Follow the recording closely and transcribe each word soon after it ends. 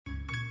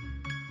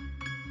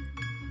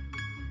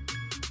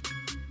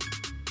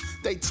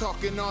They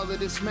talking all of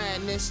this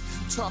madness,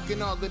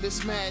 talking all of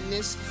this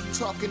madness,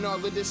 talking all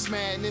of this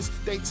madness.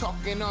 They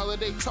talking all of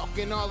this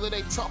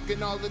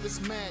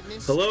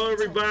madness. Hello,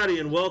 everybody,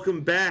 and welcome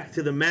back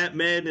to the Matt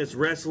Madness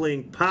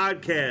Wrestling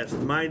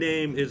Podcast. My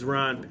name is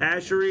Ron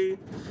Pashery,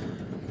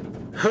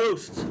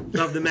 host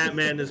of the Matt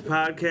Madness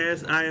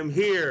Podcast. I am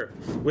here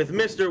with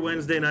Mr.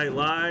 Wednesday Night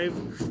Live,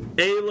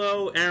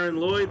 Alo, Aaron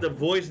Lloyd, the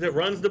voice that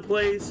runs the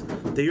place,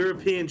 the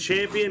European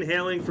champion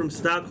hailing from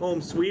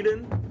Stockholm,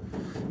 Sweden,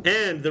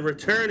 and the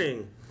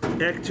returning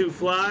Ek2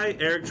 Fly,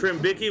 Eric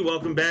Trembicki.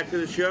 Welcome back to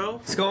the show.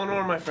 What's going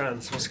on, my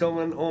friends? What's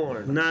going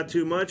on? Not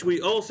too much. We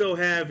also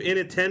have in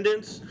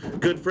attendance,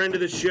 good friend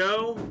of the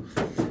show,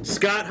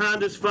 Scott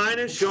Honda's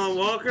finest, Sean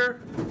Walker.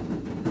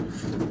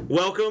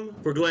 Welcome.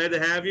 We're glad to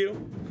have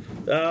you.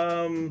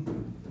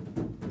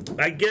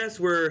 I guess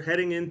we're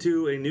heading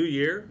into a new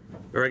year.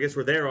 Or I guess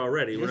we're there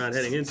already. We're not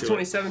heading into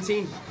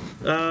 2017.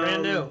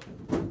 Brand new.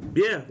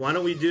 Yeah, why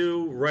don't we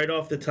do, right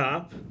off the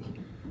top,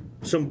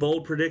 some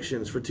bold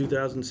predictions for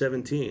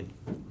 2017.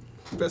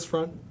 Best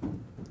friend.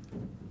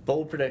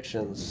 Bold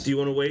predictions. Do you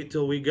want to wait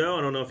till we go?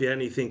 I don't know if you had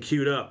anything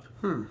queued up.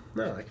 No,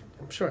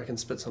 I'm sure I can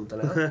spit something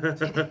out.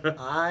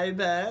 I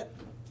bet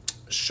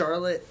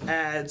Charlotte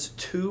adds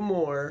two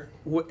more,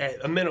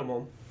 a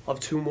minimum of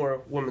two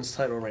more women's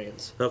title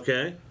reigns.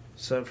 Okay.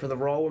 So for the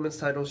Raw Women's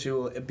title, she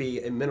will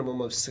be a minimum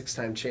of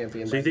 6-time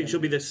champion. So you think she'll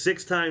be the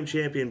 6-time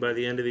champion by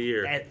the end of the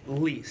year? At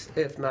least,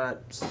 if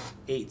not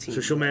 18. So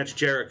she'll match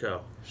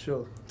Jericho.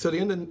 Sure. So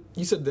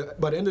you said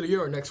by the end of the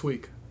year or next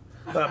week?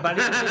 By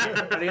the end of the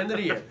year. By the end of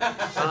the year.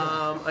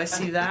 I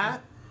see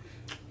that.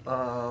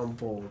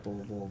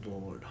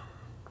 Bold.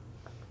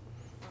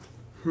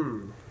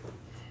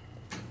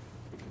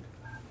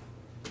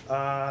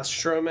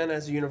 Strowman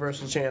as a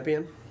Universal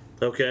Champion.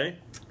 Okay.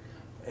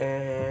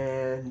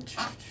 And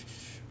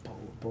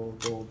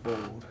bold.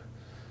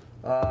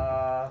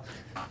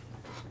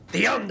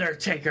 The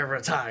Undertaker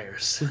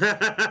retires.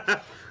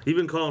 You've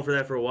been calling for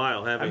that for a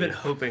while, haven't I've been you?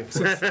 hoping for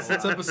this.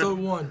 Since episode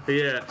 1.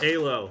 Yeah,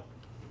 Alo.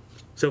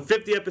 So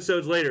 50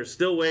 episodes later,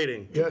 still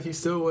waiting. Yeah, he's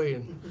still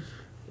waiting.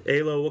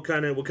 Alo, what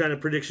kind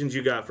of predictions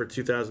you got for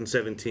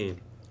 2017?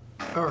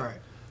 All right.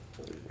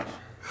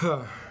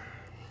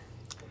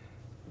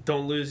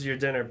 Don't lose your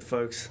dinner,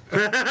 folks.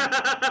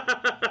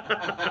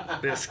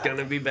 This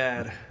gonna be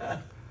bad.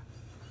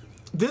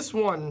 This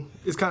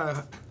one's kind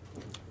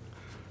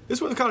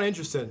of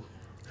interesting.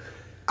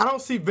 I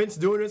don't see Vince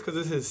doing this because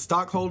it's his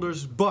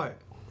stockholders, but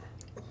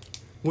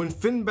when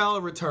Finn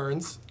Balor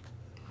returns,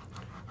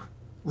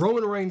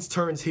 Roman Reigns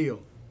turns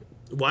heel.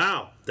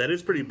 Wow, that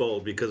is pretty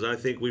bold because I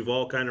think we've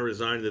all kind of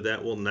resigned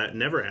that will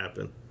never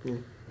happen.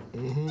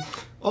 Mm-hmm.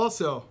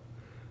 Also,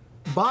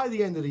 by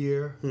the end of the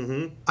year,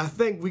 I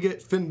think we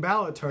get Finn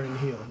Balor turning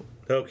heel.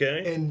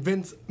 Okay. And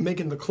Vince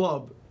making the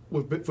club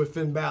with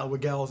Finn Balor,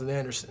 with Gallows and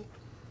Anderson.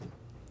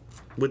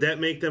 Would that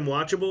make them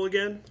watchable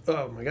again?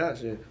 Oh my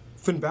gosh, yeah.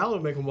 Finn Balor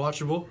would make them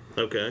watchable.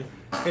 Okay.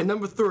 And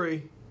number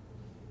 3,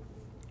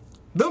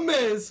 The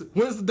Miz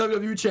wins the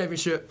WWE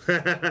Championship.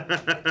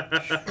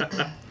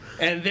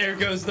 And there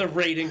goes the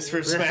ratings for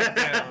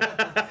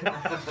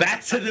SmackDown.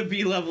 Back to the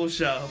B-level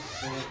show.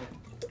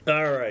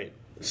 All right.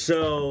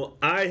 So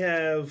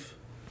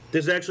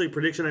this is actually a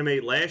prediction I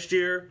made last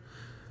year.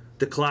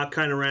 The clock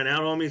kind of ran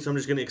out on me, so I'm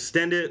just going to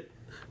extend it.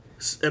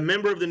 A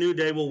member of the New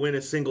Day will win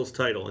a singles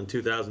title in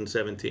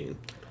 2017.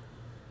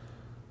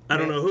 I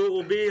don't know who it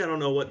will be. I don't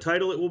know what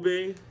title it will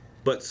be,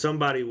 but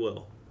somebody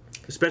will.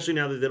 Especially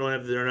now that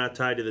they're not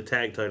tied to the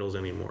tag titles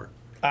anymore.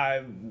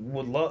 I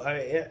would love.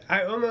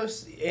 I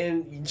almost,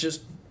 and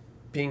just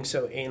being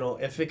so anal,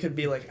 if it could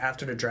be like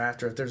after the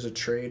draft or if there's a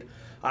trade,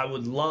 I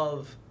would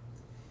love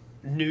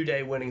New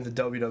Day winning the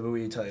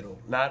WWE title,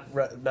 not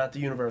the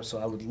Universal.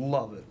 I would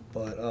love it,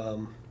 but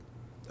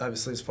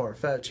obviously it's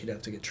far-fetched. He'd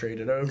have to get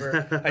traded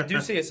over. I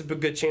do see it's a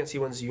good chance he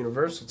wins the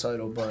Universal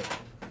title, but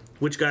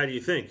which guy do you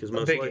think is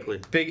most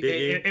likely? Big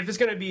E. If it's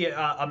going to be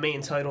a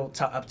main title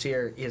up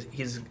tier,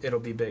 it'll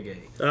be Big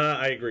E.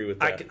 I agree with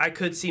that. I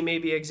could see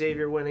maybe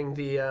Xavier winning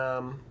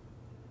the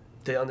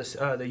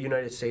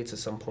United States at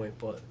some point,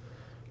 but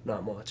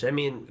not much. I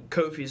mean,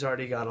 Kofi's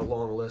already got a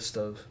long list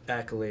of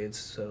accolades,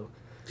 so.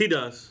 He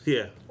does,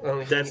 yeah.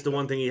 That's the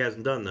one thing he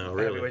hasn't done, though,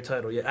 really. Heavyweight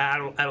title,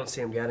 yeah. I don't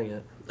see him getting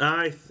it.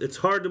 It's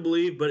hard to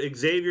believe, but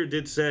Xavier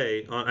did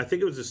say, I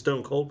think it was a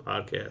Stone Cold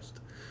podcast,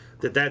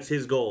 that's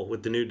his goal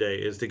with the New Day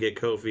is to get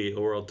Kofi a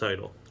world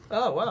title.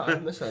 Oh, wow. I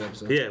missed that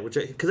episode. Yeah,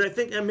 because I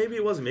think, and maybe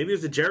it wasn't. Maybe it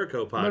was the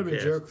Jericho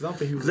podcast.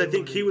 Because I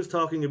think he was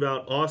talking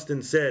about,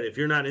 Austin said, if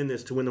you're not in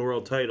this to win the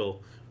world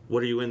title,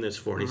 what are you in this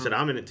for? And he said,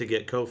 I'm in it to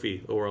get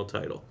Kofi a world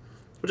title.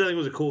 Which I think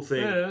was a cool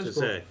thing to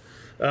say.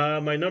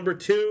 My number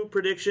 2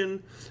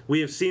 prediction, we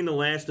have seen the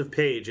last of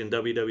Paige in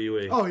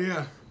WWE. Oh,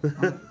 yeah.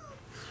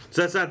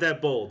 So that's not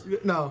that bold.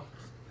 No.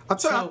 I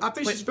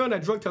think she's failing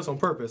that drug test on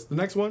purpose. The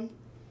next one,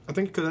 I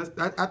think because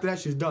after that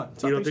she's done.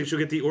 So you don't think she'll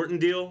get the Orton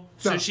deal?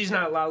 So she's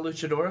not La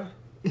Luchadora?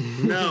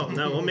 No.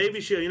 Well, maybe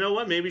she. You know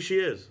what? Maybe she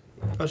is.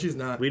 No, she's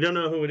not. We don't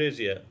know who it is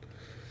yet.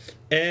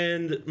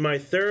 And my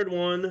third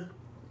one,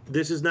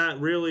 this is not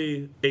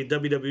really a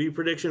WWE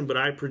prediction, but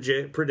I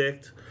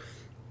predict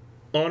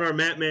on our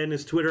Matt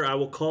Madness Twitter, I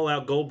will call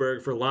out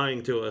Goldberg for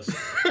lying to us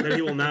that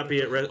he will not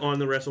be on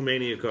the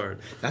WrestleMania card.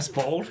 That's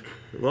bold.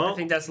 Well, I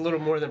think that's a little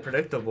more than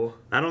predictable.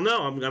 I don't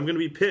know. I'm going to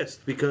be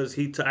pissed because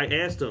I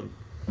asked him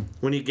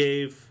when he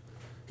gave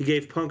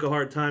Punk a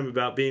hard time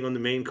about being on the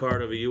main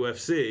card of a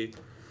UFC.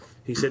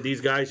 He said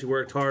these guys who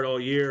worked hard all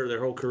year, their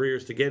whole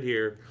careers to get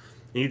here,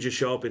 and you just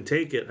show up and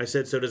take it. I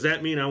said, so does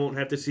that mean I won't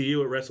have to see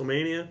you at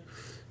WrestleMania?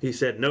 He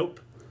said,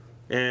 nope,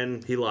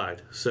 and he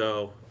lied.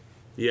 So,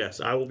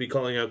 yes, I will be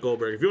calling out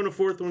Goldberg. If you want a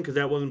fourth one, because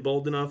that wasn't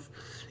bold enough,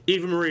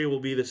 Eva Marie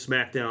will be the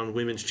SmackDown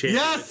Women's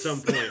Champion at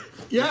some point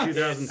Yes! in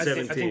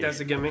 2017. I think that's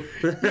a gimme.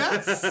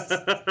 Yes.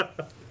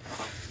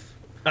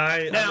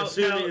 I'm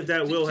assuming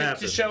that will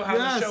happen. To show how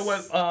the show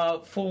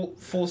went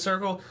full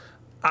circle,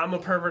 I'm a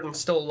pervert and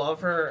still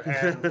love her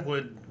and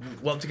would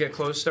love to get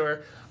close to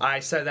her. I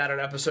said that in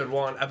episode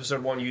 1.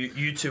 Episode 1,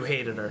 you two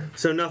hated her.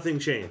 So nothing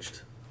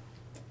changed.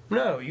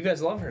 No, you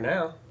guys love her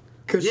now.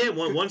 Yeah,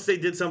 once they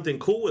did something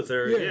cool with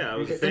her, I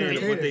was a fan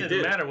of what they It did.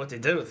 doesn't matter what they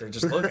did with her.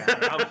 Just look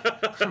at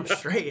her. I'm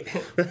straight.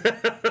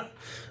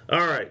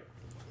 All right.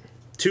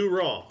 2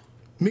 Raw.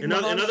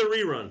 Another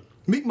rerun.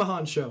 Meek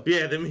Mahan show.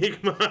 Yeah, the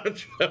Meek Mahan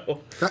show.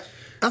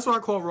 That's what I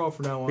call Raw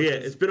from now on. Yeah,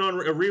 it's been on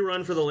a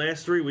rerun for the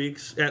last 3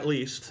 weeks, at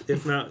least,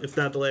 if not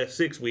the last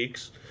 6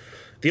 weeks.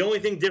 The only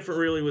thing different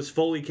really was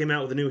Foley came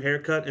out with a new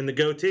haircut and the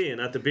goatee and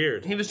not the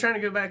beard. He was trying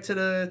to go back to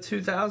the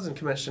 2000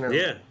 commissioner.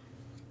 Yeah.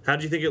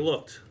 How'd you think it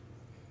looked?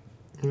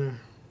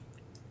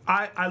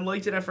 I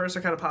liked it at first. I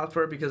kind of popped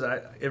for it because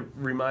it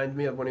reminded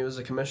me of when he was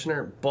a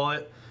commissioner,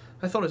 but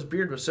I thought his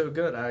beard was so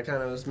good. I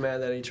kind of was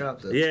mad that he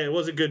chopped it. Yeah, it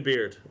was a good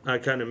beard. I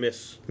kind of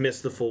miss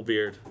the full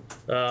beard.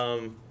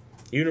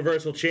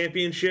 Universal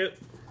Championship.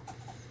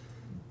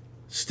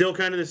 Still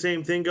kind of the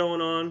same thing going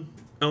on.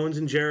 Owens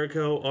and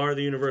Jericho are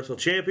the Universal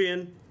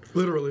Champion.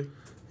 Literally.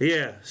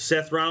 Yeah,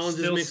 Seth Rollins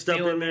is mixed up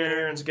in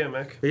there. Aaron's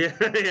gimmick.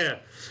 Yeah.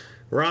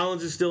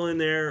 Rollins is still in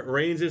there.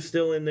 Reigns is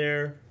still in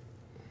there.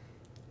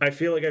 I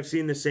feel like I've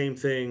seen the same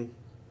thing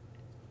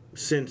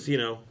since,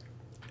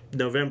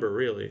 November,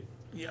 really.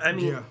 I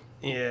mean,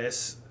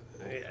 yes.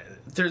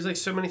 There's like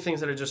so many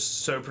things that are just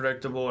so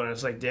predictable, and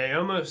it's like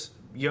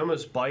you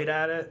almost bite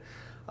at it.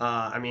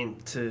 I mean,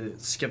 to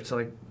skip to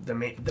like the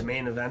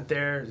main event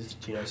there,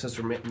 since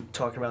we're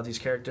talking about these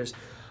characters,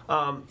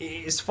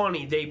 it's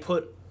funny they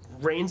put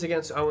Reigns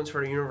against Owens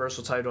for the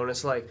Universal title, and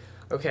it's like,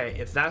 okay,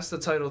 if that's the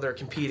title they're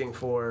competing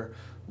for,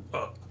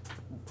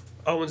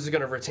 Owens is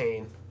going to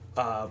retain.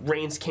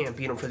 Reigns can't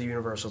beat him for the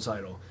Universal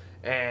title,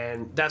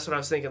 and that's what I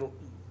was thinking.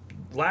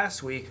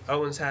 Last week,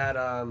 Owens had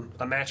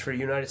a match for the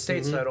United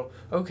States title.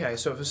 Okay,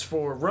 so if it's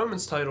for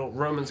Roman's title,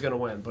 Roman's going to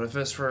win. But if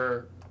it's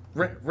for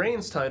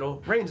Reigns'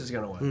 title, Reigns is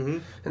going to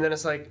win. And then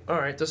it's like, all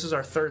right, this is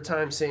our third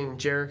time seeing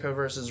Jericho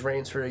versus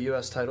Reigns for a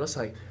U.S. title. It's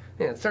like,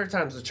 third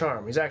time's the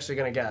charm. He's actually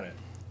going to get it.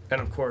 And,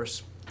 of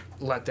course,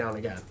 let down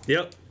again.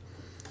 Yep.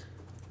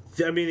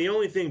 I mean, the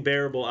only thing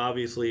bearable,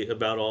 obviously,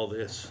 about all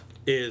this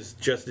is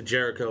just that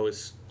Jericho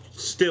is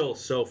still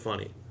so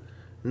funny.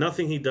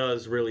 Nothing he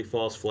does really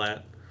falls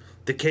flat.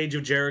 The Cage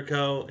of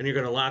Jericho, and you're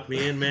going to lock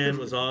me in, man,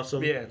 was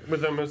awesome. Yeah,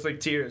 with almost like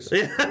tears.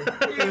 He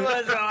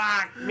was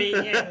lock me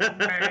in,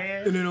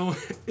 man. And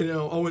then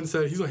Owen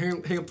said he's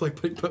going to hang up like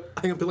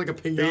a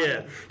pinata.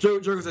 Yeah.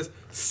 Jericho says,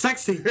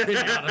 sexy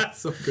pinata.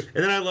 So good.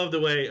 And then I love the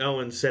way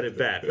Owen said it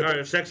back. All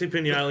right, sexy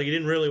pinata. Like, he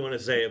didn't really want to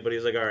say it, but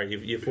he's like, all right,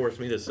 you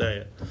forced me to say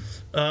it.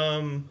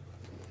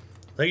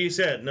 Like you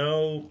said,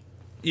 no,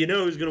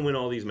 who's going to win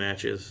all these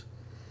matches.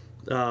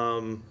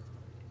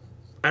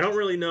 I don't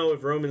really know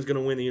if Roman's going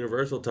to win the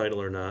Universal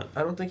title or not.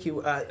 I don't think he...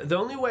 the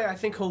only way I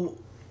think he'll...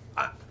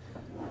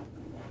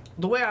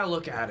 the way I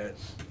look at it,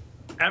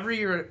 every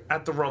year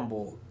at the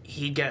Rumble,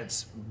 he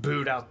gets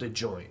booed out the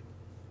joint.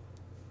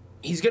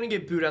 He's going to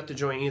get booed out the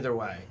joint either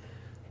way.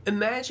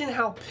 Imagine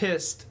how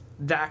pissed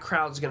that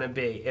crowd's going to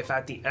be if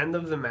at the end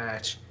of the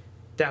match,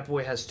 that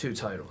boy has 2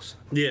 titles.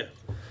 Yeah.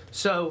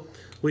 So...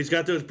 Well, he's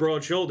got those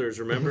broad shoulders,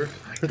 remember?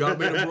 God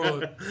made him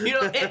broad.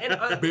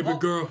 Baby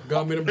girl,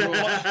 God made him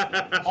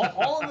broad.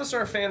 All of us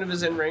are a fan of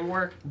his in-ring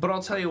work, but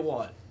I'll tell you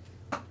what.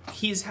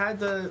 He's had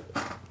the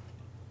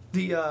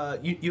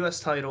U.S.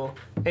 title,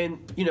 and,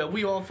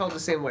 we all felt the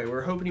same way. We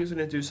were hoping he was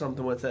going to do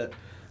something with it.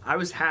 I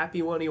was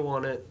happy when he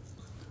won it.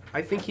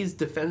 I think he's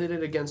defended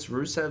it against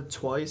Rusev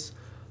twice,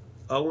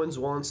 Owens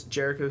once,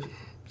 Jericho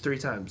 3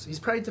 times. He's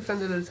probably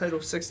defended the title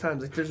 6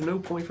 times. Like, there's no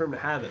point for him to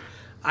have it.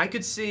 I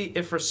could see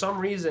if for some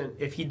reason,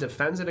 if he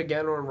defends it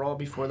again on Raw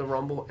before the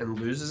Rumble and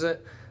loses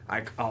it,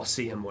 I'll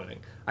see him winning.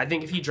 I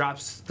think if he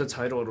drops the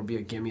title, it'll be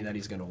a gimme that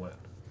he's going to win.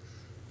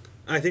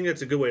 I think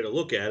that's a good way to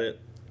look at it.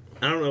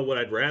 I don't know what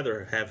I'd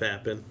rather have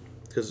happen,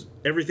 because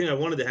everything I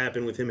wanted to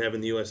happen with him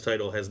having the U.S.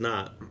 title has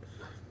not.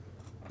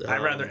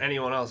 I'd rather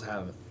anyone else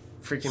have it.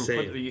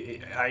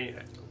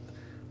 Freaking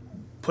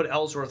put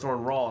Ellsworth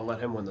on Raw and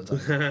let him win the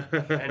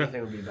title.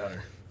 Anything would be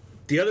better.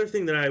 The other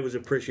thing that I was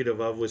appreciative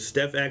of was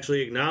Steph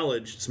actually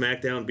acknowledged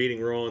SmackDown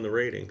beating Raw in the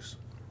ratings.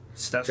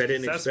 Steph's I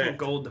didn't been expect.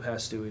 gold the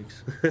past 2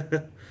 weeks.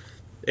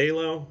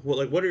 Alo,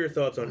 what are your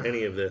thoughts on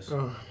any of this?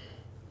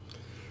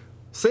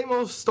 Same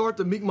old start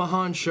the Meek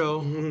Mahan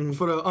show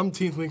for the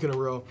umpteenth week in a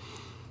row.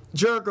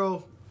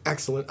 Jericho,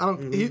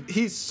 excellent.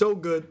 He's so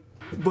good,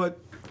 but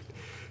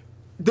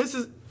this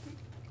is.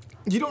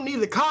 You don't need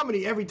the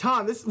comedy every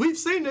time. We've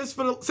seen this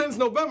since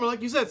November,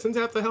 like you said, since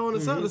after Hell in a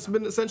Cell. This has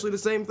been essentially the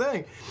same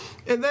thing,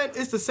 and then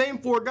it's the same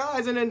 4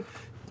 guys, and then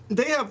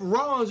they have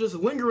Rollins just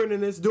lingering in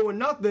this, doing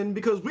nothing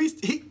because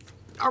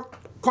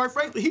quite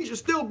frankly, he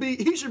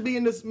should be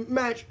in this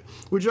match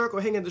with Jericho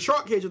hanging the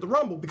shark cage at the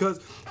Rumble because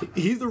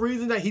he's the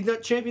reason that he's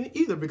not champion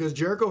either because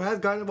Jericho has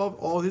gotten involved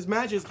in all his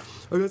matches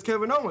against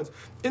Kevin Owens,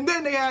 and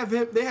then they have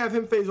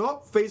him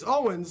face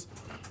Owens,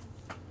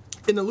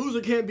 and the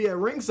loser can't be at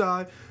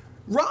ringside.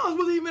 Rollins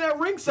wasn't even at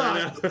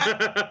ringside.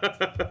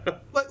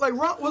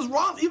 Was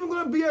Rollins even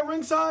going to be at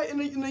ringside in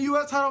the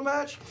U.S. title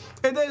match?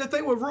 And then the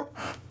thing with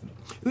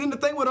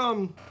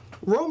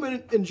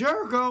Roman and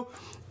Jericho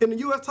in the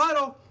U.S.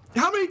 title,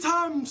 how many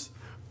times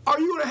are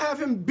you going to have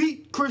him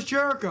beat Chris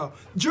Jericho?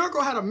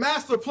 Jericho had a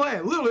master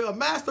plan, literally a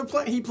master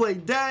plan. He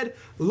played dead,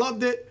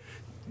 loved it.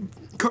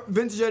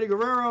 Vince Eddie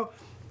Guerrero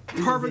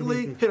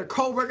perfectly hit a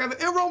cold break, and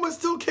Roman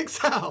still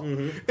kicks out.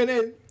 And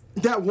then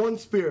that one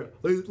spear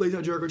lays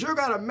out Jericho.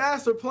 Jericho had a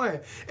master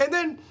plan. And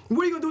then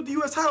what are you going to do with the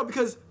U.S. title?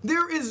 Because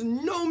there is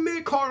no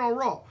mid-card on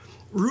Raw.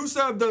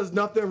 Rusev does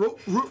nothing.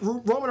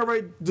 Roman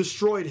already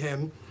destroyed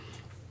him.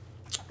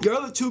 The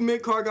other 2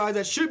 mid-card guys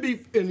that should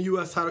be in the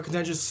U.S. title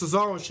contention,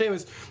 Cesaro and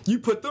Sheamus, you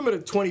put them in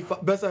the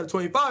best out of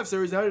 25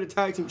 series. Now they're the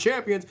tag team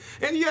champions.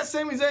 And you got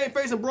Sami Zayn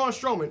facing Braun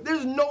Strowman.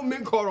 There's no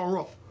mid-card on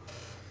Raw.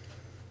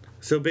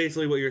 So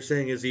basically what you're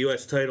saying is the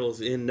U.S.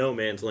 title's in no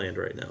man's land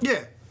right now.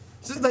 Yeah.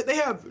 So they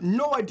have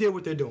no idea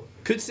what they're doing.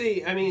 Could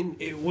see. I mean,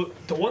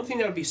 the one thing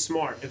that would be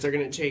smart if they're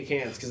going to shake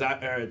hands,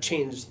 because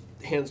change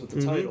hands with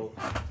the title.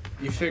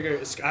 You figure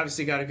it's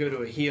obviously got to go to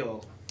a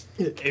heel.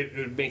 Yeah. It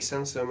would make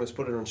sense to almost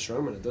put it on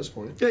Strowman at this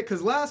point. Yeah,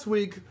 because last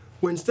week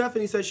when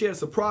Stephanie said she had a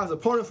surprise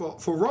opponent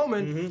for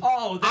Roman, I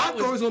thought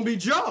it was going to be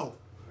Joe.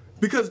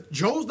 Because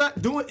Joe's not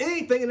doing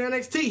anything in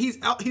NXT.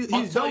 He's out. He's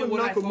done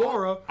with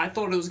Nakamura. I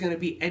thought it was going to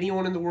be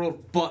anyone in the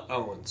world but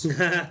Owens.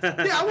 Yeah,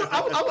 I'm like,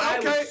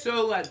 okay. I was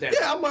so let down.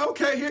 Yeah, I'm like,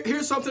 okay.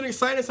 Here's something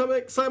exciting.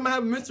 Something I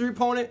have a mystery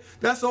opponent.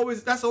 That's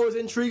always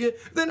intriguing.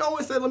 Then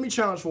Owens said, "Let me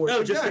challenge for it."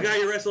 No, just the guy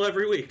you wrestle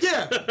every week.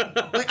 Yeah,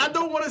 like I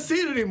don't want to see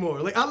it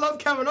anymore. Like I love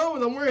Kevin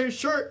Owens. I'm wearing his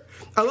shirt.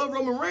 I love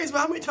Roman Reigns, but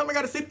how many times I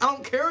got to see it? I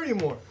don't care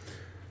anymore.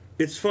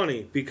 It's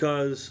funny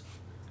because.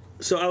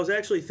 So I was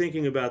actually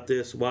thinking about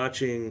this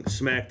watching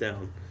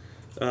SmackDown.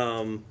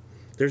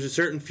 There's a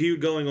certain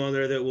feud going on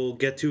there that we'll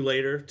get to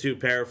later, to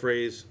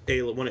paraphrase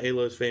one of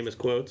Alo's famous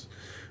quotes.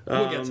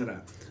 We'll get to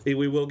that.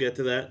 We will get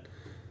to that.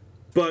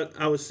 But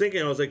I was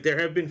thinking, there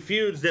have been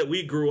feuds that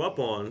we grew up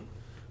on,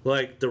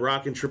 like The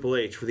Rock and Triple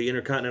H for the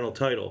Intercontinental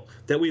title,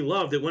 that we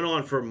loved. It went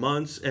on for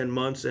months and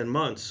months and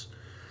months.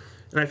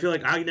 And I feel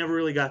like I never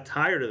really got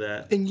tired of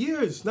that. In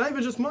years, not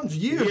even just months,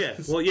 years. Yeah,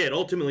 well, yeah, it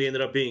ultimately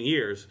ended up being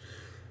years.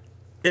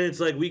 And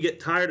it's like we get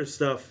tired of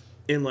stuff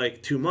in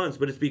like 2 months,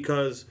 but it's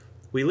because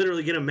we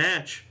literally get a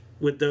match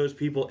with those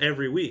people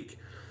every week.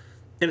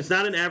 And it's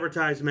not an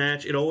advertised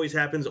match. It always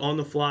happens on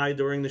the fly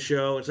during the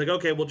show. It's like,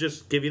 okay, we'll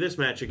just give you this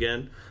match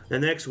again.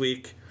 And next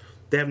week,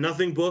 they have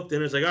nothing booked,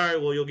 and it's like, all right,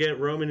 well, you'll get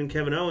Roman and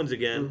Kevin Owens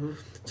again.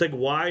 It's like,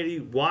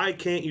 why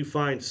can't you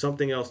find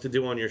something else to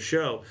do on your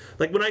show?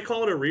 Like, when I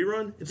call it a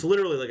rerun, it's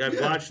literally like I've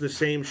watched the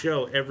same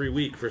show every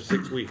week for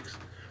 6 weeks.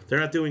 They're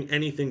not doing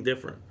anything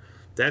different.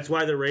 That's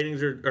why the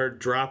ratings are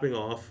dropping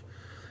off.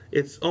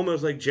 It's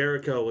almost like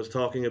Jericho was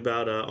talking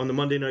about on the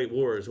Monday Night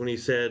Wars when he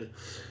said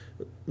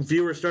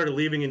viewers started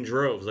leaving in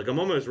droves. Like, I'm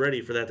almost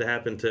ready for that to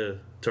happen to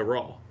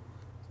Raw.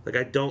 Like,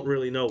 I don't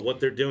really know what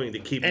they're doing to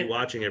keep you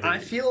watching every week.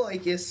 I feel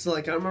like it's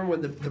like, I remember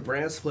when the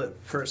brand split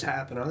first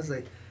happened, I was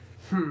like,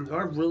 do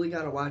I really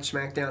got to watch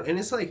SmackDown? And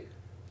it's like,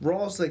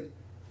 Raw's like,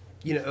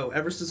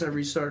 ever since I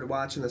restarted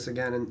watching this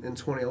again in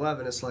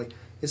 2011, it's like,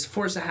 it's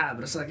force of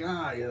habit. It's like, you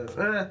want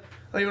to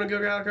go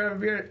grab a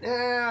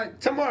beer?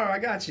 Tomorrow, I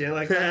got you.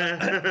 Like,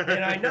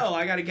 and I know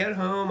I got to get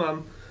home.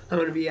 I'm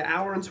going to be an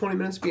hour and 20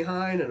 minutes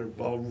behind, and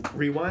I'll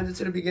rewind it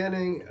to the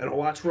beginning, and I'll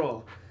watch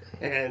Raw.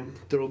 And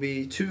there will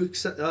be two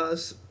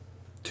segments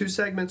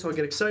I'll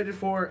get excited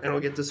for, and I'll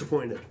get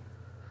disappointed.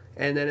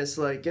 And then it's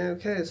like,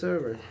 okay, it's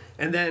over.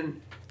 And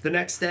then the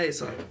next day,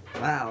 it's like,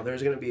 wow,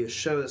 there's going to be a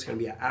show that's going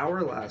to be an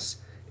hour less.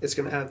 It's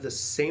going to have the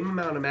same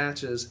amount of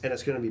matches, and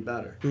it's going to be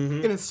better.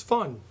 And it's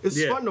fun. It's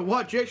fun to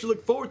watch. You actually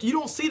look forward to. You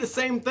don't see the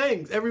same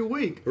things every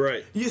week.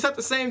 Right. You just have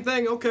the same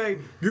thing. Okay,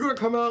 you're going to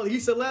come out. He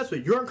said last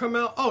week, you're going to come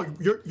out. Oh,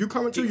 you're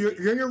coming too.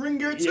 You're in your ring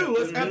gear too.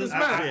 Let's have this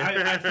match.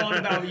 I thought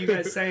about you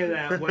guys saying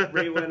that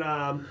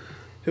when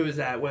who was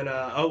that? When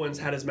Owens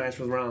had his match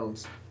with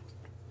Rollins.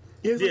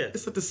 Yeah,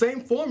 it's like the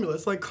same formula.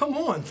 It's like, come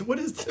on. What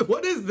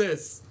is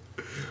this?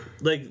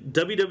 Like,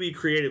 WWE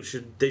Creative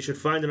should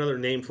find another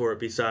name for it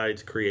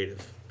besides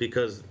creative,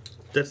 because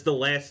that's the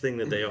last thing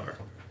that they are.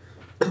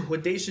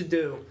 What they should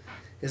do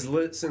is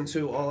listen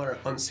to all our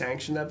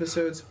unsanctioned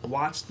episodes,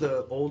 watch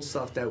the old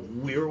stuff that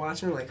we were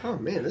watching, like, oh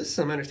man, this is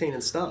some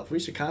entertaining stuff. We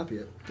should copy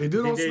it. They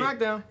do it on You think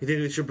SmackDown. You think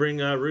they should bring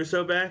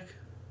Russo back?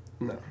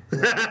 No.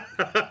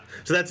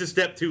 So that's a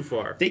step too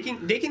far. They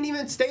can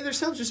even stay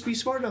themselves, just be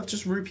smart enough,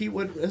 just repeat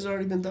what has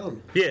already been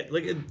done. Yeah,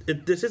 like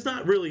this is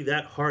not really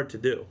that hard to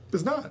do.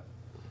 It's not.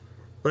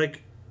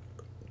 Like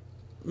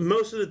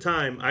most of the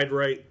time, I'd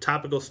write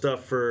topical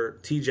stuff for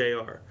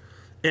TJR,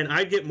 and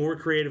I'd get more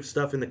creative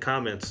stuff in the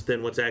comments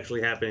than what's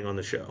actually happening on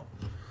the show.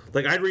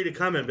 Like I'd read a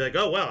comment and be like,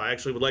 "Oh wow, I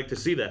actually would like to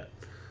see that,"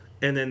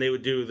 and then they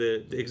would do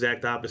the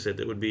exact opposite.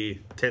 That would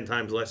be 10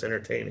 times less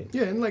entertaining.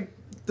 Yeah, and like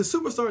the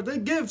superstars, they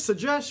give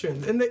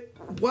suggestions, and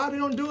why they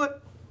don't do it,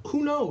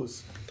 who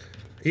knows?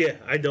 Yeah,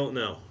 I don't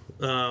know.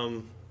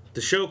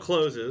 The show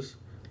closes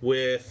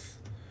with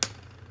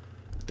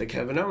The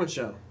Kevin Owens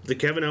Show. the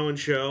Kevin Owens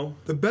show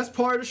The best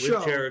part of the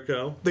with show,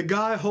 Jericho. the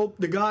guy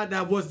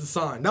that was the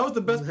sign. That was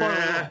the best part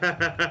of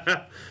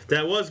it.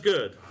 That was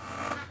good.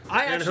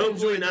 I And actually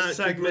hopefully enjoyed not this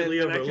segment, completely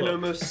and I can overlooked.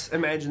 almost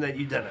imagine that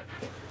you didn't.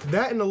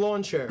 That and the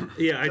lawn chair.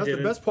 Yeah, I That's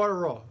didn't. the best part of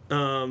Raw.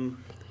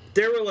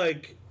 There were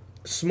like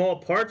small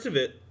parts of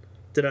it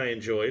that I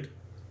enjoyed.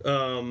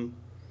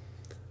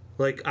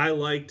 Like I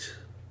liked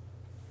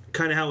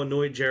kind of how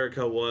annoyed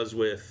Jericho was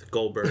with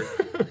Goldberg.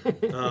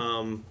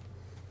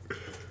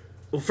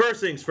 Well,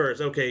 first things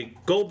first. Okay,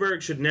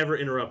 Goldberg should never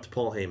interrupt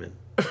Paul Heyman.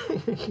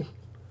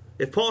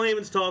 If Paul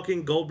Heyman's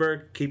talking,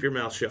 Goldberg, keep your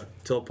mouth shut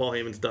till Paul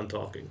Heyman's done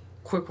talking.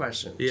 Quick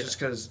question, Yeah. just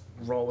because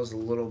Raw was a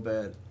little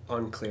bit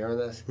unclear on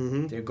this.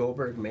 Mm-hmm. Did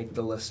Goldberg make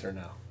the list or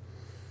no?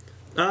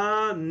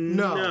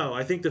 No.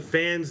 I think the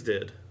fans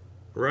did,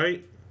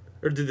 right?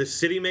 Or did the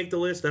city make the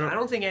list?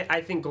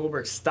 I think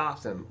Goldberg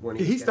stopped him when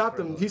he He was stopped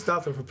getting him. He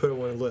stopped him from putting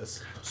one on the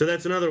list. So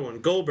that's another one.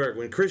 Goldberg,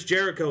 when Chris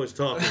Jericho is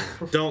talking,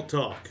 don't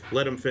talk.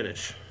 Let him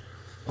finish.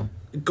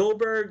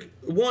 Goldberg,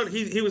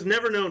 he was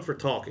never known for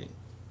talking.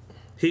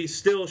 He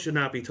still should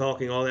not be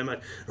talking all that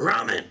much.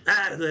 Roman,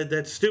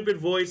 that stupid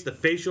voice, the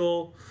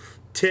facial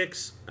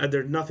tics.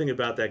 There's nothing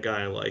about that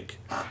guy I like.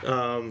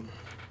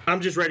 I'm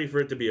just ready for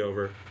it to be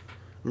over.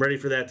 I'm ready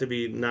for that to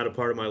be not a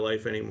part of my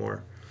life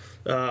anymore.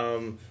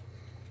 I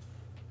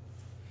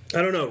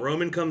don't know.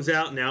 Roman comes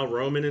out now.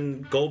 Roman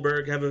and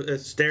Goldberg have a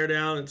stare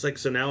down. It's like,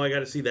 so now I got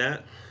to see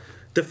that.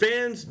 The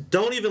fans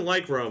don't even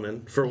like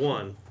Roman, for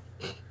one.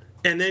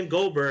 And then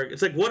Goldberg,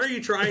 it's like, what are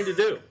you trying to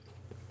do?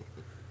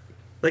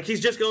 Like,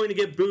 he's just going to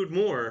get booed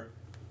more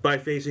by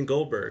facing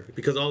Goldberg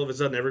because all of a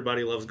sudden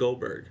everybody loves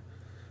Goldberg.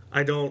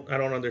 I don't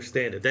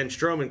understand it. Then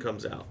Strowman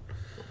comes out.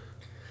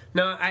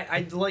 No,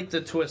 I like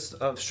the twist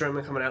of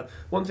Strowman coming out.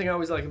 One thing I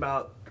always like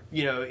about,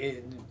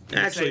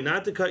 Actually,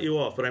 not to cut you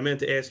off, but I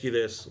meant to ask you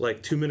this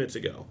like 2 minutes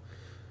ago.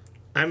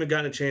 I haven't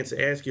gotten a chance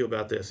to ask you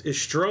about this. Is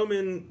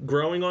Strowman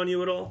growing on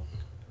you at all?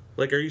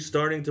 Like, are you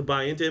starting to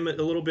buy into him a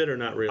little bit or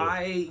not really?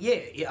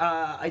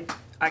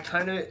 I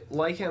kind of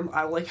like him.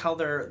 I like how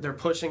they're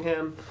pushing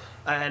him,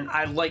 and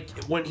I like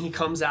when he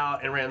comes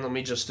out and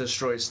randomly just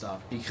destroys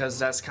stuff because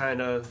that's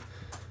kind of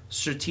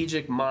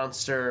strategic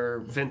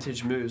monster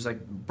vintage moves.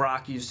 Like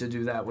Brock used to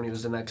do that when he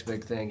was the next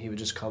big thing. He would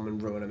just come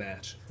and ruin a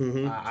match.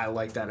 Mm-hmm. I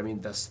like that. I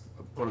mean, that's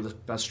one of the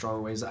best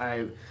strong ways.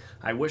 I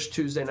wish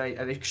Tuesday night,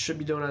 I think should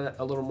be doing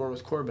a little more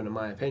with Corbin, in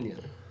my opinion.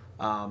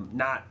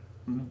 Not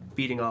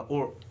beating up,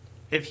 or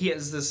if he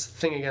has this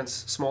thing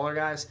against smaller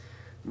guys,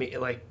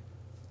 like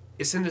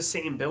it's in the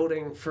same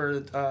building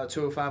for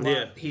 205 Live.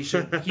 Yeah. He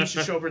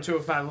should show up in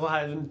 205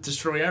 Live and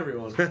destroy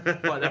everyone.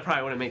 But that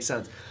probably wouldn't make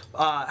sense.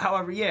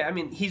 However, yeah, I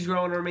mean, he's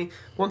growing on me.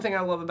 One thing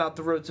I love about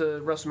the road to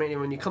WrestleMania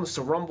when it comes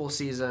to Rumble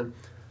season,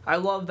 I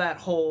love that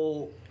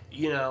whole,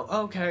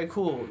 okay,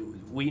 cool.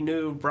 We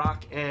knew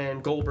Brock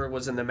and Goldberg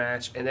was in the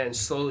match, and then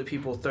slowly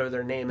people throw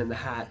their name in the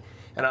hat.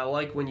 And I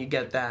like when you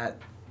get that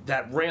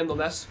random,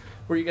 that's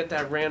where you get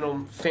that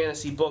random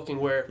fantasy booking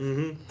where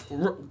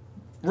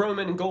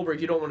Roman and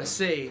Goldberg you don't want to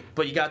see,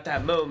 but you got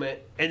that moment,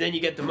 and then you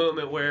get the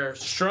moment where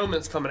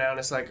Strowman's coming out, and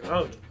it's like,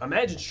 oh,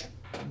 imagine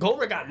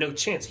Goldberg got no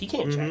chance. He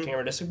can't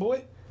jackhammer this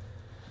boy.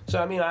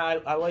 So, I mean,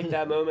 I like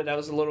that moment. That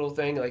was a little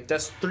thing. Like,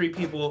 that's three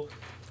people.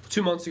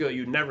 2 months ago,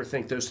 you'd never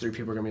think those three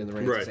people are going to be in the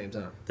ring at the same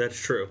time. That's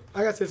true.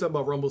 I got to say something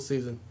about Rumble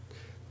season.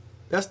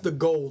 That's the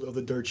gold of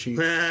the dirt sheet.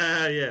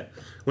 Yeah.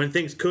 When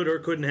things could or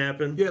couldn't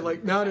happen. Yeah,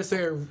 like now they're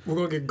saying we're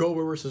going to get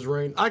Goldberg versus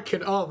Reigns.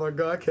 Oh my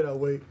God, I cannot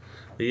wait.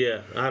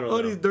 Yeah, I don't know.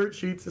 All these dirt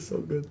sheets are so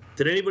good.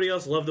 Did anybody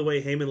else love the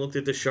way Heyman looked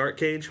at the shark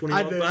cage when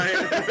he walked by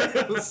it?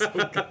 It was so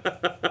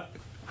good.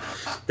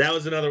 That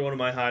was another one of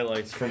my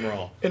highlights from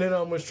Raw. And then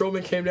when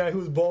Strowman came down, he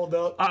was balled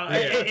up.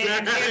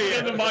 And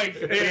the mic.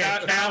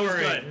 Yeah, that was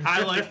good.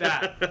 I like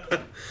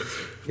that.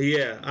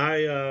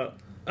 Yeah,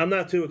 I'm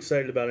not too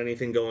excited about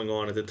anything going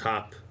on at the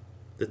top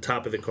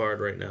of the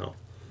card right now.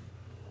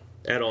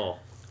 At all.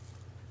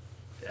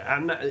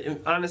 I'm not,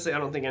 honestly, I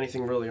don't think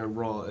anything really on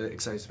Raw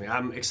excites me.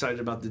 I'm excited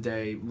about the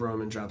day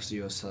Roman drops the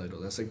U.S. title.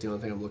 That's like the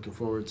only thing I'm looking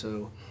forward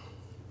to.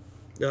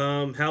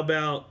 How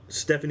about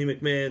Stephanie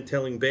McMahon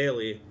telling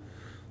Bayley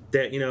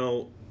that,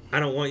 I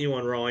don't want you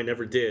on Raw. I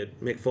never did.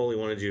 Mick Foley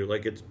wanted you.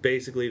 Like, it's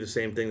basically the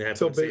same thing that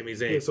happened with Sami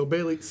Zayn.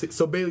 Yeah,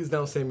 so Bailey's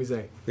down Sami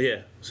Zayn.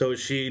 Yeah. So is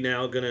she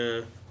now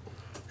gonna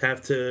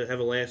have to have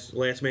a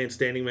last man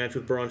standing match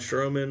with Braun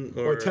Strowman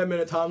Or a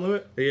 10-minute time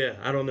limit? Yeah,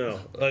 I don't know.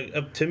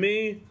 Like to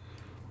me,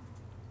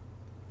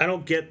 I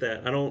don't get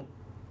that.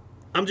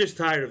 I'm just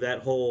tired of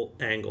that whole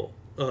angle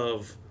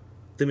of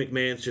the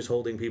McMahons just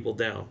holding people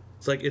down.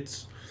 It's like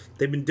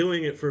they've been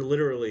doing it for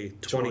literally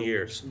 20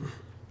 years.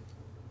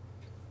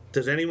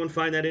 Does anyone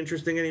find that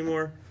interesting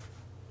anymore?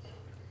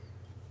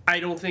 I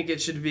don't think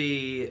it should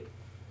be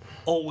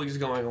always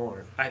going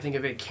on. I think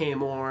if it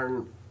came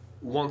on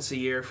once a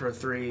year for a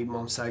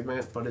 3-month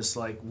segment, but it's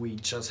like we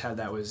just had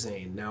that with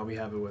Zayn. Now we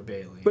have it with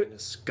Bayley. But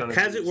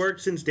has it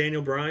worked since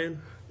Daniel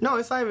Bryan? No,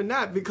 it's not even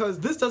that, because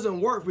this doesn't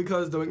work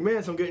because the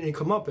McMahons don't get any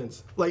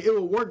comeuppance. Like, it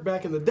would work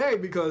back in the day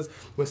because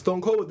when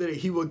Stone Cold did it,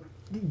 he would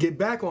get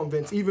back on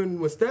Vince.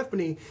 Even when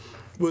Stephanie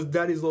was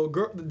Daddy's little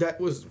girl, that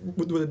was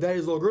with the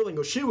Daddy's little girl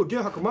lingo, she would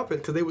get her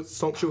comeuppance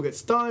because she would get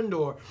stunned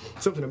or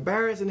something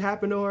embarrassing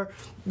happened to her.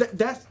 They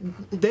have to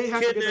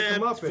get the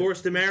comeuppance.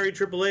 Forced to marry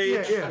Triple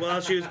H while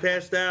she was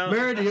passed out.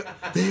 Married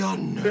the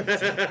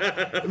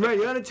Undertaker. Married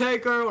the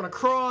Undertaker on a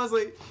cross.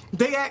 Like,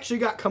 they actually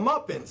got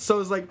comeuppance.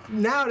 So it's like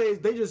nowadays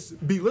they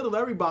just belittle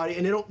everybody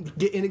and they don't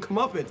get any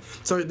comeuppance.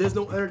 So there's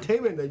no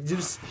entertainment. They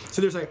just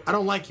sit there saying, "I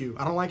don't like you.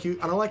 I don't like you.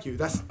 I don't like you."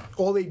 That's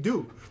all they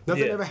do.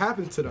 Nothing ever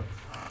happens to them.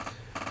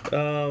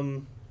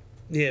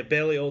 Yeah,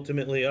 Bayley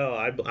ultimately,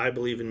 I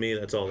believe in me,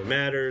 that's all that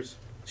matters.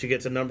 She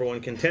gets a number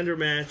 1 contender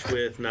match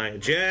with Nia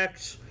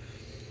Jax.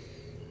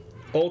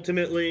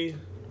 Ultimately,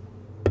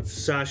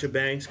 Sasha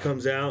Banks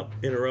comes out,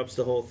 interrupts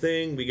the whole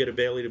thing. We get a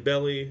Bayley to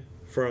belly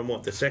from,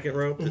 the second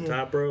rope, the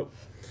top rope.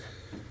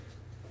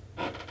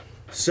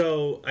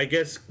 So, I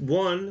guess,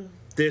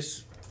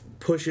 this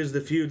pushes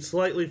the feud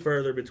slightly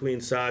further between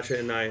Sasha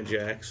and Nia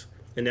Jax.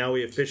 And now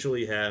we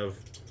officially have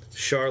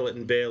Charlotte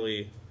and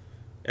Bayley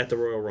at the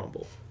Royal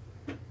Rumble.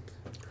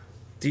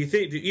 Do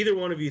either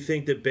one of you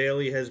think that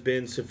Bayley has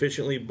been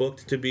sufficiently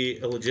booked to be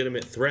a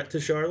legitimate threat to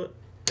Charlotte?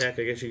 Jack,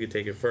 I guess you could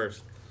take it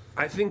first.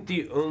 I think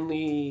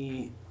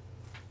the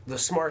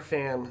smart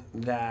fan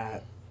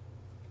that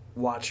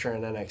watched her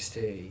in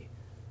NXT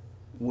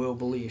will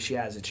believe she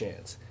has a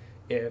chance.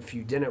 If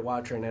you didn't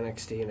watch her in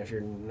NXT and if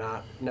you're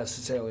not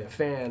necessarily a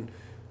fan,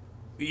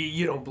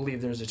 you don't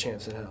believe there's a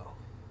chance in hell.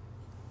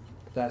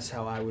 That's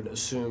how I would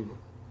assume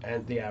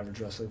and the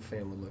average wrestling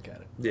fan would look at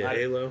it. Yeah,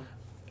 Halo.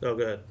 Oh,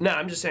 go ahead. No,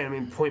 I'm just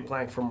saying, point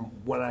blank, from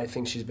when I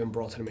think she's been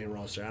brought to the main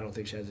roster, I don't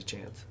think she has a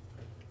chance.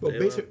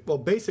 Basic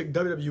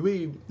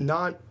WWE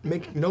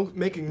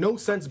making no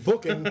sense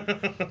booking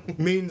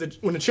means that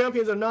when the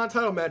champions are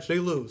non-title match, they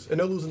lose, and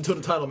they'll lose until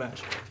the title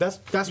match. That's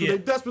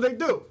what they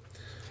do.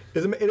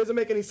 It doesn't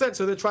make any sense.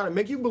 So they're trying to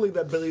make you believe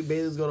that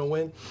Bayley's going to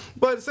win,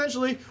 but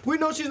essentially we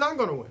know she's not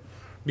going to win.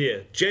 Yeah,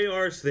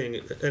 JR's thing,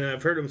 and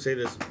I've heard him say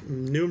this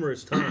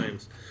numerous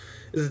times,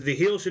 is that the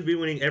heel should be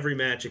winning every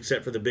match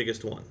except for the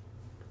biggest one.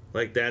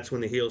 Like, that's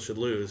when the heel should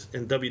lose.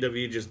 And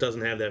WWE just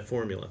doesn't have that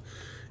formula.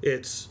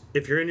 It's,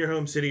 if you're in your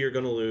home city, you're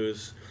going to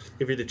lose.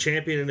 If you're the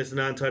champion in this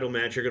non-title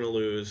match, you're going to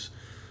lose.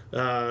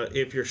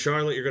 If you're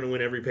Charlotte, you're going to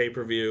win every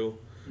pay-per-view.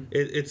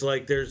 It's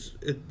like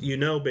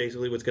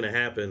basically what's going to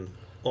happen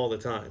all the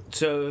time.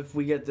 So if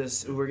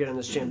we're getting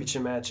this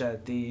championship match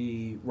at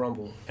the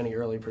Rumble, any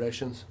early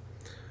predictions?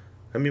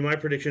 I mean, my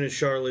prediction is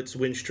Charlotte's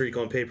win streak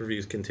on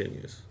pay-per-views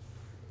continues.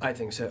 I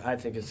think so. I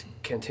think it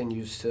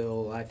continues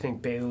still. I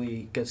think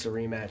Bayley gets a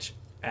rematch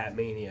at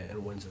Mania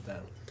and wins it then.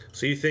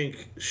 So you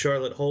think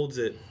Charlotte holds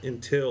it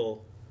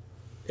until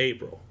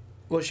April?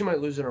 Well, she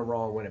might lose in a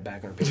Raw and win it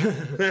back on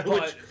pay-per-view.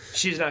 But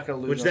she's not going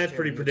to lose. Which that's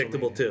pretty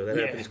predictable too. That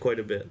happens quite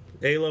a bit.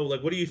 Alo,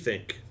 what do you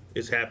think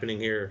is happening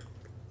here,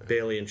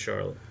 Bayley and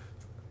Charlotte?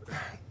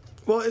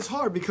 Well, it's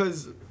hard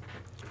because.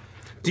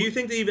 Do you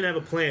think they even have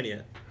a plan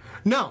yet?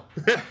 No.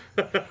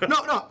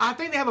 No. I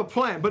think they have a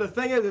plan, but the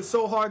thing is, it's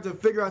so hard to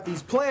figure out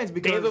these plans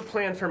because they have a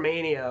plan for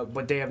Mania,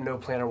 but they have no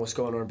plan on what's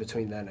going on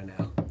between then and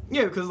now.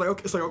 Yeah, because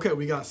okay,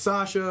 we got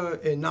Sasha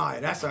and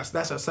Nia. That's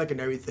our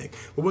secondary thing.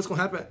 But what's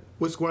gonna happen?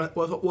 What's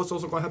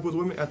also gonna happen with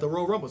women at the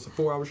Royal Rumble? It's a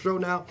 4-hour show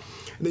now,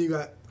 and then you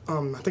got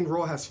I think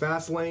Raw has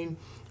Fastlane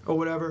or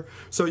whatever.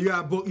 So you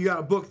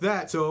gotta book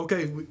that. So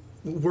okay.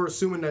 We're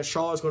assuming that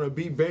Charlotte's going to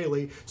beat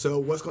Bayley. So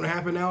what's going to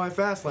happen now at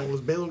Fastlane?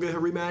 Was Bayley going to get her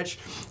rematch?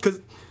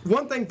 Because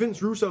one thing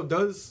Vince Russo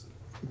does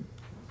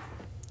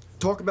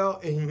talk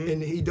about,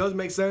 and he does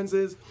make sense,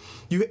 is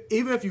even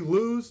if you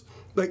lose,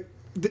 like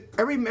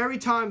every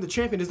time the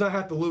champion does not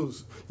have to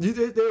lose.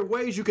 There are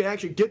ways you can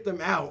actually get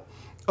them out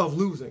of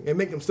losing and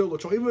make them still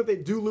look strong. Even if they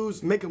do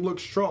lose, make them look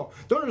strong.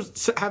 Don't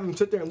just have them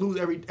sit there and lose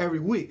every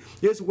week.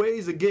 There's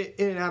ways to get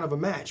in and out of a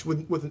match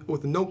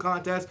with a no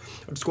contest,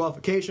 a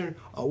disqualification,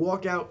 a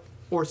walkout,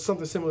 or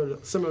something similar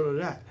to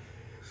that.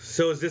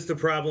 So is this the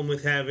problem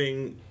with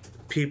having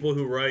people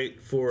who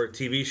write for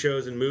TV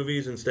shows and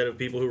movies instead of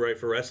people who write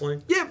for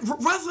wrestling? Yeah,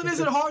 wrestling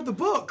isn't hard to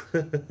book.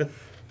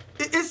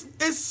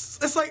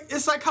 It's like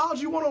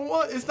psychology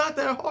 101. It's not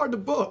that hard to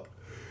book.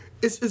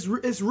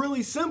 It's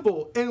really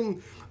simple.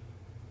 And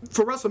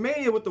for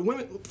WrestleMania with the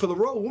women, for the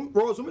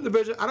Raw's Women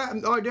division, I have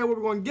no idea what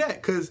we're going to get,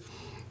 because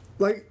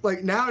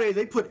like nowadays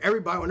they put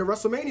everybody on the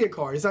WrestleMania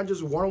card. It's not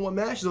just one-on-one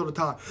matches all the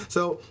time.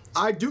 So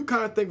I do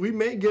kind of think we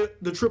may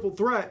get the triple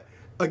threat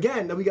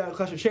again. That we got a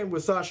Clash of Champions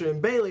with Sasha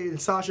and Bayley,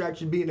 and Sasha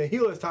actually being a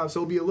heel this time,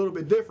 so it'll be a little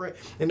bit different.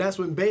 And that's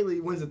when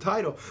Bayley wins the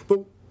title.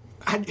 But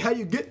how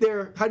you get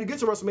there? How you get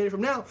to WrestleMania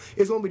from now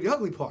is going to be the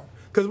ugly part.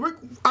 Because like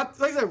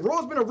I said,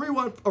 Raw's been a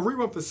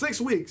rerun for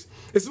 6 weeks.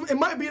 It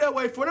might be that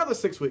way for another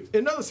 6 weeks.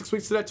 Another 6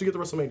 weeks to that to get to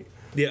WrestleMania.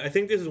 Yeah, I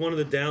think this is one of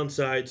the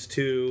downsides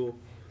to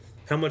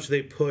how much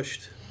they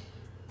pushed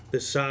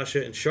the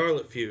Sasha and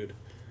Charlotte feud,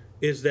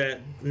 is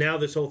that now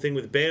this whole thing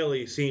with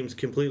Bayley seems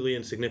completely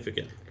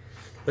insignificant.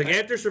 Like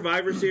after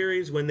Survivor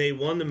Series, when they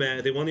won the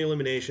match, they won the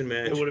elimination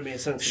match. It would have made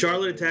sense.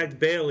 Charlotte attacked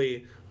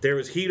Bayley. There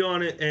was heat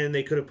on it, and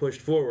they could have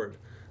pushed forward,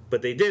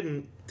 but they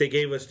didn't. They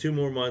gave us 2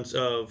 more months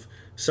of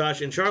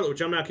Sasha and Charlotte,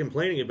 which I'm not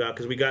complaining about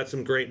because we got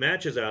some great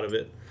matches out of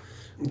it.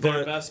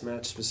 Their best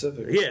match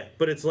specifically. Yeah,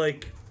 but it's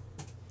like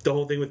the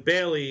whole thing with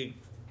Bayley.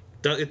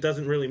 It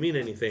doesn't really mean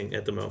anything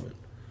at the moment,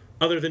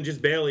 other than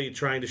just Bayley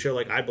trying to show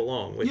like I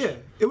belong. Which, yeah,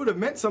 it would have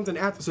meant something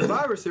after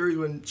Survivor Series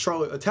when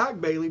Charlotte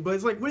attacked Bayley, but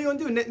it's like, what are you gonna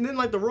do? And then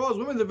like the Raw's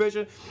Women's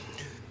division,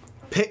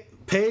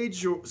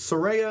 Paige or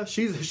Saraya,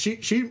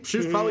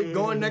 she's probably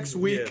gone next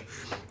week.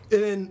 Yeah.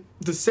 And then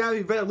the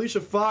savvy vet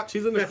Alicia Fox,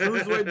 she's in the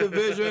cruiserweight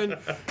division.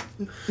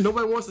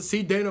 Nobody wants to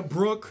see Dana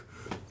Brooke.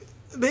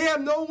 They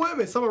have no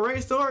women. Summer Rae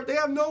still hurt. They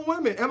have no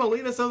women.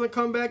 Emelina hasn't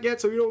come back yet,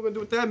 so you know what we're going to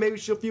do with that. Maybe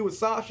she'll feud with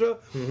Sasha.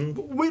 Mm-hmm.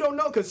 But we don't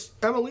know, because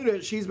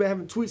Emelina, she's been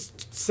having tweets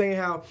saying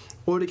how,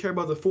 they care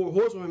about the 4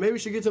 horsewomen. Maybe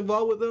she gets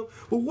involved with them.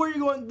 But what are you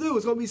going to do?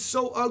 It's going to be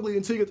so ugly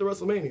until you get to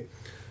WrestleMania.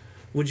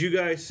 Would you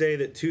guys say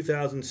that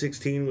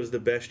 2016 was the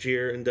best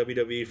year in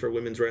WWE for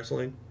women's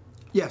wrestling?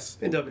 Yes.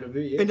 In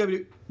WWE, yeah.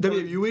 In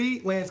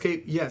WWE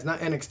landscape, yes, not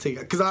NXT.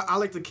 Because I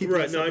like to keep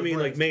right. No, I mean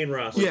brands. Like main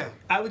roster. Yeah.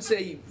 I would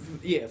say,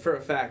 yeah, for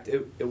a fact,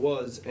 it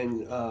was,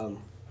 and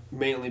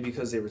mainly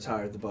because they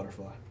retired the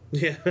Butterfly.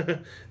 Yeah.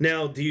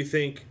 Now, do you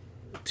think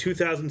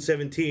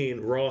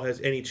 2017 Raw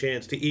has any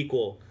chance to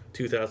equal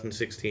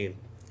 2016?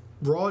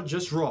 Raw,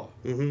 just Raw.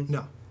 Mm-hmm.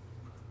 No.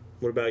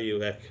 What about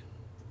you, Ek?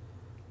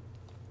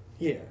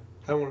 Yeah.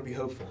 I want to be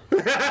hopeful.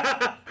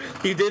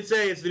 You did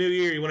say it's the new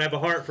year. You want to have a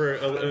heart for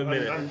a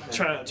minute. I'm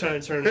trying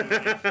to turn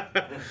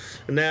it.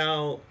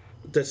 Now,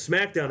 does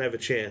SmackDown have a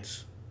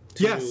chance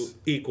to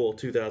equal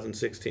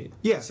 2016?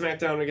 Yeah.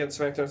 SmackDown against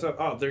SmackDown.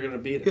 So, they're going to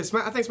beat it.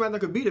 Yeah, I think SmackDown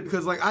could beat it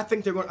because, like, I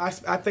think they're going. I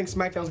think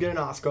SmackDown's getting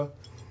an Oscar,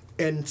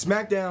 and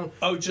SmackDown.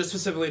 Oh, just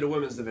specifically the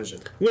women's division.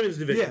 Women's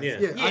division, yeah.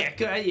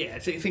 I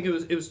think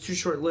it was too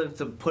short-lived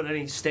to put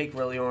any stake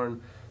really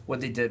on what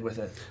they did with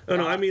it. Oh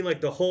no, I mean like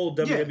the whole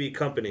WWE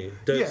company.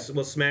 Will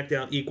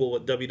SmackDown equal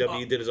what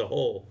WWE did as a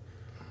whole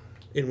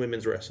in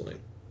women's wrestling?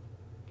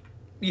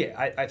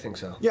 Yeah, I think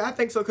so. Yeah, I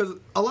think so, because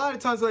a lot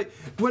of times, like,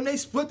 when they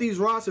split these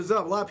rosters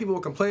up, a lot of people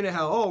were complaining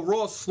how,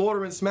 Raw's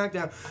slaughtering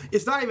SmackDown.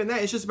 It's not even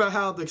that. It's just about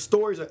how the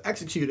stories are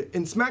executed.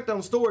 And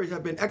SmackDown stories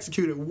have been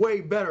executed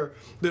way better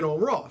than on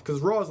Raw, because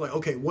Raw is like,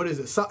 okay, what is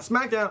it?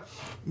 SmackDown,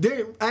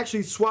 they're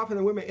actually swapping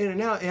the women in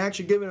and out and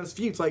actually giving us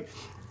feuds. Like,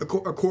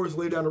 of course,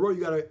 later down the road,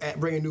 you got to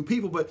bring in new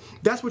people, but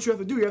that's what you have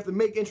to do. You have to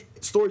make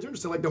stories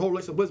interesting, like the whole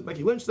Alexa Bliss,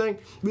 Becky Lynch thing.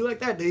 We like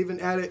that. They even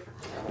added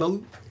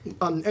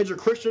Edge of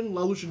Christian,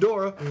 La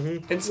Luchadora.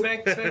 Mm-hmm. And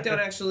SmackDown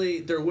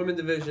actually, their women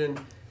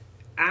division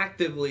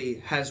actively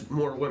has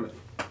more women.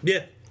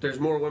 Yeah. There's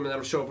more women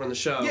that'll show up on the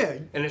show. Yeah.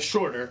 And it's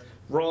shorter.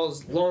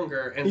 Raw's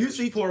longer, and you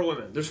see 4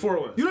 women. There's 4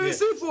 women. You don't even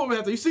see 4 women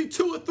after. You see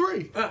 2 or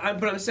 3. But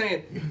I'm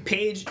saying,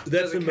 Paige That's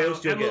doesn't the count.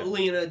 most you'll get.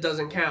 Emelina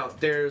doesn't count.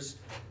 There's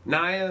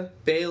Nia,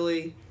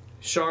 Bayley,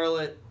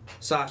 Charlotte,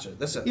 Sasha.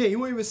 That's it. Yeah, you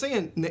weren't even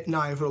saying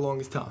Nia for the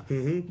longest time.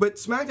 Mm-hmm. But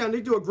SmackDown,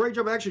 they do a great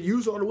job of actually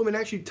using all the women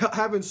actually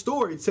having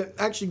stories to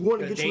actually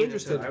want to get you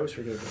interested. I always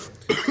forget about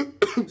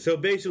that. So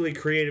basically,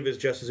 creative is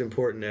just as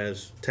important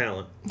as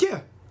talent.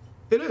 Yeah,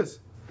 it is.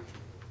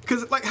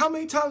 Because, like, how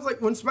many times,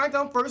 like, when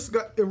SmackDown first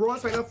got, and Raw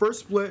and SmackDown first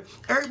split,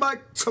 everybody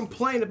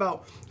complained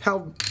about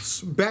how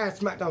bad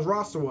SmackDown's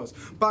roster was.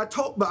 But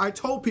I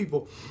told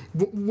people,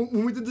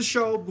 when we did the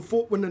show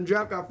before, when the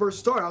draft got first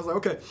started, I was like,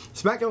 okay,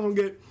 SmackDown's gonna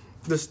get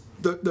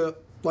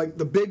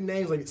the big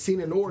names like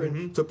Cena and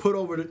Orton to put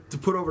over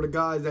the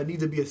guys that need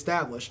to be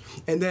established,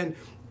 and then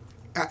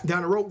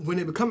down the road when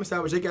they become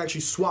established, they can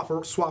actually swap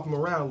them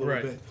around a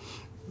little bit.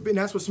 And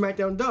that's what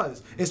SmackDown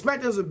does. And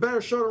SmackDown's a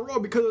better show than Raw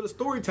because of the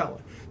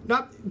storytelling.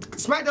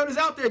 SmackDown is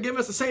out there giving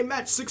us the same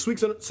match 6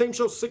 weeks, same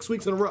show 6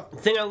 weeks in a row. The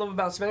thing I love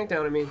about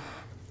SmackDown, I mean,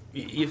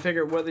 you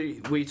figure whether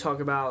we talk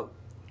about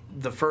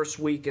the first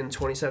week in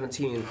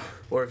 2017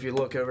 or if you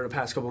look over the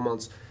past couple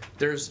months,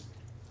 there's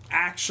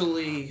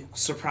actually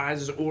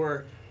surprises,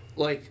 or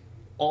like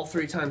all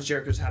 3 times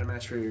Jericho's had a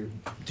match for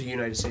the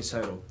United States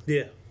title.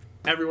 Yeah.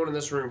 Everyone in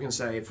this room can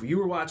say if you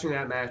were watching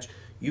that match,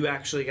 you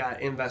actually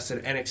got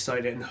invested and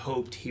excited and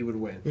hoped he would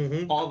win.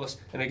 Mm-hmm. All of us,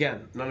 and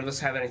again, none of us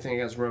have anything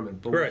against Roman,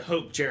 but we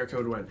hoped Jericho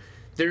would win.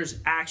 There's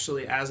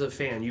actually, as a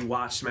fan, you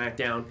watch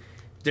SmackDown,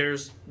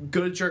 there's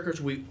good jerkers.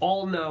 We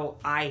all know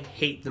I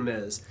hate The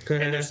Miz.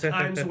 And there's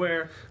times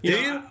where,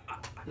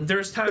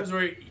 there's times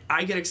where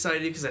I get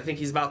excited because I think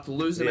he's about to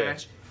lose the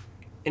match,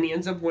 and he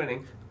ends up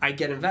winning. I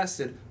get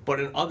invested. But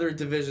in other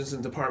divisions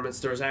and departments,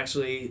 there's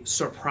actually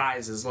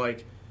surprises,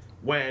 like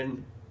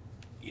when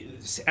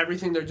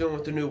everything they're doing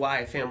with the new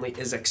Wyatt family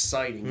is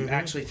exciting. You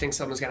actually think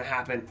something's going to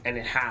happen, and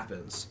it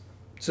happens.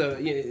 So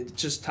it's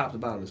just top to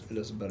bottom, it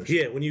does a better show.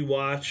 Yeah, when you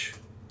watch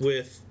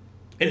with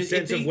a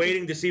sense of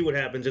waiting to see what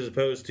happens, as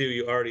opposed to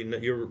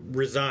you're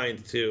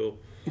resigned to.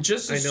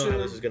 Just assume, I know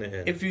how this is going to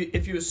end.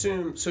 If you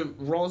assume, so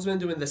Raw's been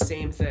doing the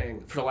same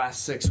thing for the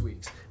last 6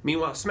 weeks.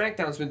 Meanwhile,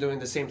 SmackDown's been doing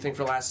the same thing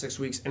for the last 6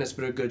 weeks, and it's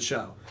been a good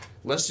show.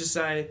 Let's just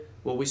say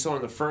what we saw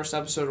in the first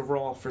episode of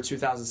Raw for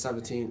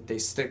 2017, they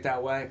stick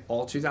that way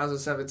all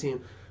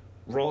 2017.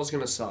 Raw's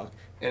going to suck.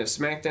 And if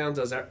SmackDown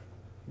does that,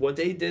 what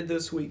they did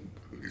this week,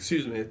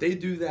 if they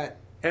do that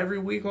every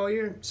week all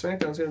year,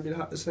 SmackDown's going to be the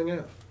hottest thing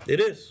out.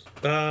 It is.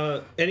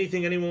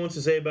 Anything anyone wants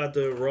to say about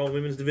the Raw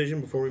Women's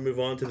Division before we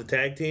move on to the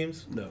tag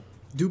teams? No.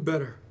 Do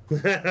better.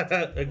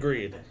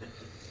 Agreed.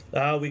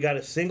 We got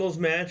a singles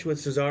match with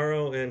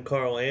Cesaro and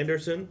Carl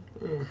Anderson.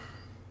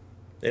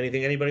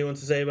 Anything anybody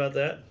wants to say about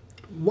that?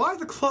 Why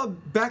the club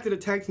back to the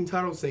tag team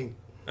title thing?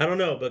 I don't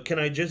know, but can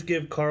I just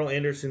give Carl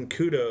Anderson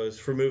kudos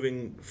for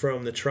moving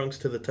from the trunks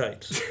to the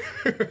tights?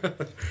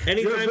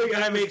 Anytime a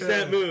guy makes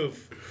that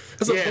move,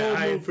 that's a bold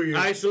move for you.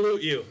 I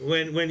salute you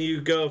when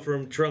you go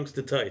from trunks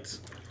to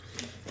tights.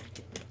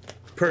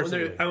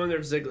 Personally. I wonder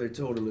if Ziggler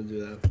told him to do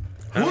that.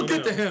 We'll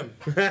get to him.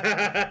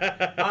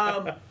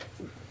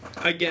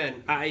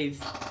 Again, I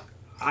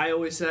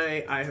always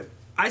say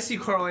I see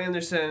Carl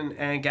Anderson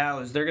and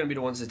Gallows. They're going to be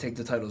the ones that take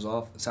the titles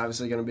off. It's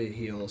obviously going to be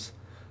heels.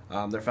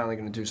 They're finally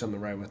going to do something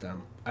right with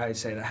them. I'd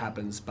say that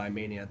happens by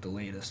Mania at the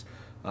latest.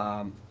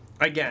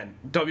 Again,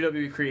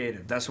 WWE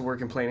creative. That's what we're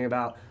complaining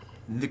about.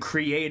 The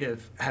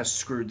creative has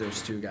screwed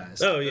those two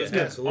guys. Oh yeah, those guys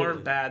absolutely.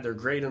 aren't bad. They're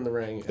great in the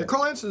ring. And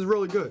Carl Anderson is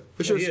really good.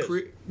 It's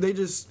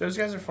just Those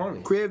guys are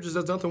funny. creative just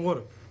does nothing with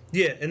him.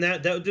 Yeah, and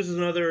that this is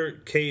another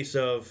case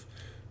of,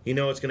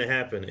 what's going to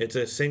happen. It's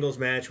a singles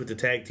match with the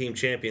tag team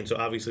champion, so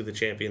obviously the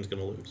champion's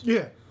going to lose.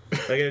 Yeah.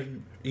 Like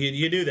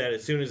you knew that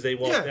as soon as they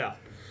walked out.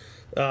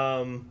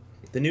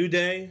 The New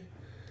Day,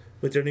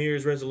 with their New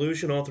Year's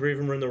resolution, all three of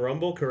them were in the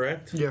Rumble,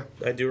 correct? Yeah.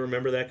 I do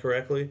remember that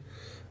correctly.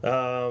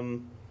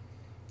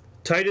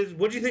 Titus,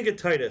 what do you think of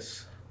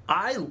Titus?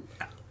 I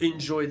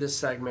enjoyed this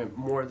segment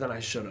more than I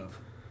should have.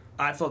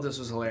 I thought this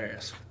was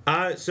hilarious.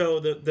 So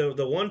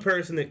the one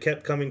person that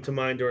kept coming to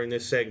mind during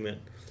this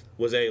segment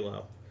was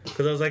Alo.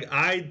 Because I was like,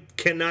 I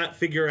cannot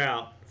figure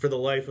out for the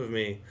life of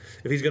me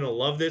if he's going to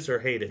love this or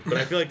hate it. But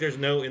I feel like there's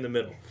no in the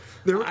middle.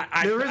 There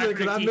isn't,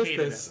 because I missed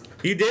this. It.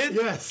 You did?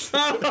 Yes.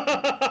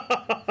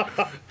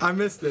 I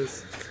missed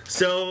this.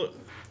 So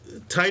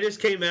Titus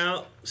came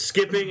out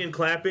skipping and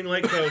clapping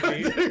like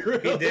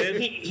Kofi. He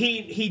did.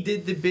 He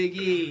did the Big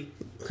E.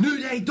 New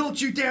Day, don't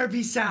you dare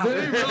be sour.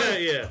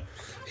 Yeah.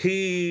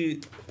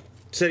 He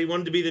said he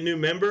wanted to be the new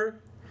member.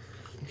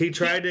 He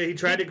tried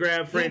to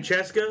grab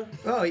Francesca.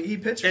 Oh, he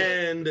pitched for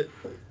it.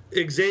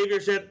 And Xavier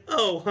said,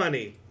 "Oh,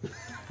 honey,"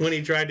 when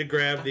he tried to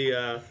grab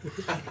the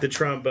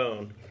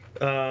trombone.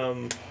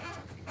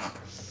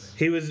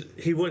 He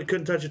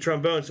couldn't touch a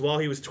trombone, so while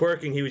he was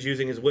twerking, he was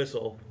using his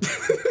whistle,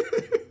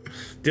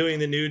 doing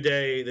the New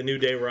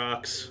Day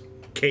Rocks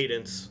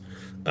cadence.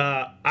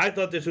 I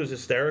thought this was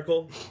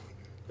hysterical.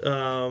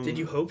 Did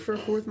you hope for a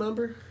fourth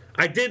member?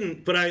 I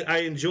didn't, but I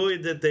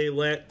enjoyed that they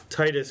let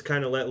Titus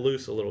kind of let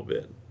loose a little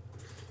bit.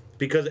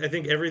 Because I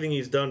think everything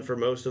he's done for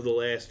most of the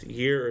last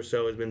year or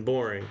so has been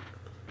boring.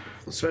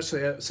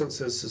 Especially since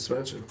his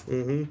suspension.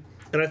 Mm-hmm.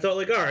 And I thought,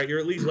 like, all right, you're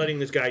at least letting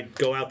this guy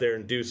go out there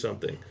and do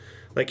something.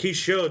 Like, he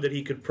showed that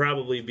he could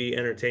probably be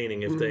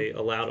entertaining if they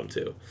allowed him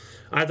to.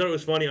 I thought it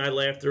was funny. I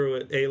laughed through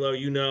it.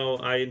 Alo,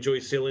 I enjoy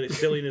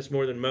silliness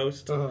more than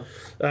most.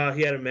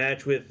 He had a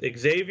match with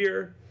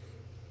Xavier.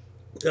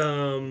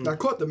 I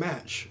caught the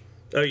match.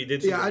 Oh, you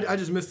did see that? I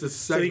just missed this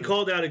So segment. he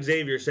called out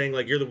Xavier saying,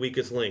 like, you're the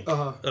weakest link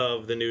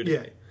of the New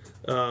Day.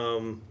 Yeah.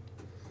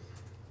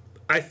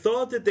 I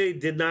thought that they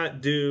did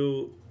not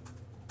do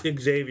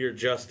Xavier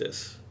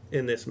justice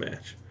in this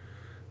match.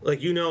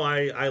 Like,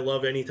 I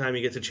love any time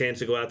he gets a chance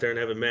to go out there and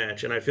have a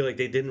match, and I feel like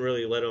they didn't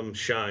really let him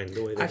shine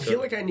the way they I feel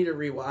like I need to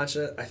rewatch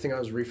it. I think I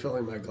was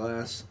refilling my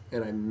glass,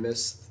 and I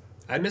missed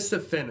the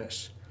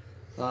finish.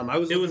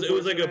 It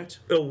was like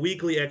a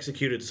weakly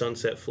executed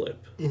sunset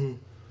flip.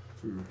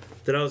 Mm-hmm.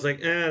 That I was like,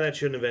 that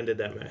shouldn't have ended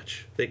that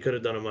match. They could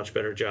have done a much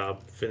better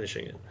job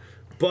finishing it.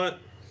 But,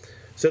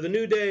 so the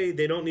New Day,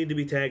 they don't need to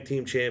be tag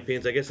team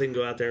champions. I guess they can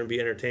go out there and be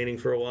entertaining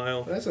for a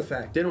while. That's a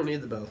fact. They don't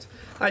need the belts.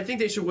 I think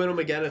they should win them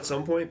again at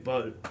some point,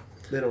 but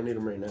they don't need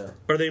them right now.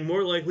 Are they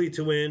more likely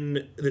to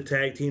win the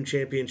tag team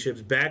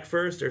championships back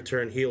first or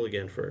turn heel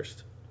again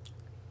first?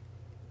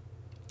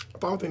 I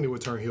don't think they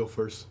would turn heel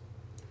first.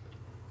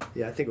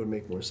 Yeah, I think it would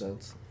make more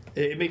sense.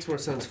 It makes more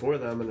sense for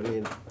them, and I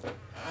mean,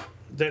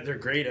 they're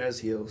great as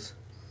heels.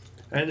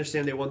 I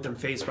understand they want them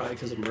face probably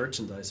because of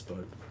merchandise,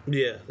 but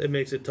Yeah, it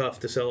makes it tough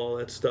to sell all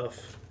that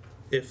stuff.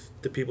 if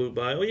the people who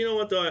buy. Well, you know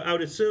what though? I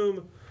would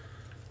assume.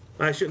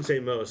 I shouldn't say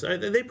most.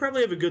 They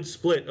probably have a good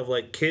split of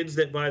like kids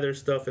that buy their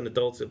stuff and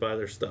adults that buy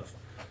their stuff.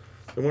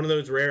 And one of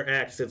those rare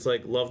acts that's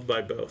like loved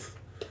by both.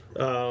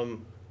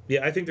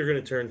 Yeah, I think they're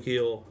going to turn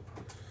heel.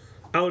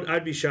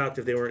 I'd be shocked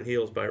if they weren't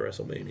heels by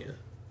WrestleMania.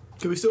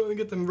 Do we still didn't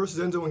get them versus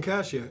Enzo and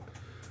Cash yet?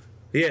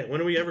 Yeah,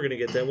 when are we ever going to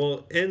get that?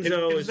 Well,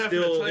 Enzo is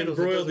still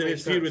embroiled in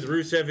his feud with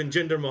Rusev and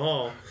Jinder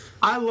Mahal.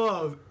 I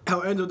love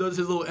how Enzo does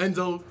his little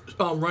Enzo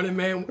running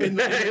man in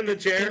the, In the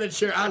chair? In the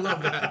chair. I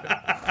love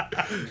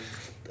that.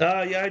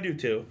 Yeah, I do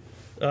too.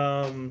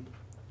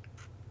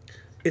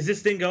 Is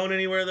this thing going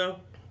anywhere though?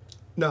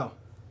 No.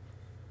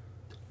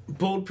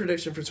 Bold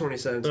prediction for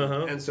 2017.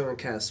 Uh-huh. Enzo and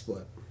Cass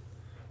split.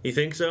 You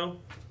think so?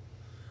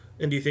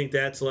 And do you think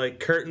that's like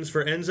curtains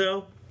for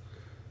Enzo,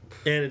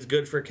 and it's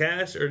good for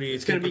Cass, or do you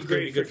It's think going to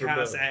be it's great for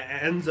Cass. both?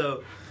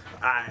 Enzo,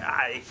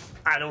 I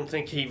don't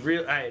think he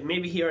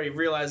maybe he already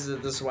realizes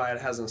that this is why it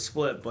hasn't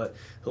split, but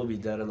he'll be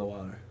dead in the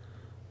water.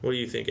 What do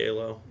you think,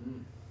 Alo?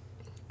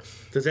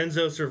 Does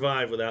Enzo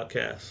survive without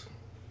Cass?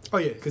 Oh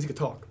yeah, because he could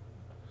talk.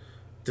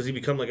 Does he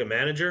become like a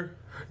manager?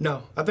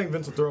 No, I think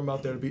Vince will throw him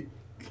out there to be.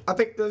 I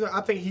think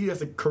he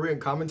has a career in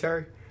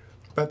commentary,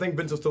 but I think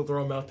Vince will still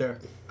throw him out there.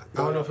 I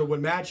don't know if he'll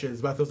win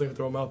matches, but I still think he'll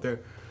throw him out there.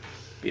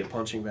 Be a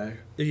punching bag.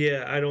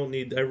 Yeah, I don't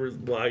need.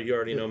 Well, you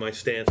already know my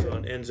stance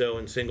on Enzo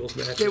and singles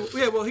matches.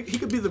 Yeah, well, he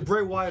could be the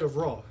Bray Wyatt of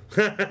Raw.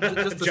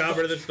 Just the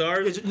Jobber to the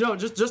stars. No,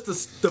 just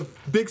the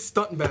big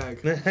stunt bag.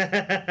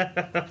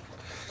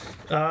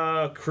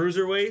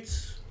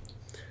 Cruiserweights.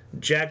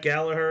 Jack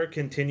Gallagher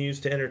continues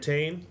to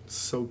entertain.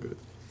 So good.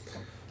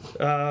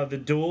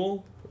 The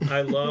duel.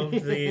 I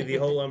loved the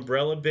whole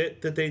umbrella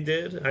bit that they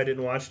did. I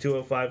didn't watch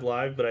 205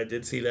 Live, but I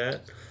did see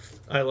that.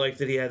 I liked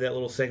that he had that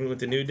little segment with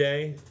the New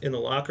Day in the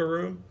locker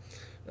room.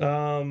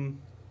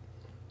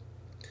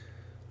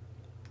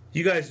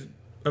 You guys,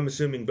 I'm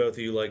assuming both of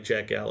you like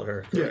Jack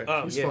Gallagher, correct?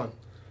 Yeah, he's fun.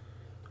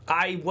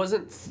 I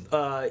wasn't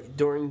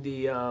during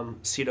the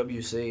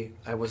CWC.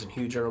 I wasn't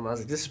huge on him. I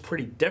was like, this is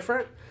pretty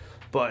different,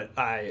 but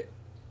I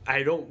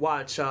don't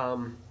watch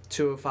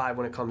 205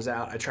 when it comes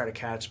out. I try to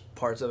catch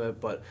parts of it,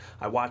 but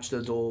I watched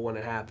the duel when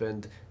it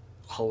happened.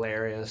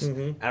 Hilarious.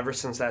 Mm-hmm. Ever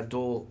since that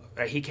duel,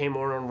 he came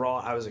on Raw.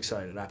 I was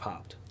excited. I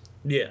popped.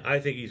 Yeah, I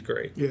think he's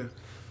great. Yeah.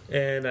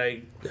 And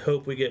I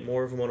hope we get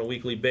more of him on a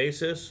weekly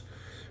basis.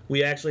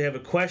 We actually have a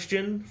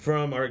question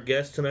from our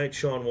guest tonight,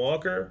 Sean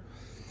Walker.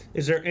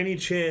 Is there any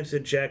chance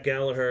that Jack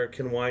Gallagher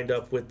can wind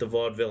up with the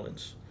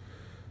Vaudevillains?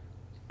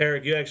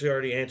 Eric, you actually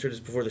already answered this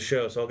before the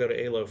show, so I'll go to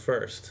Alo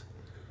first.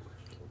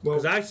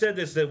 Because I said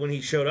this that when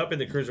he showed up in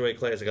the Cruiserweight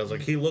Classic, I was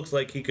like, he looks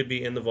like he could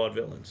be in the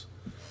Vaudevillains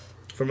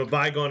from a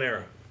bygone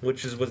era,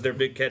 which was their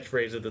big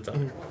catchphrase at the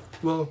time.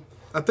 Well,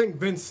 I think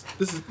Vince.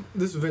 This is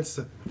Vince.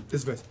 This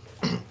is Vince.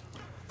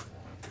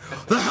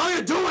 The hell are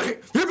you doing?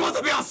 You're supposed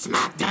to be on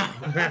SmackDown.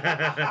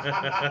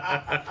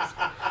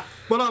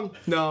 But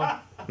No?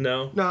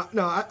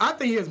 no. I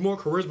think he has more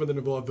charisma than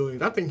the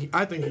Vaudevillains.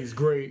 I think he's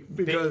great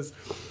because,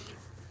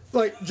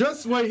 like,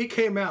 just when he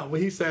came out,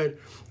 when he said,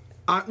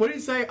 what did he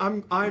say?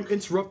 I'm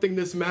interrupting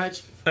this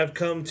match. I've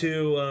come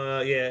to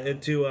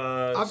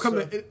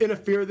to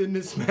interfere in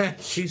this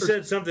match. He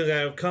said something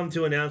that I've come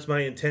to announce my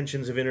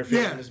intentions of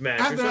interfering in this match.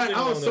 After or that, something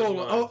I was along sold.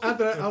 those lines.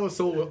 After that, I was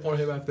sold on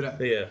him. After that,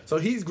 Yeah. So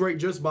he's great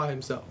just by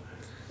himself.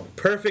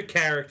 Perfect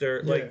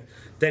character, like Yeah.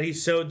 that.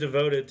 He's so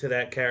devoted to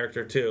that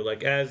character too.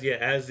 Like as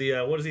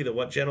the what is he? The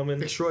what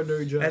gentleman?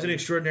 Extraordinary gentleman. As an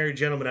extraordinary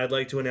gentleman, I'd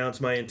like to announce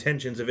my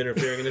intentions of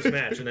interfering in this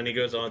match, and then he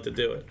goes on to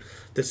do it.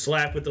 The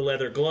slap with the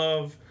leather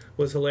glove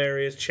was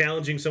hilarious.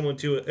 Challenging someone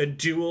to a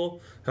duel,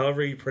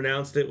 however he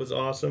pronounced it, was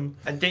awesome.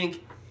 I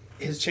think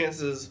his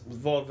chances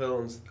with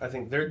Vaudevillains, I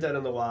think they're dead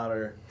in the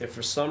water. If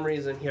for some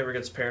reason he ever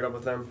gets paired up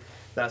with them,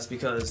 that's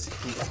because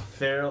he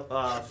fails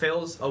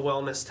a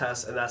wellness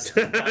test, and that's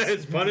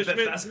His punishment.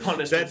 That's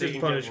punishment. That's he his can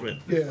give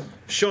punishment. him. Yeah.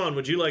 Sean,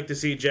 would you like to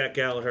see Jack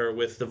Gallagher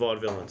with the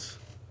Vaudevillains?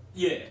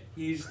 Yeah,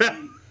 he's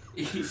the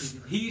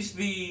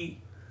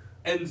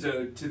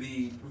Enzo to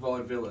the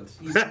Vaudevillains.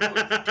 He's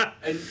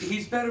and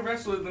he's better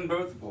wrestler than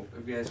both of them,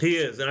 if you ask me. He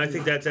is, and I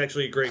think that's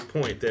actually a great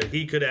point, that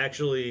he could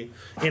actually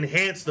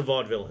enhance the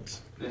Vaudevillains.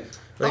 Yeah.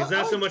 Like, it's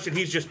not so much that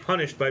he's just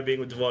punished by being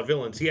with the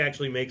Vaudevillains, he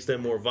actually makes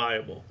them more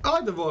viable. I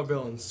like the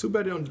Vaudevillains. Too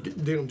bad they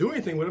don't do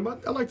anything with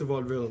them. I like the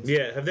Vaudevillains.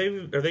 Yeah, are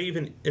they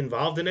even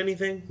involved in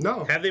anything?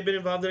 No. Have they been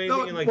involved in anything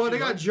No, in like well, 2 they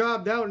got months?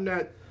 jobbed out in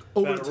that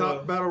over the Battle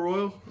top Battle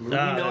Royal. You know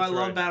I that's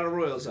love right. Battle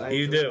Royals.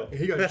 You do.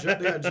 They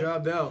got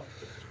jobbed out.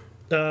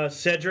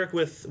 Cedric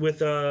with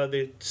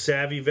the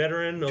savvy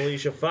veteran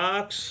Alicia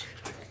Fox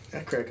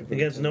That crack could be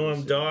against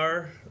intense. Noam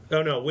Dar.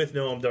 Oh no, with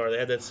Noam Dar. They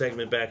had that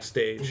segment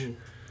backstage.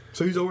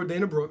 So he's over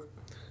Dana Brooke.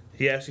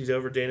 Yes, he's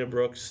over Dana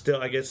Brooke.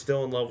 Still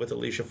in love with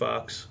Alicia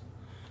Fox.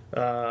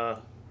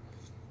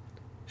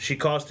 She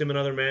cost him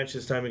another match,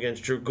 this time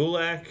against Drew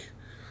Gulak.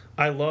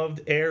 I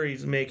loved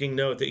Aries making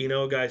note that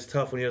a guy's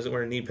tough when he doesn't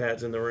wear knee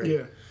pads in the ring.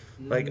 Yeah.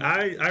 Like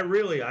I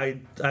really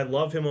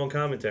love him on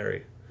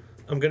commentary.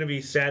 I'm gonna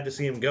be sad to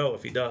see him go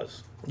if he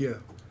does. Yeah.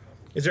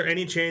 Is there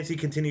any chance he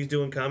continues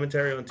doing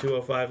commentary on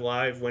 205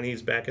 Live when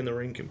he's back in the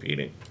ring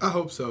competing? I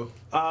hope so.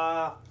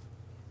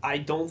 I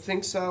don't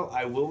think so.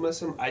 I will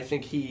miss him. I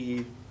think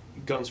he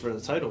guns for the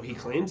title. He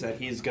claims that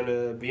he's going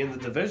to be in the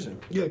division.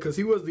 Yeah, because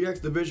he was the X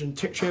Division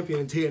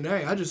champion in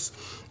TNA.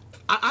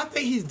 I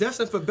think he's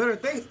destined for better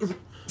things.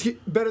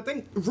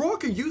 Raw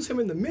could use him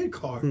in the mid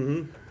card.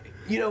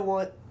 Mm-hmm. You know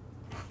what?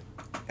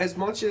 As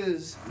much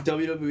as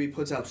WWE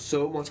puts out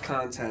so much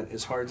content,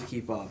 it's hard to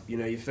keep up. You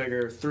know, you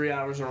figure 3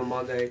 hours on a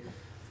Monday,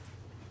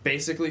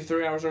 basically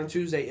 3 hours on a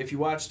Tuesday. If you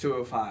watch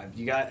 205,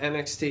 you got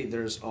NXT.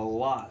 There's a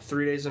lot,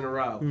 3 days in a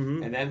row,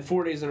 and then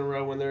 4 days in a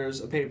row when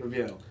there's a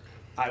pay-per-view.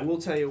 I will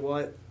tell you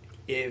what,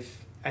 I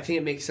think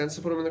it makes sense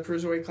to put him in the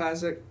Cruiserweight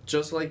Classic,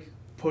 just like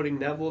putting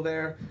Neville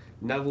there.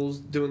 Neville's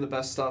doing the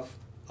best stuff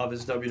of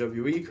his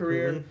WWE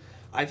career.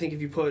 I think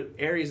if you put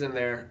Aries in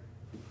there,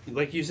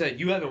 like you said,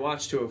 you haven't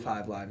watched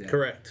 205 Live yet.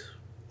 Correct.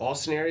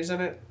 Austin Aries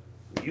in it,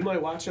 you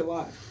might watch it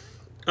live.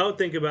 I would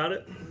think about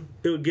it.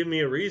 It would give me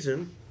a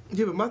reason.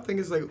 Yeah, but my thing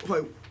is like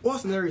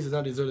Austin Aries does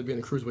not deserve to be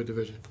in the Cruiserweight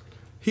division.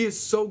 He is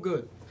so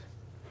good.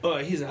 Oh,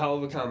 he's a hell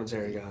of a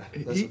commentary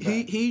guy.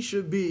 He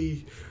should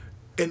be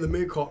in the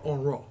mid card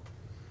on Raw.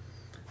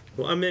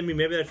 Well, I mean,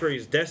 maybe that's where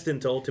he's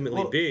destined to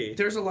ultimately be.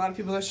 There's a lot of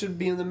people that should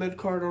be in the mid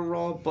card on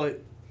Raw,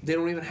 but they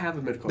don't even have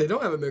a mid card. They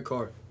don't have a mid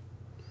card.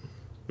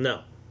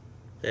 No.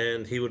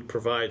 And he would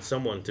provide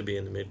someone to be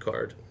in the mid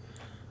card.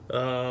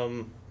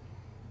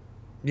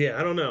 Yeah,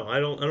 I don't know. I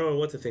don't know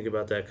what to think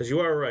about that, because you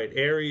are right.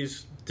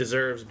 Aries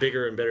deserves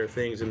bigger and better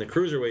things in the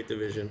Cruiserweight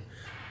division.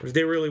 But if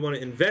they really want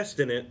to invest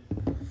in it,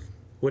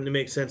 wouldn't it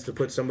make sense to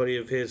put somebody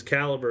of his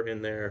caliber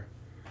in there?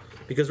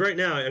 Because right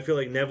now, I feel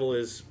like Neville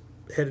is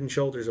head and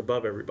shoulders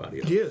above everybody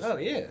else. He is. Oh,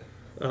 yeah.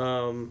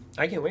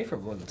 I can't wait for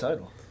him to win the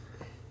title.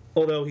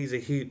 Although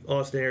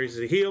Austin Aries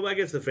is a heel, I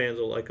guess the fans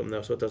will like him,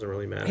 though, so it doesn't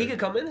really matter. He could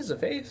come in as a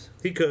face.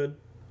 He could.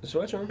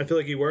 Switch him. I feel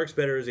like he works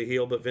better as a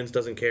heel, but Vince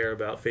doesn't care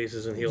about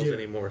faces and heels Yeah.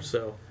 anymore,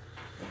 so...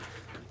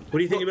 What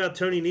do you think about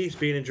Tony Nese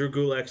being in Drew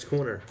Gulak's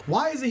corner?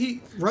 Why isn't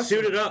he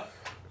wrestling? Suited up.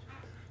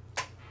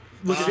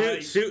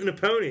 Suit and a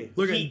pony.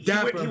 Looking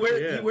dapper.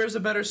 He wears a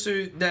better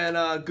suit than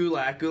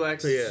Gulak.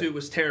 Gulak's suit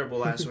was terrible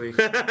last week.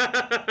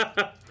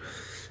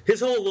 His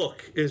whole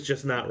look is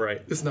just not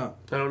right. It's not.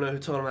 I don't know who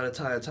told him how to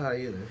tie a tie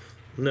either.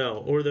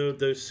 No, or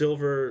those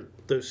silver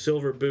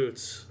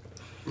boots.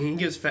 He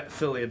gives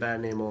Philly a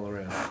bad name all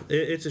around.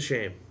 It's a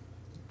shame.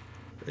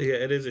 Yeah,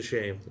 it is a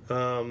shame.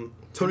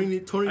 Tony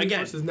Again.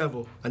 versus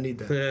Neville. I need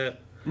that.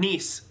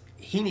 Nice.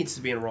 He needs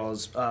to be in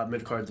Raw's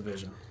mid-card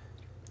division.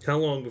 How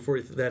long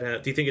before that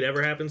happens? Do you think it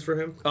ever happens for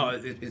him? Oh,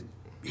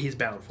 he's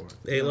bound for it.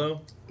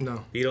 Halo?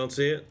 No. You don't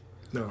see it?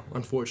 No.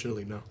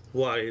 Unfortunately, no.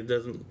 Why? It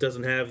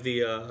doesn't have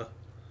the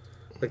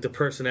the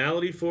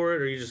personality for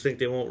it, or you just think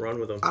they won't run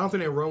with him? I don't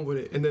think they run with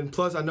it. And then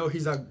plus, I know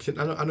he's not.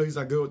 I know he's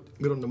not good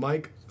on the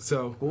mic.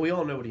 So. Well, we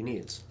all know what he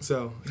needs.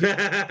 So.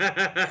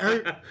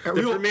 The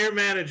premier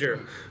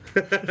manager.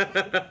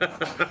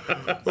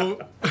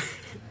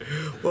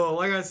 Well,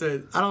 like I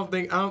said, I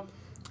think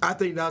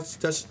that's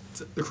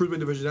the Cruiserweight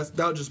division.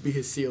 That'll just be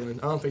his ceiling.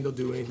 I don't think they'll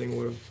do anything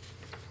with him.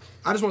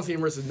 I just want to see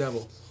him versus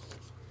Neville.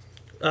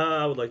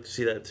 I would like to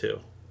see that too.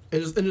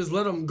 And just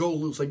let him go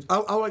loose. Like I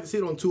would like to see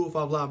it on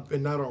 205 Live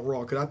and not on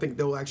Raw, because I think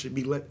they'll actually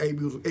be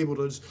able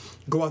to just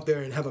go out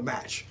there and have a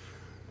match.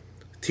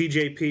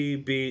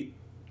 TJP beat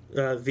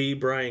the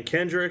Brian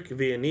Kendrick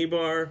via knee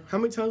bar. How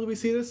many times do we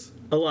see this?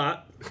 A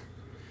lot.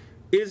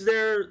 Is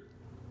there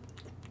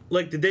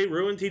did they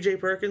ruin TJ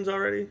Perkins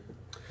already?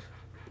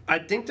 I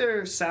think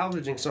they're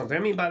salvaging something. I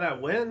mean, by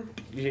that win,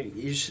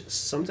 you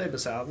some type of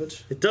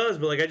salvage. It does,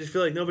 but I just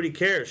feel like nobody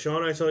cares.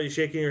 Sean, I saw you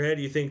shaking your head.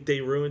 You think they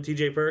ruined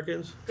TJ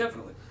Perkins?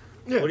 Definitely.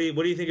 Yeah. What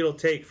do you think it'll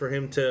take for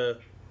him to?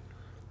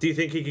 Do you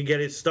think he could get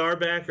his star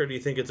back, or do you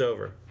think it's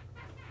over?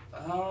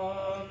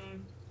 No,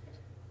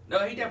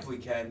 he definitely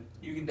can.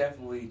 You can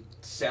definitely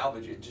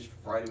salvage it, just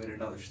write him in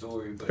another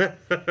story. But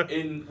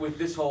with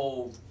this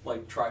whole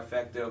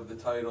trifecta of the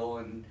title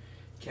and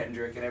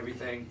Kendrick and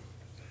everything,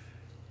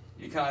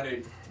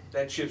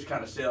 that ship's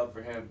kind of sailed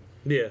for him.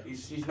 Yeah.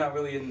 He's not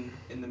really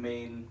in the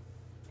main.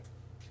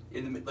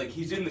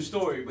 He's in the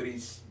story, but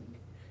he's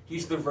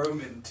the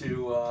Roman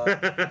to.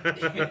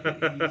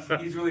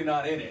 He's really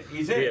not in it.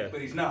 He's in it, but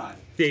he's not.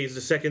 Yeah, he's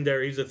the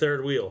secondary. He's the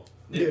third wheel.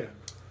 Yeah.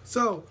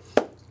 So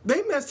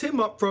they messed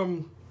him up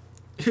from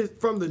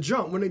the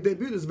jump when they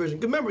debuted this division.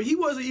 Remember, he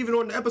wasn't even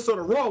on the episode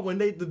of Raw when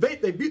they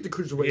beat the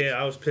Cruiserweight.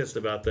 Yeah, I was pissed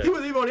about that. He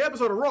wasn't even on the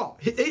episode of Raw.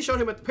 They showed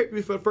him at the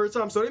pay-per-view for the first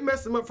time, so they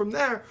messed him up from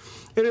there.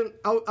 And then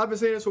I've been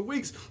saying this for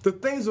weeks. The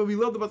things that we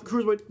loved about the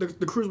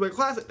Cruiserweight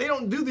Classic, they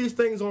don't do these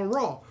things on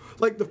Raw.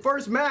 Like the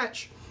first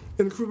match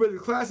in the Cruiserweight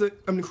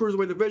Classic, the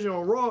Cruiserweight division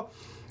on Raw,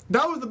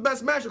 that was the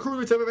best match the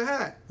Cruiserweights have ever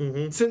had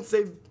since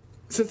the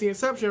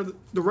inception of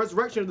the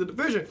resurrection of the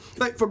division.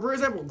 Like, for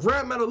example,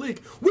 Grand Metalik,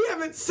 we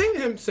haven't seen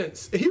him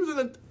since. He was in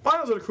the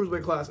finals of the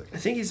Cruiserweight Classic. I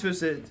think he's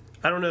supposed to.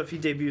 I don't know if he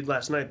debuted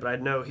last night, but I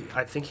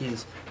think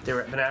they've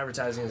been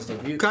advertising his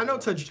debut. I know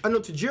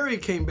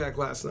Tajiri came back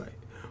last night,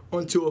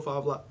 on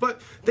 205 Live.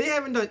 But they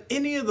haven't done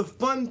any of the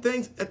fun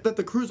things that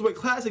the Cruiserweight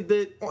Classic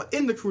did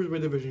in the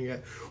Cruiserweight division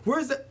yet.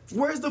 Where's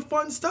the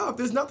fun stuff?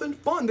 There's nothing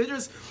fun.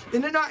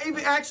 And they're not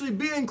even actually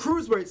being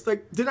cruiserweights.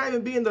 Like, they're not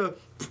even being the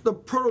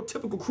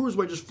prototypical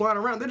cruiserweight just flying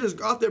around. They're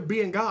just out there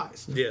being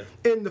guys. Yeah.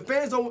 And the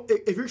fans don't,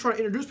 if you're trying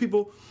to introduce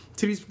people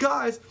to these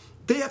guys,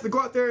 they have to go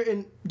out there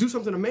and do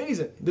something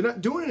amazing. They're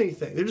not doing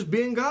anything. They're just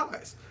being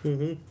guys.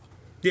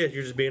 Yeah,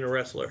 you're just being a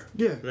wrestler.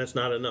 Yeah. And that's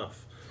not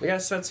enough. We gotta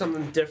set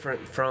something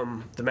different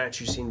from the match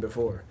you've seen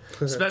before,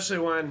 especially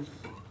when,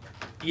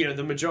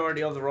 the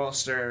majority of the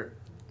roster,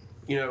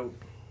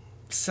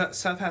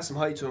 Seth has some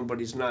height to him, but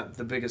he's not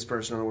the biggest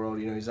person in the world.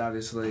 He's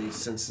obviously,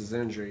 since his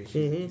injury,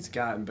 he's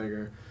gotten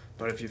bigger.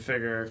 But if you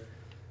figure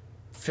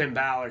Finn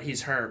Balor,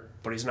 he's hurt,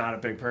 but he's not a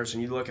big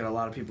person. You look at a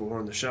lot of people who are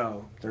on the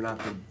show; they're not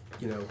the,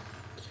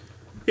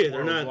 Yeah,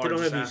 they're not. They don't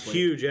largest have these athlete.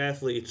 huge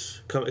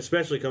athletes,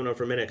 especially coming up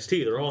from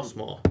NXT. They're all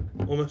small.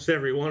 Almost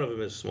every one of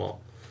them is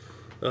small.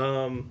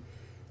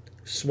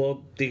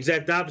 Small. The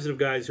exact opposite of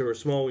guys who are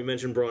small. We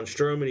mentioned Braun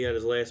Strowman. He had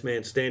his last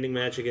man standing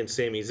match against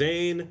Sami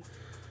Zayn.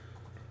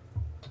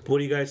 What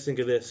do you guys think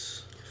of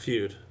this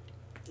feud?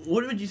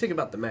 What did you think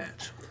about the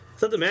match? I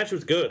thought the match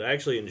was good. I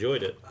actually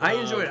enjoyed it. I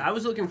enjoyed it. I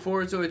was looking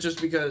forward to it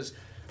just because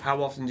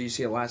how often do you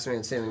see a last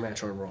man standing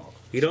match on Raw?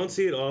 You don't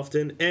see it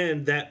often,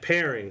 and that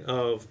pairing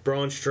of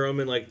Braun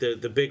Strowman, like the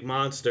big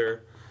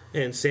monster,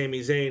 and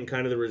Sami Zayn,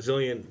 kind of the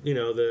resilient,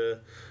 the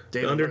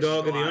David underdog versus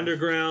of the Goliath.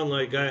 underground.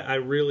 Like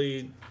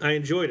I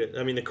enjoyed it.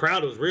 I mean, the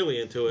crowd was really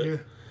into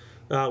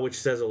it, which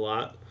says a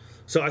lot.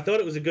 So I thought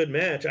it was a good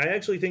match. I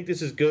actually think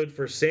this is good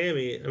for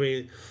Sami. I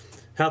mean,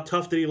 how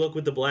tough did he look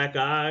with the black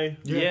eye?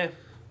 Yeah.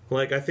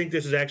 Like, I think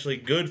this is actually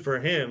good for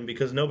him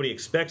because nobody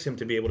expects him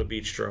to be able to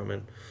beat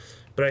Strowman.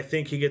 But I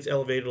think he gets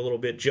elevated a little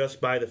bit just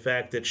by the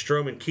fact that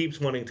Strowman keeps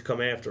wanting to come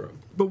after him.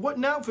 But what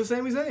now for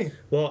Sami Zayn?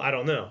 Well, I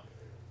don't know.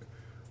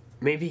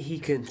 Maybe he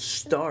can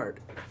start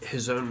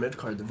his own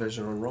mid-card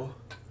division on Raw.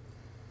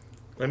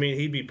 I mean,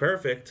 he'd be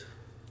perfect.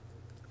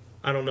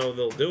 I don't know if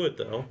they'll do it,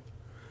 though.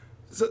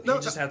 So, He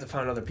just have to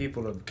find other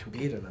people to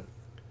compete in it.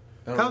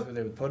 I don't know who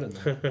they would put in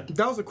there.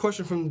 that was a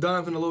question from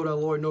Donovan Alota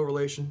Lloyd, no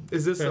relation.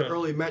 Is this an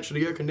early match of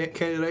the year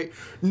candidate?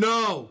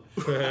 No!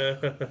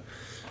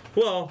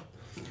 Well,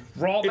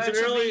 Raw It's match an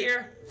of early- the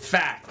year?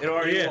 Fact. It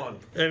already yeah. won.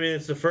 I mean,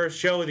 it's the first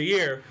show of the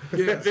year.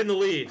 Yeah. It's in the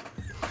lead.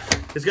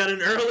 It's got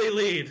an early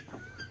lead.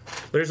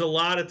 There's a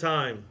lot of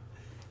time.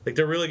 Like,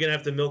 they're really going to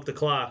have to milk the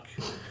clock.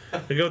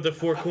 They go with the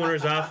Four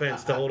Corners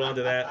offense to hold on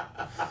to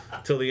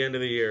that till the end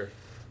of the year.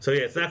 So,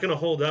 yeah, it's not going to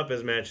hold up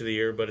as match of the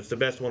year, but it's the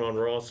best one on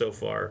Raw so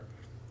far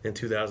in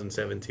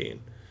 2017.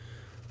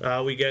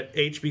 We get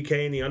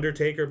HBK and The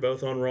Undertaker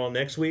both on Raw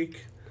next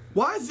week.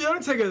 Why is The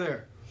Undertaker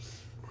there?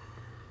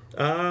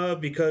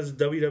 Because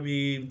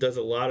WWE does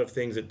a lot of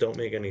things that don't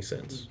make any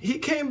sense. He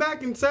came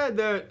back and said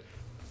that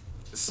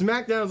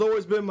SmackDown has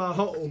always been my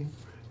home,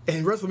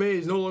 and WrestleMania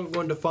is no longer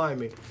going to define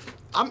me.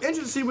 I'm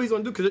interested to see what he's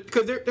going to do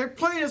because they're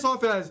playing this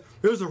off as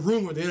there's a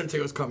rumor The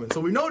Undertaker's coming. So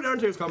we know The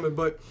Undertaker's coming,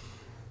 but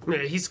Yeah,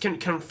 he's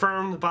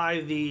confirmed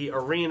by the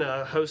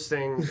arena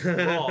hosting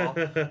Raw,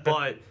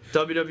 but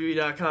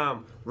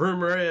WWE.com,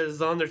 rumor is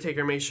The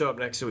Undertaker may show up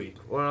next week.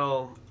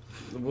 Well,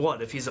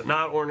 what if he's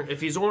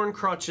on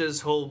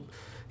crutches?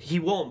 He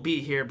won't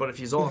be here, but if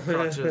he's off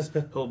crutches,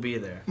 he'll be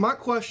there. my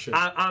question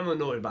I'm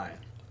annoyed by it.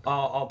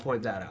 I'll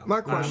point that out.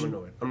 My question- I'm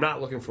annoyed. I'm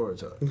not looking forward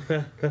to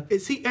it.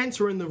 is he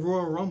entering the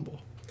Royal Rumble?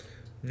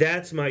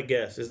 That's my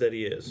guess, is that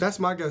he is. That's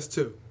my guess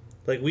too.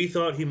 Like, we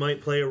thought he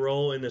might play a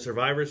role in the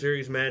Survivor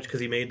Series match because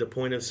he made the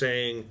point of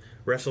saying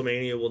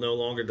WrestleMania will no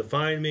longer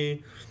define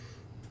me.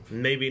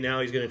 Maybe now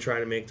he's going to try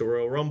to make the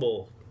Royal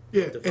Rumble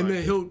Yeah, define and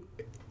then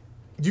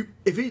him.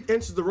 if he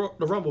enters the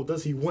Rumble,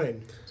 does he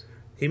win?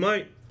 He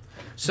might.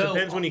 So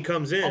Depends when he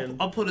comes in.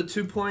 I'll put a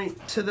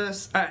 2-point to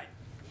this.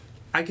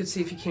 I could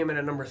see if he came in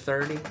at number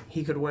 30,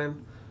 he could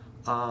win.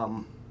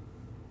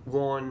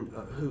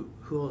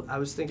 Who I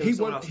was thinking. He of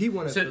someone won- else. he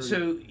won at 30.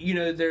 So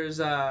there's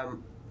he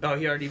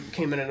already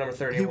came in at number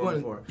 30 He and won won,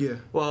 before. yeah.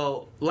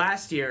 Well,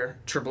 last year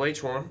Triple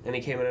H won and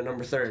he came in at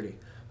number 30.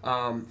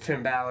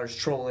 Finn Balor's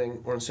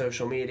trolling on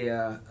social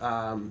media,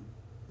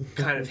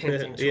 kind of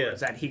hinting towards Yeah.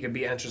 that he could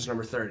be entrance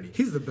number 30.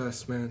 He's the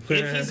best, man.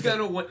 If he's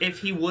if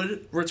he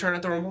would return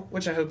at the Rumble,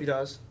 which I hope he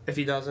does. If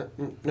he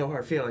doesn't, no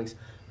hard feelings.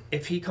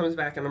 If he comes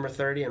back at number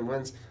 30 and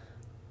wins,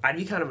 I'd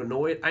be kind of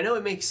annoyed. I know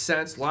it makes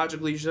sense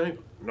logically. You should think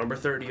number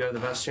 30, you have the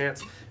best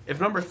chance. If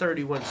number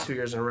 30 wins 2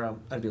 years in a row,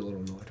 I'd be a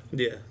little annoyed.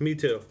 Yeah, me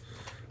too.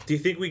 Do you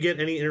think we get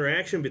any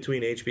interaction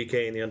between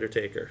HBK and The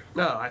Undertaker?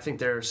 No, I think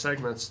there are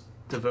segments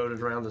devoted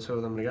around the two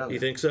of them together. You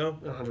think so?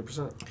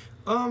 100%.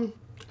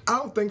 I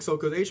don't think so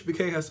because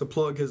HBK has to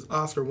plug his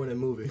Oscar-winning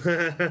movie.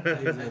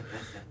 The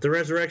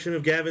Resurrection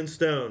of Gavin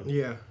Stone.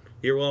 Yeah.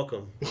 You're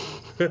welcome.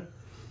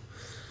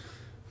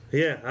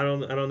 Yeah, I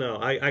don't know.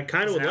 I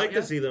kind of Is it would out like to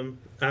yet? see them.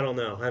 I don't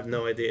know. I have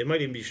no idea. It might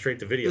even be straight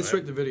to video. It's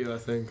straight to video, I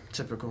think.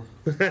 Typical.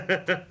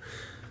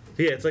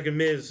 Yeah, it's like a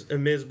Miz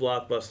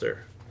blockbuster.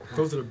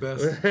 Those are the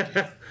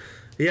best.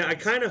 Yeah, I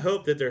kind of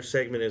hope that their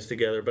segment is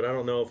together, but I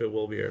don't know if it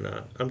will be or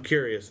not. I'm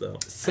curious, though.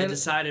 I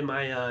decided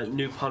my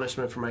new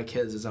punishment for my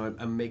kids is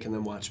I'm making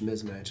them watch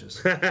Miz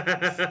matches. Well,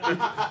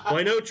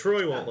 I know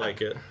Troy won't like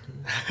it.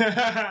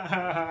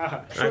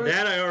 That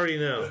I already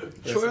know.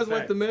 Troy doesn't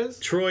like The Miz?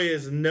 Troy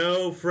is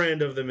no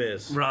friend of The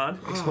Miz. Ron,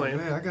 explain. Oh,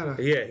 man, I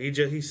gotta... Yeah,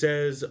 he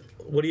says,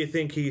 what do you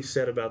think he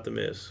said about The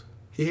Miz?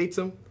 He hates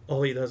him?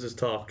 All he does is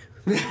talk.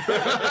 You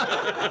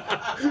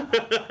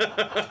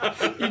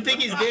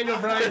think he's Daniel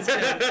Bryan's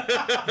kid?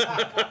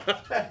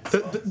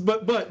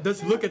 But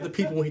let's look at the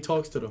people when he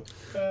talks to them.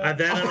 That I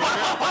don't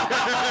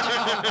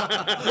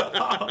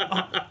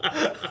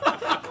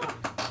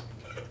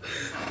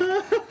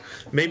know.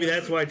 Maybe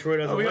that's why Troy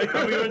doesn't like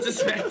Are we going to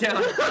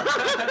SmackDown?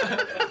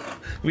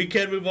 We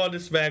can move on to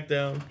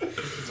SmackDown.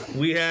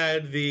 We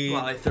had the...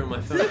 Well, I threw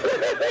my phone.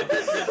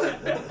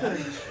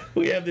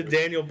 We have the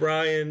Daniel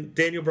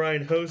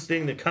Bryan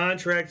hosting the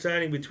contract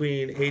signing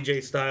between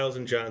AJ Styles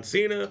and John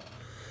Cena.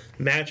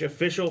 Match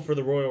official for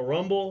the Royal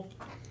Rumble.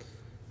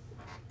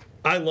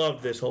 I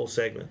loved this whole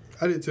segment.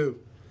 I did too.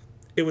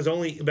 It was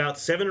only about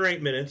 7 or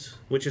 8 minutes,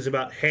 which is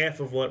about half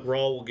of what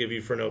Raw will give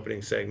you for an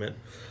opening segment.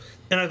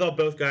 And I thought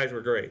both guys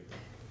were great.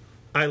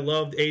 I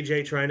loved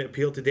AJ trying to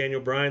appeal to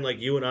Daniel Bryan like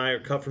you and I are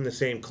cut from the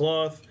same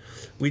cloth.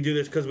 We do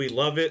this because we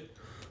love it.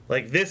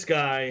 Like, this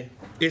guy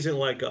isn't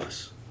like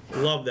us.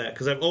 Love that,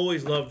 because I've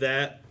always loved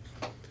that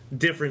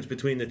difference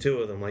between the two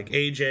of them. Like,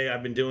 AJ,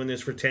 I've been doing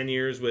this for 10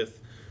 years with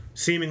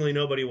seemingly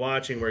nobody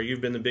watching, where you've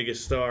been the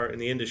biggest star in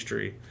the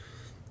industry.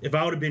 If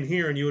I would have been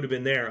here and you would have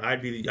been there,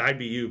 I'd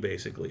be you,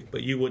 basically,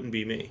 but you wouldn't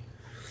be me.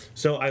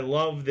 So I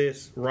love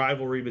this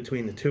rivalry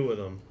between the two of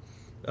them.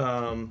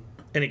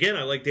 And again,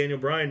 I like Daniel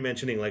Bryan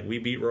mentioning, like, we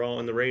beat Raw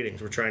in the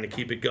ratings. We're trying to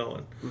keep it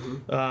going.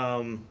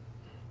 Mm-hmm.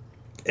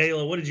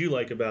 Ayla, what did you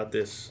like about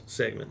this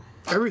segment?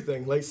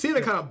 Everything. Like, Cena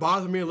kind of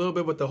bothered me a little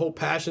bit with the whole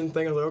passion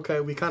thing. I was like,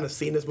 okay, we kind of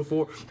seen this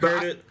before.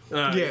 Heard it.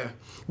 Yeah.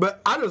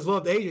 But I just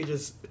loved AJ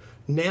just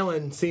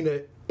nailing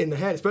Cena in the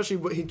head, especially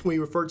when he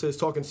referred to his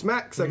Talking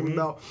Smack segment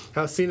about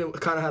how Cena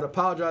kind of had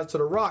apologized to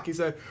The Rock. He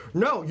said,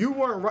 no, you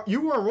weren't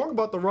wrong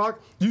about The Rock.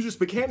 You just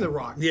became The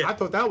Rock. Yeah. I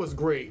thought that was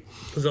great.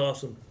 It was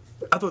awesome.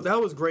 I thought that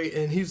was great.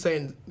 And he's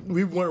saying,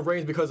 we won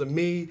Reigns because of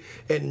me,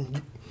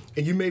 and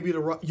you may be The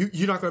Rock.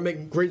 You're not going to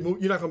make great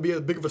moves. You're not going to be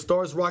as big of a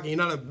star as Rock, and you're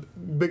not as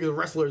big of a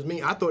wrestler as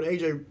me. I thought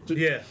AJ...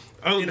 Yeah.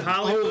 In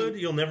Hollywood,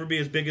 you'll never be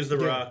as big as The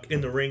Rock.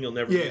 In the ring, you'll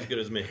never be as good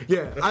as me.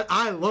 Yeah,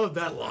 I love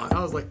that line.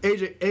 I was like,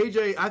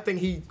 AJ, I think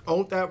he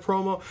owned that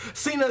promo.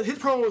 Cena, his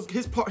promo was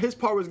his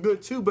part was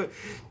good too, but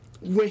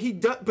when he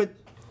does, but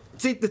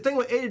see, the thing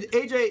with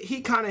AJ,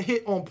 he kind of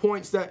hit on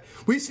points that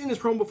we've seen this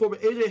promo before,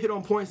 but AJ hit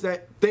on points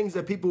that things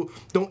that people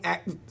don't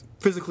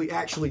physically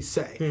actually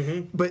say.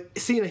 Mm-hmm. But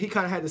Cena, he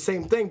kind of had the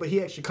same thing, but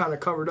he actually kind of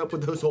covered up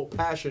with his whole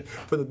passion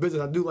for the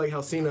business. I do like how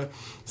Cena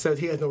says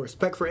he has no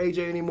respect for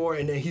AJ anymore,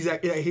 and then he's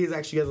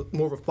actually has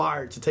more of a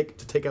fire to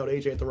take out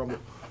AJ at the Rumble.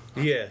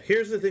 Yeah,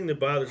 here's the thing that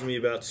bothers me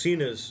about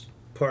Cena's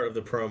part of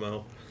the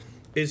promo,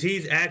 is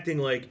he's acting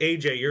like,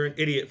 AJ, you're an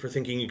idiot for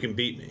thinking you can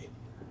beat me,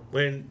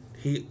 when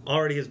he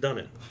already has done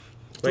it.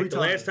 Like,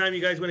 the last time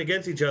you guys went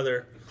against each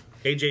other,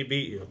 AJ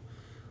beat you.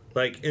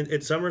 Like, at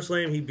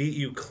SummerSlam, he beat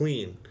you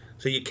clean.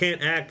 So you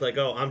can't act like,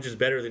 oh, I'm just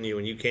better than you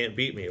and you can't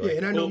beat me. Like,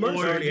 and I know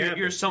Mercy. Or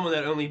you're someone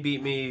that only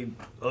beat me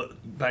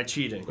by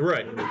cheating.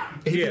 Right.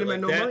 He Yeah, like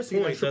No that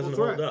Mercy, point doesn't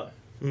hold up.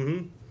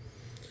 Mm-hmm.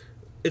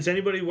 Is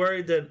anybody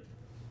worried that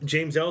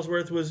James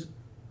Ellsworth was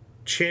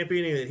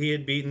championing that he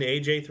had beaten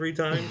AJ 3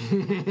 times?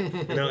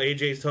 And now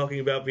AJ's talking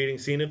about beating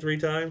Cena 3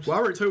 times? Well, I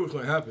already told you what's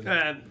going to happen.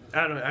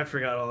 I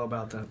forgot all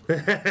about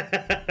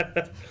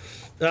that.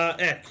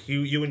 Eck,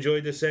 you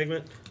enjoyed this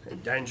segment?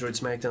 I enjoyed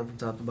SmackDown from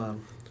top to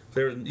bottom. I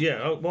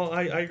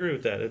agree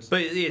with that. It's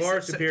far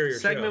superior.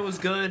 Segment show. was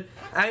good.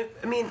 I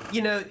mean,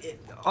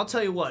 I'll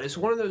tell you what. It's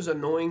one of those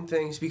annoying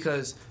things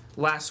because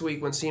last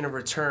week when Cena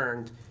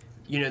returned,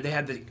 they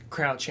had the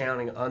crowd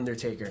chanting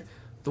Undertaker.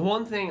 The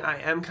one thing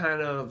I am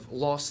kind of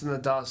lost in the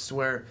dust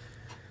where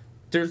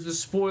there's the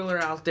spoiler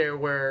out there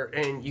where,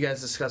 and you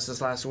guys discussed this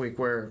last week,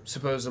 where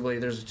supposedly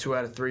there's a 2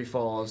 out of 3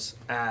 falls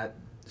at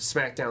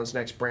SmackDown's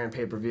next brand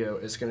pay-per-view.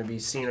 It's going to be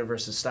Cena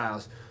versus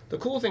Styles. The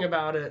cool thing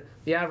about it,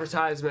 the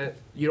advertisement,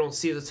 you don't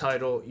see the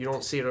title, you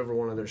don't see it over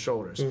one of their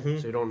shoulders, so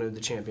you don't know the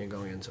champion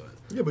going into it.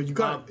 Yeah, but you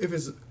got if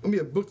it's going to be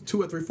a book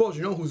 2 or 3 falls,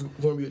 you know who's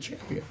going to be the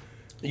champion.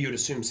 You'd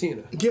assume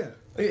Cena. Yeah.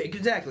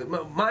 Exactly.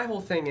 My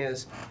whole thing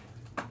is,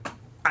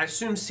 I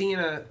assume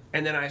Cena,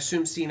 and then I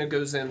assume Cena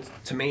goes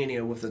into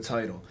Mania with the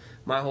title.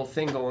 My whole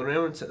thing going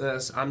into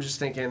this, I'm just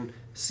thinking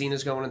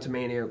Cena's going into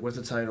Mania with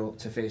the title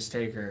to face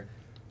Taker.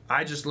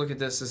 I just look at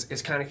this as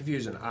it's kind of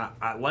confusing.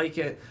 I like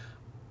it.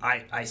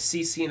 I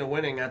see Cena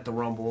winning at the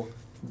Rumble.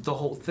 The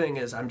whole thing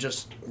is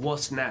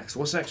what's next?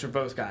 What's next for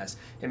both guys?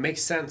 It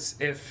makes sense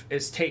if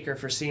it's Taker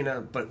for Cena,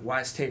 but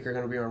why is Taker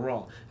going to be on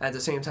Raw? At the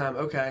same time,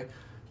 okay,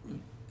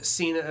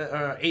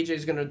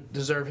 AJ's going to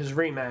deserve his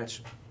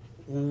rematch.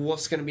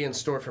 What's going to be in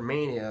store for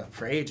Mania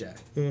for AJ?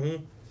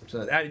 Mm-hmm.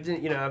 So I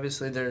didn't,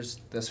 obviously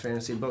there's this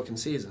fantasy booking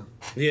season.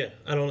 Yeah,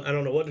 I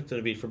don't know what it's going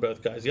to be for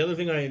both guys. The other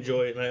thing I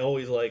enjoy, and I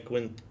always like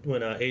when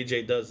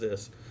AJ does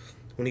this,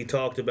 when he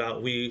talked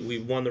about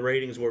we won the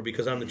ratings war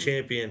because I'm the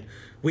champion.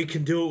 We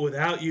can do it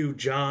without you,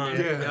 John.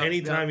 Yeah.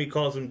 Anytime he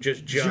calls him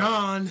just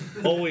John.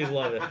 Always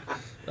love it.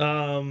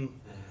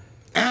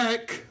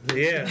 Eck.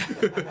 Yeah.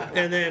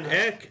 And then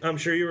Eck, I'm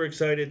sure you were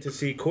excited to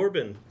see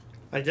Corbin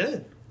I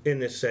did. in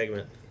this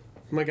segment.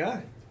 My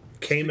guy.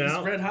 Came He's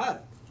out. red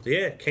hot.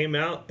 Yeah, came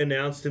out,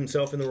 announced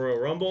himself in the Royal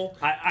Rumble.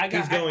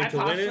 He's going to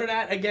popped win it. for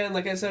that again.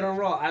 Like I said on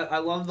Raw, I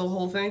love the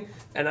whole thing,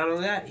 and not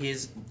only that,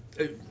 he's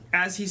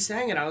as he's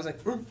saying it, I was like,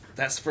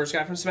 that's the first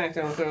guy from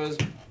SmackDown who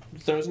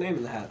throw his name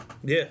in the hat.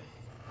 Yeah.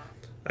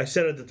 I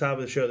said at the top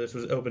of the show this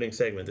was opening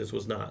segment. This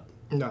was not.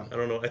 No. I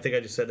don't know. I think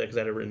I just said that because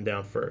I had it written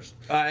down first.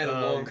 I had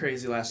a long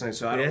crazy last night,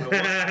 so I don't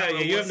know.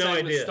 You have no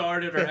segment idea.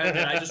 Started or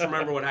ended. I just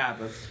remember what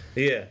happened.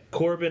 Yeah.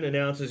 Corbin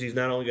announces he's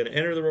not only going to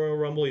enter the Royal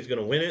Rumble, he's going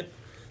to win it.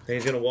 And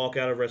he's going to walk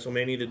out of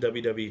WrestleMania the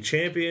WWE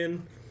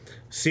Champion.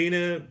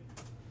 Cena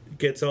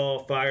gets all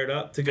fired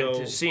up to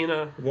go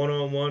Cena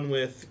one-on-one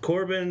with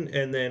Corbin,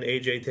 and then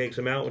AJ takes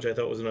him out, which I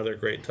thought was another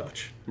great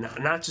touch. No,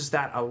 not just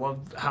that. I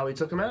loved how he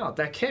took him out.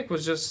 That kick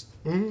was just.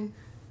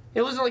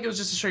 It wasn't like it was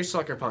just a straight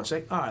sucker punch.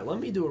 Like, all right, let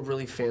me do a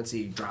really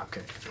fancy drop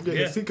kick.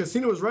 Yeah, because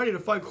Cena was ready to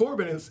fight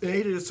Corbin, and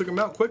AJ just took him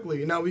out quickly.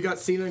 And now we got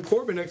Cena and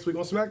Corbin next week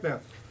on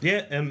SmackDown.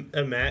 Yeah, and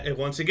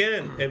once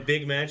again, a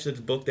big match that's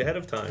booked ahead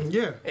of time.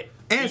 Yeah,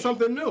 and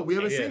something new. We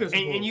haven't seen this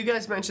before. And you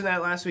guys mentioned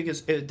that last week.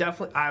 Is it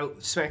definitely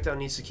SmackDown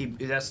needs to keep.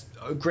 That's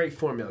a great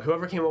formula.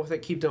 Whoever came up with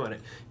it, keep doing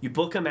it. You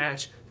book a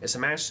match. It's a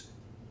match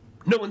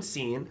no one's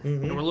seen,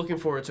 and we're looking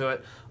forward to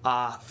it.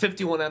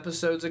 51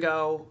 episodes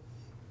ago.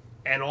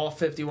 And all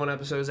 51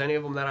 episodes, any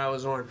of them that I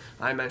was on,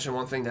 I mentioned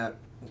one thing that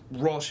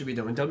Raw should be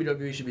doing,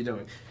 WWE should be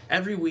doing.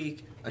 Every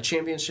week, a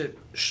championship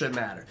should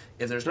matter.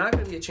 If there's not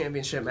going to be a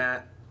championship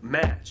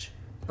match,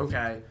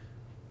 okay,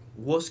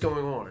 what's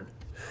going on?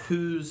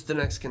 Who's the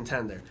next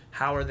contender?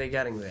 How are they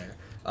getting there?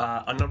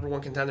 A number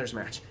one contenders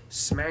match.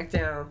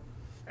 SmackDown,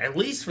 at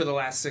least for the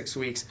last 6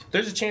 weeks,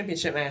 there's a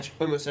championship match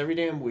almost every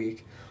damn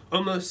week.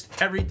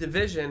 Almost every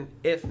division,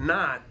 if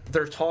not,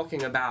 they're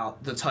talking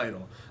about the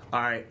title. All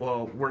right,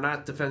 well, we're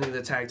not defending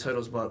the tag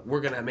titles, but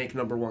we're going to make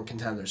number one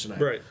contenders tonight.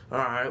 Right. All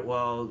right,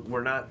 well,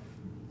 we're not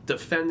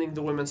defending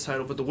the women's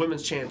title, but the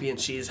women's champion,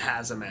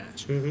 has a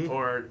match.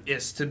 Or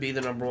is to be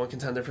the number one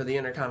contender for the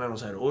Intercontinental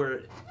title.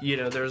 Or,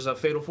 there's a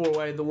fatal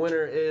four-way. The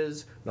winner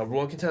is number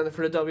one contender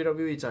for the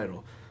WWE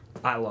title.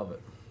 I love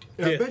it.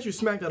 And I bet you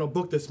SmackDown will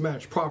book this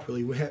match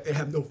properly and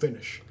have no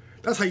finish.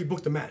 That's how you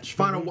book the match.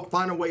 Find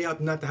a way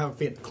out not to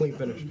have a clean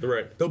finish.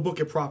 Right. They'll book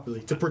it properly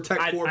to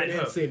protect Corbin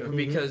and Cena.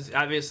 Because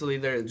obviously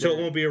they're So it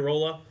won't be a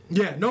roll-up?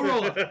 Yeah, no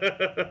roll up.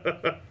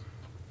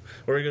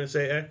 What are you going to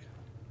say, Eck?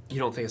 You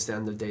don't think it's the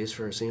end of days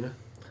for Cena?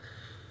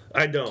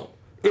 I don't.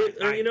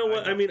 You know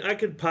what? I mean, I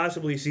could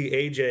possibly see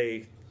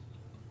AJ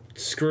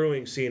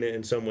screwing Cena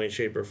in some way,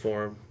 shape, or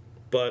form.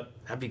 But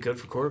That'd be good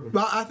for Corbin.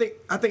 But I think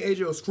AJ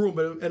will screw him,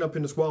 but it'll end up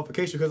in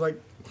disqualification because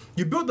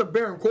you built up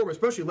Baron Corbin,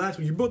 especially last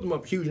week. You built him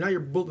up huge. Now you're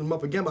building him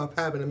up again by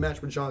having a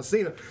match with John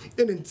Cena,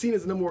 and then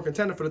Cena's the number one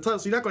contender for the title.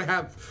 So you're not going to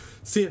have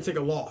Cena take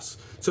a loss.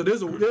 So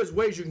there's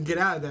ways you can get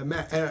out of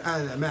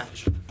that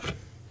match.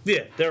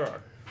 yeah, there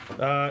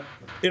are.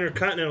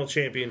 Intercontinental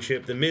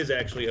Championship. The Miz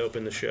actually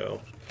opened the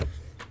show.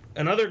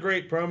 Another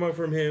great promo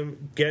from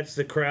him gets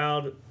the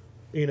crowd,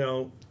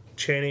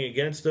 chanting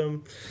against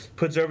him,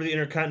 puts over the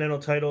Intercontinental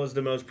title as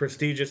the most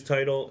prestigious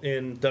title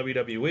in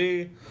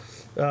WWE.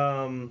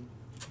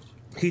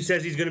 He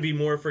says he's going to be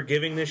more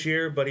forgiving this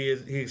year, but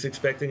he's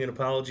expecting an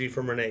apology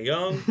from Renee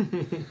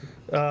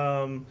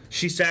Young.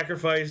 She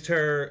sacrificed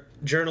her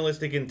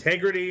journalistic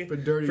integrity for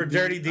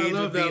dirty deeds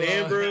with Dean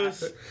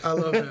Ambrose. I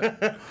love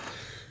that.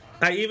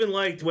 I even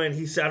liked when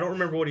he said, I don't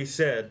remember what he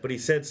said, but he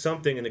said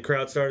something and the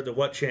crowd started the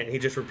what chant. He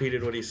just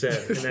repeated what he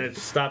said, and then it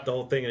stopped the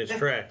whole thing in its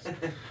tracks.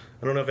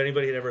 I don't know if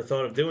anybody had ever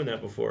thought of doing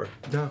that before.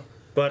 No.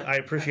 But I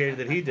appreciated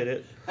that he did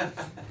it.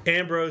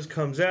 Ambrose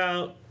comes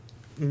out.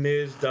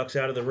 Miz ducks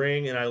out of the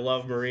ring, and I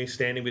love Marie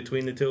standing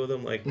between the two of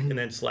them, and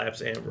then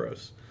slaps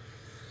Ambrose.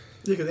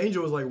 Yeah, because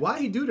Angel was like,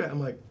 "Why'd he do that?" I'm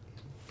like,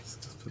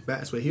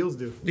 "That's what heels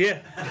do." Yeah.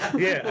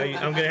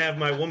 I'm gonna have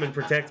my woman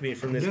protect me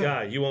from this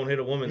guy. You won't hit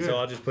a woman, so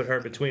I'll just put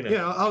her between us.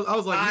 Yeah, I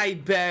was like, I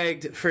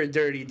begged for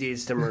dirty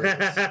deeds to Maurice.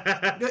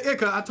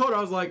 because I told her,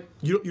 I was like,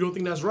 you don't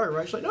think that's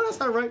right? She's like, no, that's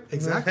not right.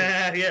 Exactly.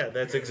 Yeah,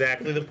 that's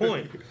exactly the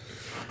point.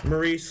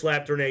 Maurice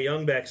slapped Renee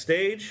Young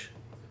backstage,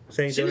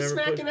 saying, She "Don't was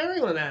ever smacking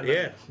everyone that night.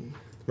 Yeah.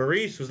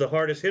 Maurice was the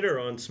hardest hitter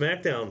on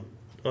SmackDown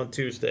on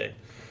Tuesday.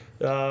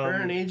 Her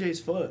and AJ's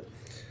foot.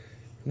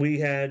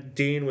 We had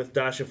Dean with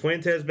Dasha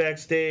Fuentes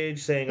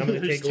backstage saying, "I'm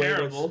going to Who's take away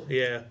terrible. what's-"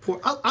 Yeah.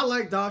 I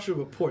like Dasha,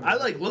 but poor. I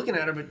like looking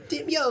at her, but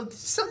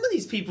some of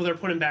these people they're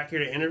putting back here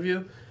to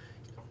interview,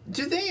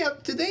 did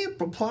they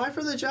apply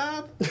for the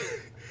job?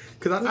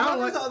 Because I don't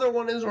Whoever like. the other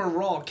one is on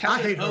Raw.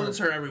 Kelly hate her. owns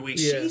her every week.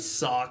 Yeah. She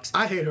sucks.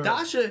 I hate her.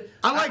 Dasha.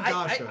 I like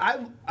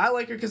Dasha. I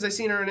like her because I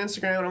seen her on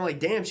Instagram and I'm like,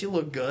 damn, she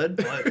looked good,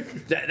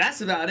 but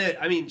that's about it.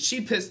 I mean,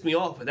 she pissed me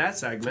off with that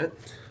segment.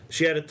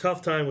 She had a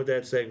tough time with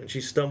that segment.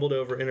 She stumbled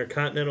over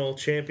Intercontinental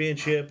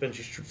Championship, and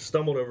she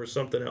stumbled over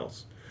something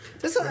else.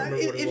 That's not,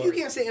 if you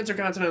can't say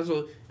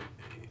Intercontinental,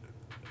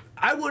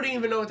 I wouldn't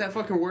even know what that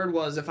fucking word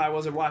was if I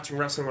wasn't watching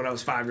wrestling when I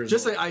was 5 years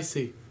Just old.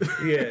 say IC.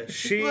 Yeah,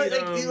 she...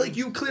 like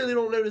you clearly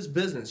don't know this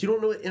business. You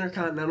don't know what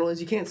Intercontinental is.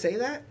 You can't say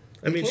that?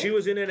 I mean, she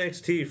was in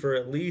NXT for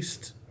at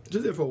least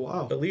Just there for a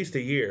while. a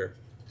year.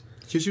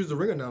 She was the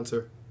ring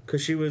announcer.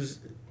 Because she was...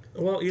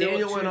 Well, you know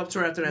Daniel what, went up to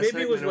her after that maybe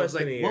segment it was and was less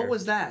than a like, year. what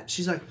was that?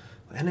 She's like,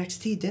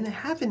 NXT didn't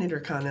have an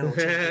Intercontinental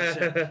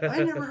Championship.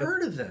 I never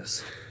heard of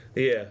this.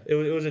 Yeah, it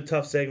was a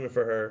tough segment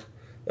for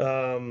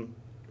her.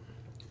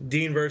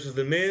 Dean versus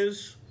The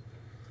Miz.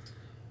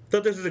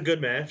 Thought this was a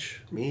good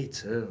match. Me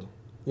too.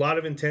 A lot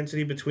of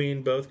intensity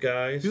between both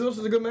guys. You thought this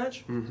was a good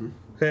match? Mm-hmm.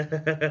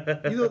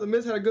 You thought The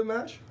Miz had a good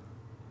match?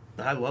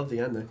 I love the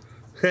ending.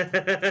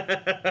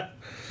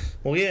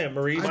 Well, yeah,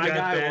 Maurice My got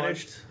guy won.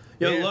 banished.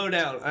 Yo, Yeah.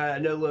 Lowdown. I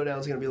know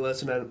Lowdown's going to be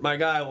listening. My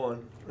guy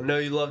won. I know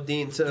you love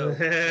Dean too.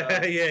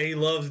 Yeah, he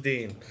loves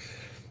Dean.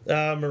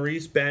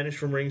 Maurice banished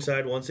from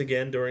ringside once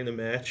again during the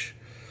match.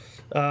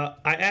 I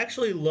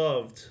actually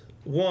loved,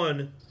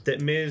 one,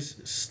 that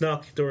Miz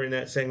snuck during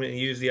that segment and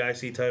used the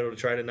IC title to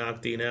try to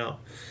knock Dean out.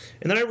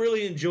 And then I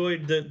really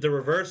enjoyed the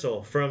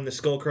reversal from the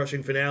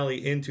skull-crushing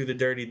finale into the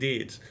Dirty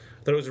Deeds.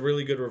 I thought it was a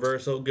really good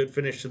reversal, good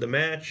finish to the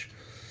match.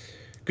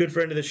 Good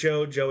friend of the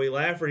show, Joey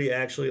Lafferty,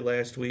 actually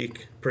last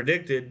week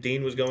predicted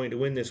Dean was going to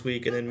win this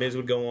week, and then Miz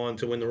would go on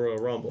to win the Royal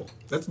Rumble.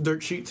 That's a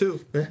dirt sheet,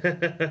 too.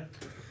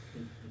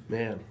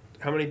 Man,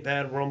 how many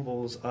bad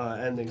Rumbles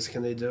endings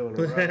can they do in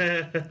a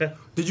row?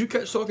 Did you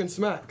catch Talking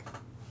Smack?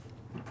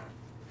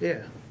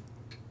 Yeah.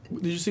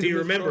 Did you see Do the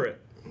you Miz remember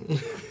promo?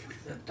 it?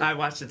 I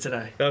watched it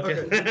today. Okay.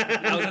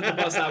 I was at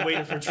the bus stop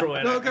waiting for Troy.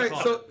 And No, I okay,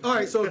 caught so it. all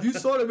right, so if you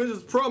saw the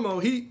Miz's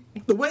promo,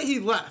 the way he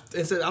left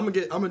and said, I'm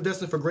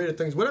destined for greater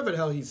things," whatever the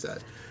hell he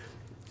said.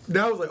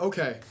 That was like,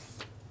 okay,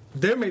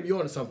 there may be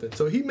onto something.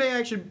 So he may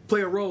actually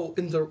play a role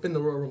in the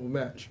Royal Rumble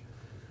match.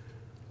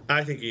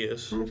 I think he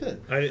is. Okay.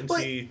 I didn't Well,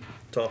 see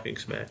Talking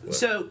Smack. But.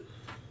 So,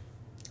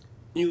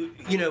 you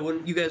know,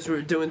 when you guys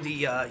were doing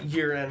the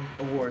year-end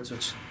awards,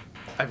 which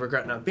I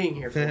regret not being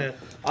here for,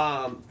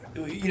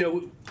 you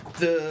know,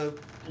 the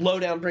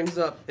Lowdown brings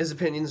up his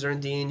opinions on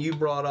Dean. You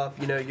brought up,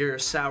 you know, your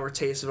sour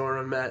taste of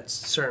him at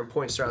certain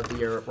points throughout the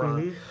year,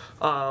 Ron.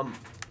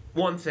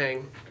 One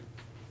thing,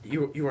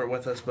 you weren't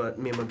with us, but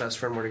me and my best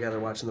friend were together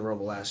watching the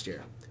Rumble last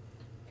year.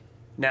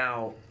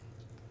 Now,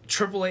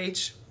 Triple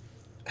H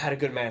had a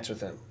good match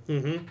with him.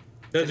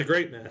 That was a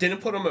great match.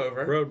 Didn't put him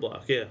over.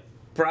 Roadblock, yeah.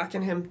 Brock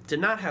and him did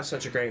not have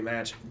such a great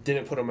match.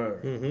 Didn't put him over.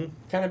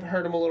 Kind of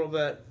hurt him a little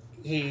bit.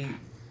 He,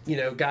 you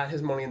know, got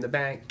his money in the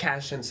bank,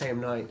 cashed in same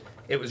night.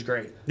 It was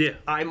great. Yeah.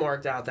 I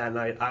marked out that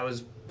night. I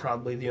was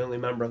probably the only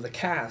member of the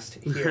cast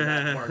here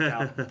that marked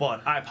out,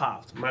 but I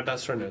popped. My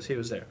best friend knows. He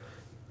was there.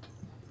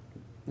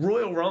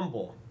 Royal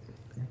Rumble.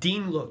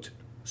 Dean looked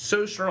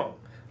so strong.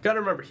 Got to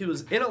remember, he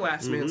was in a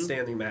last man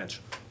standing match.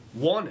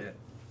 Won it.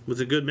 Was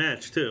a good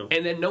match, too.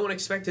 And then no one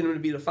expected him to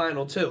be the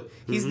final two.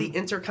 He's the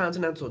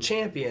Intercontinental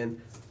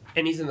Champion,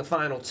 and he's in the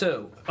final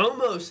two.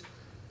 Almost,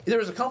 there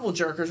was a couple of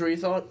jerkers where you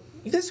thought,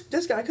 this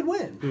guy could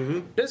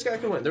win. This guy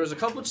could win. There was a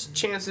couple of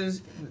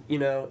chances, you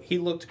know, he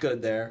looked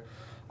good there.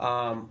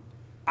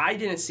 I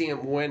didn't see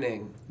him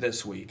winning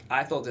this week.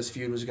 I thought this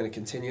feud was going to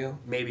continue.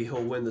 Maybe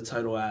he'll win the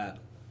title at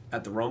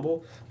the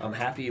Rumble. I'm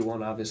happy he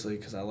won, obviously,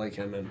 because I like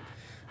him, and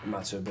I'm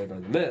not so big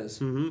on The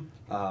Miz.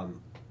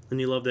 And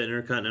you love that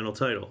Intercontinental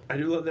title. I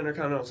do love the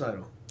Intercontinental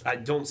title. I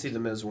don't see The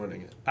Miz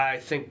winning it. I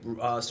think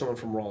someone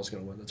from Raw is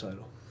going to win the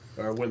title.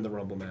 Or win the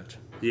Rumble match.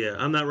 Yeah,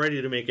 I'm not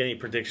ready to make any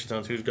predictions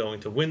on who's going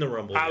to win the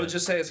Rumble. I yet. would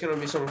just say it's going to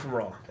be someone from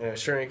Raw. And it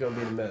sure ain't going to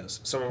be The Miz.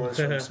 Someone wins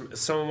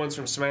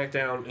from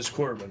SmackDown is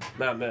Corbin,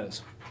 not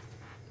Miz.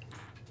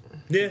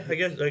 Yeah, I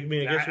guess we'll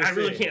I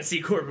really see. can't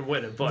see Corbin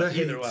winning, but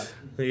The either Heat.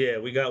 way. Yeah,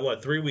 we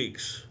got, 3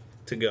 weeks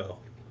to go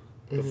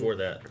before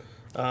that.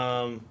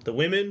 The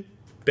women,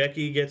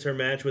 Becky gets her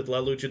match with La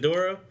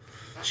Luchadora.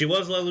 She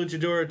was La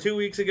Luchadora 2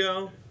 weeks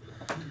ago.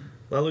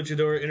 La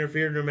Luchadora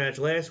interfered in her match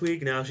last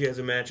week. Now she has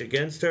a match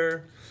against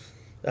her.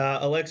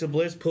 Alexa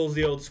Bliss pulls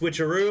the old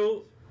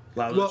switcheroo.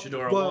 La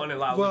Luchadora 1 and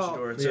La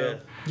Luchadora 2. Yeah.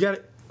 You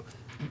gotta,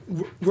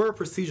 we're a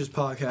prestigious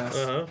podcast,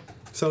 Uh-huh.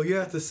 so you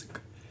have to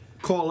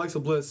call Alexa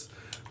Bliss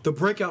the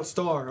breakout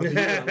star of the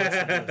year.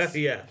 Alexa Bliss.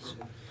 Yeah.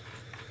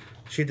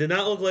 She did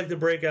not look like the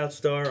breakout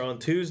star on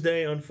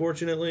Tuesday,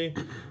 unfortunately,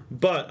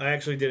 but I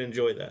actually did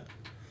enjoy that.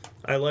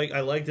 I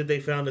like that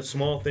they found a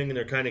small thing and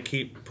they're kind of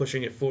keep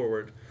pushing it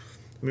forward.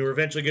 I mean, we're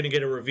eventually going to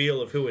get a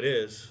reveal of who it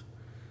is.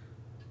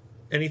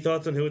 Any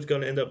thoughts on who it's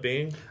going to end up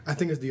being? I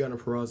think it's Deonna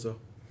Purrazzo.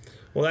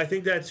 Well, I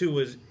think that's who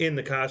was in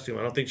the costume.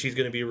 I don't think she's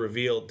going to be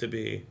revealed to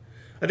be.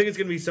 I think it's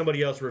going to be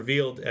somebody else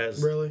revealed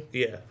as. Really?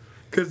 Yeah.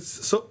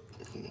 Because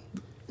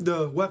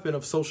the weapon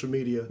of social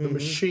media, the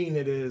machine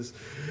it is,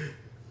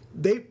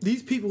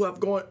 these people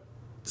have gone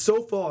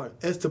so far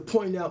as to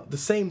point out the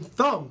same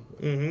thumb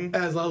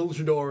as La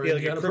Luchadora. Yeah,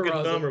 and like a Deonna crooked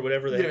Purrazzo. thumb or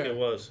whatever the heck Yeah. it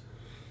was.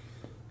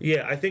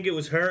 Yeah, I think it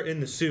was her in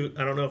the suit.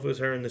 I don't know if it was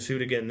her in the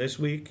suit again this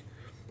week,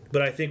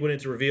 but I think when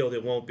it's revealed,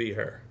 it won't be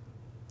her.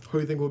 Who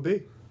do you think will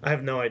be? I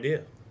have no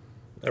idea.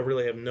 I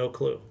really have no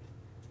clue.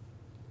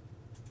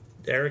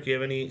 Eric, you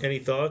have any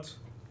thoughts?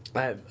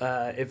 I have.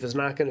 If it's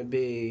not going to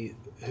be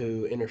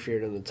who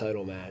interfered in the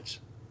title match,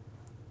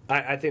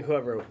 I think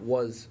whoever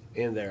was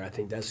in there, I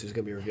think that's who's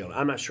going to be revealed.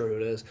 I'm not sure who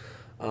it is.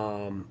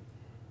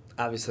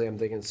 Obviously, I'm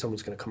thinking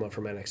someone's going to come up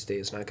from NXT.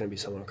 It's not going to be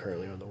someone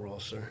currently on the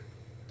roster.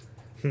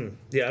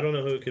 Yeah, I don't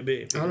know who it could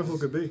be. I don't know who it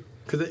could be.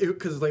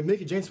 Because like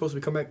Mickie James supposed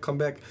to come back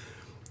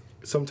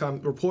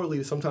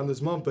reportedly sometime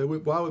this month, but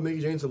why would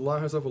Mickie James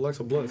align herself with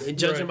Alexa Bliss?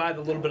 Judging by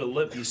the little bit of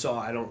lip you saw,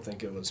 I don't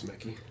think it was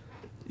Mickie.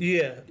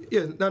 Yeah.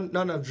 Yeah, not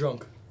enough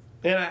drunk.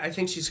 And I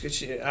think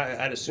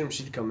I'd assume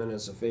she'd come in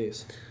as a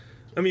face.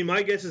 I mean,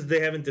 my guess is they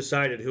haven't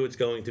decided who it's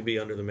going to be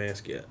under the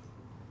mask yet.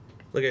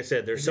 Like I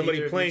said, there's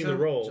somebody playing the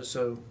role. Just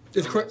so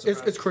It's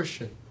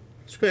Christian.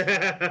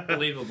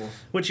 believable.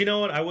 Which, you know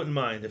what? I wouldn't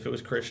mind if it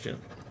was Christian.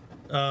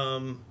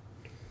 I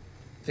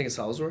think it's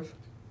Ellsworth.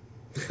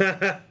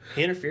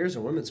 He interferes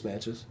in women's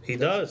matches. He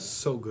does.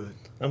 So good.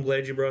 I'm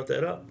glad you brought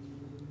that up.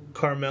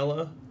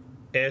 Carmella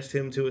asked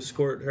him to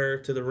escort her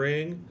to the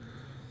ring.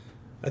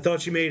 I thought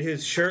she made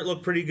his shirt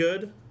look pretty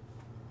good.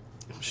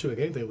 Should make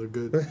anything look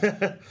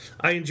good.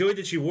 I enjoyed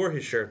that she wore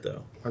his shirt,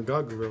 though. My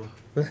God, Gorilla.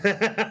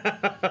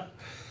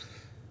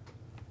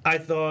 I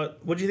thought,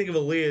 what do you think of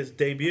Aaliyah's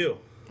debut?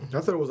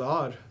 I thought it was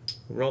odd.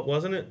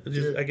 Wasn't it?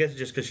 Yeah. I guess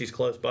just because she's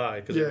close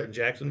by, because we're in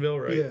Jacksonville,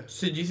 right? Yeah.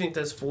 So do you think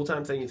that's a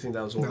full-time thing? You think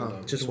that was one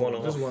of Just one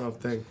off. Just one off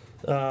thing.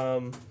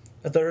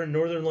 I thought her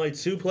Northern Light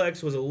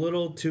suplex was a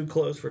little too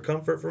close for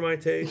comfort for my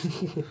taste.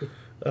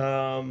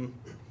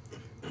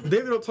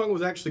 David Otunga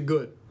was actually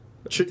good.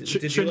 Did you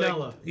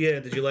Chanela.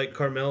 did you like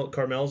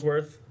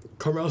Carmel'sworth?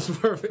 Carmel's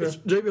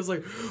perfect. JB was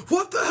like,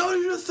 "What the hell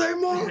did you just say,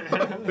 Mom?"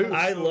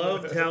 I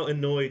loved how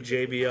annoyed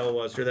JBL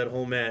was through that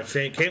whole match,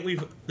 saying, "Can't we?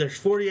 There's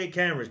 48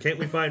 cameras. Can't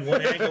we find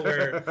one angle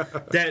where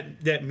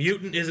that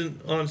mutant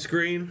isn't on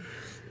screen?"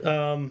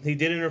 He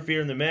did interfere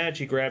in the match.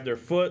 He grabbed her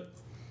foot.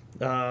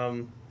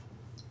 Carmella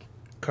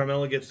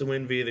gets the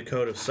win via the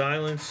code of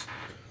silence.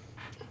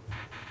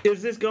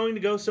 Is this going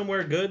to go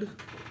somewhere good?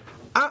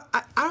 I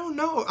don't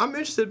know. I'm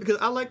interested because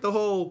I like the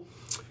whole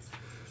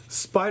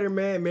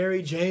Spider-Man,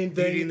 Mary Jane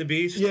thing. Beauty and the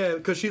Beast? Yeah,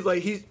 because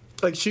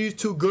she's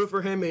too good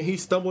for him and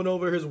he's stumbling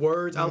over his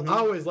words. I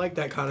always like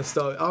that kind of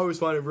stuff. I always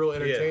find it real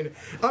entertaining.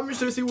 Yeah. I'm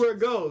interested to see where it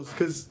goes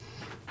because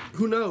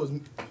who knows?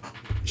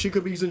 She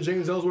could be using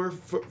James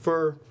Ellsworth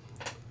for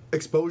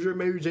exposure.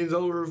 Maybe James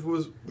Ellsworth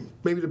was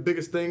maybe the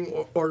biggest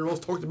thing or the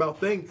most talked about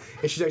thing,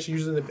 and she's actually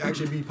using it to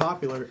actually be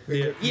popular.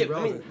 Yeah,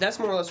 I mean that's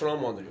more or less what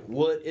I'm wondering.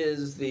 What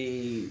is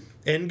the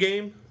end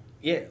game?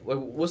 Yeah,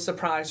 what's the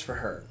prize for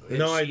her?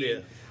 No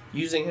idea.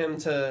 Using him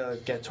to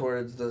get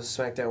towards the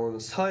SmackDown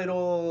Women's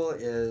title?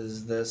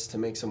 Is this to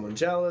make someone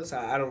jealous?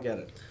 I don't get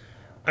it.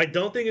 I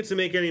don't think it's to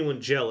make anyone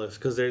jealous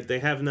because they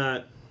have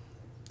not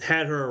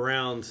had her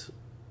around.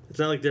 It's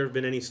not like there have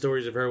been any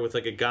stories of her with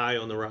like a guy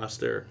on the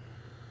roster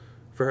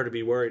for her to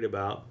be worried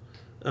about.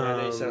 I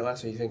know you said it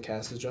last week. You think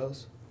Cass is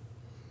jealous?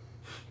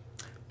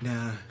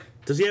 Nah.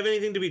 Does he have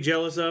anything to be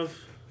jealous of?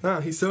 Nah,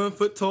 he's 7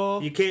 foot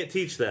tall. You can't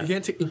teach that. You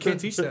can't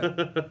teach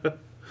that.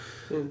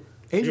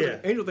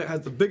 Angel that has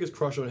the biggest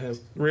crush on him.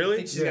 Really? I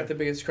think she's got the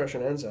biggest crush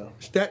on Enzo.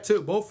 That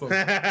too, both of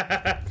them.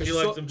 She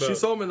likes them both. She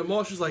saw him in the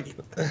mall. She's like,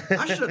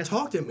 I should have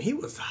talked to him. He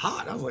was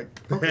hot. I was like,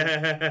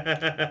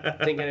 okay.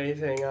 Think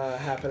anything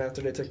happened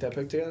after they took that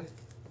pic together?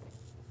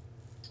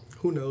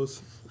 Who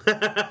knows? He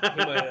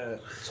might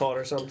have taught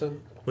her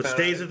something. What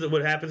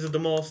happens at the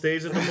mall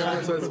stays at the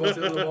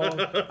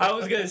mall. I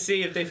was gonna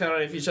see if they found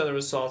out if each other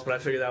was soft, but I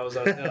figured that was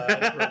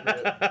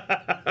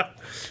inappropriate.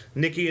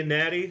 Nikki and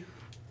Natty.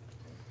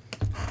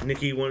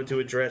 Nikki wanted to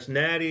address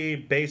Natty.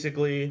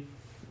 Basically,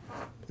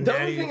 the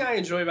only thing I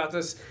enjoy about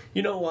this,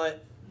 you know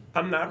what?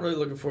 I'm not really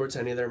looking forward to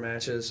any of their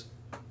matches,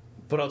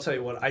 but I'll tell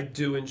you what, I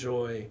do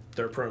enjoy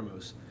their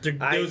promos.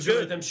 I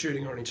enjoy them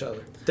shooting on each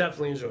other.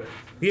 Definitely enjoy it.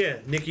 Yeah,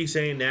 Nikki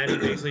saying, Natty,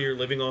 basically you're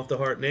living off the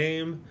heart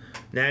name.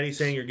 Natty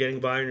saying you're getting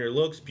by on your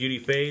looks. Beauty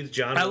fades.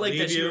 John I will like leave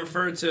that she you.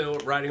 referred to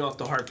writing off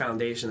the Heart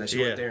Foundation, that she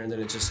went there and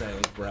then it just said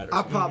like Brett or I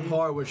something. popped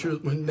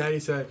hard when Natty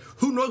said,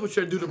 "Who knows what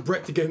you're gonna do to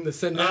Brett to get him to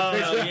send that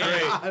picture?"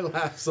 Yeah. I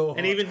laughed so hard.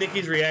 And even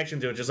Nikki's reaction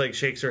to it just like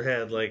shakes her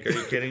head like, are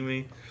you kidding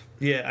me?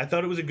 Yeah, I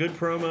thought it was a good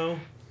promo.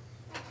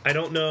 I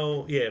don't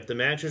know, if the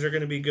matches are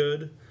going to be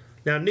good.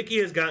 Now, Nikki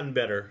has gotten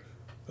better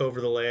over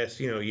the last,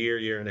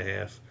 year and a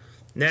half.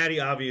 Natty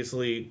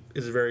obviously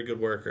is a very good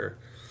worker.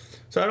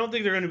 So I don't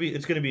think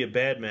it's going to be a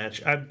bad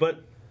match.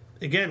 But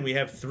again, we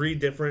have 3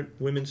 different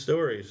women's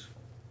stories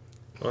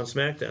on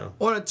SmackDown.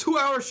 On a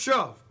 2-hour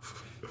show.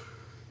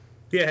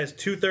 Yeah, it has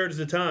 2/3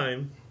 the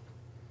time.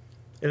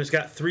 And it's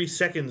got 3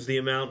 seconds the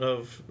amount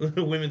of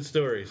women's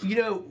stories.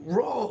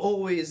 Raw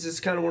always is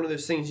kind of one of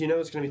those things,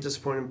 it's going to be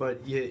disappointing,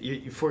 but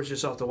you force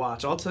yourself to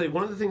watch. I'll tell you,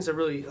 one of the things that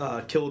really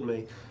killed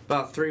me,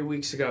 about 3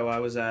 weeks ago, I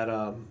was at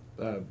a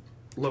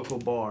local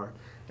bar,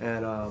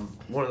 and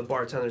one of the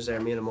bartenders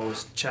there, me and him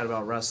always chat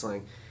about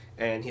wrestling,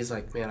 and he's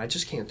like, man, I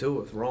just can't do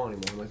it with Raw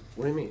anymore. I'm like,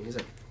 what do you mean? He's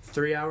like,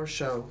 3-hour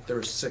show, there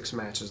were 6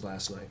 matches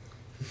last night.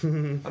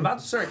 I'm about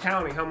to start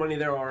counting how many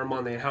there are on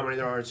Monday and how many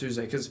there are on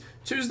Tuesday, because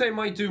Tuesday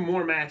might do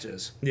more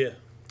matches. Yeah.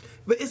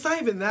 But it's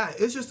not even that.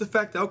 It's just the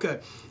fact that, okay,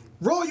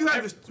 Raw, you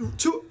have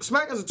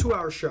SmackDown's a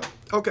 2-hour show.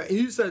 Okay, and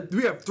you said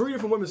we have 3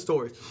 different women's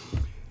stories.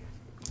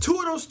 2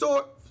 of those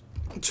stories,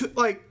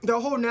 like the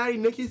whole Natty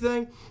Nikki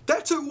thing,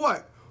 that took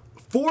what?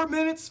 4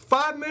 minutes,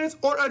 5 minutes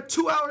on a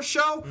 2-hour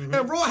show?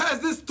 And Raw has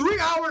this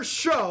 3-hour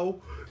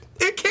show.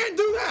 It can't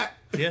do that.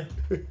 Yeah.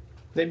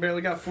 They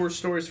barely got 4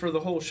 stories for the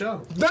whole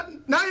show. Not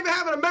even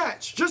having a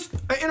match, just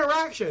an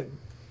interaction.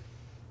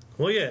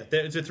 Well, yeah,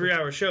 it's a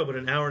 3-hour show, but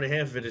an hour and a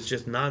half of it is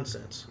just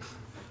nonsense.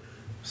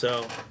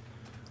 So,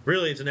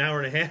 really, it's an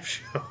hour and a half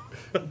show.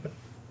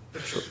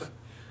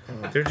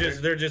 They're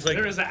just like,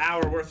 There is an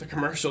hour worth of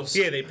commercials.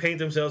 yeah, they paint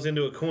themselves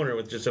into a corner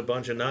with just a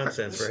bunch of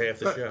nonsense for half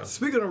the show.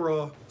 Speaking of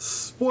Raw,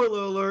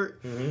 spoiler alert,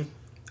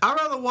 I'd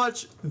rather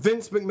watch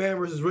Vince McMahon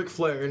versus Ric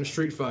Flair in a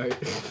street fight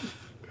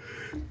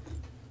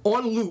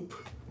on loop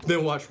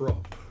than watch Raw.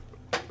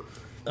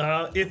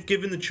 If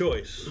given the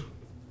choice,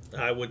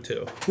 I would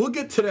too. We'll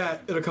get to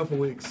that in a couple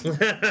weeks.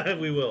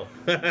 We will.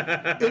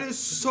 It is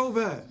so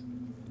bad.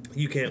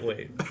 You can't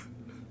wait.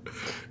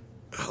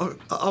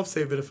 I'll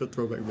save it for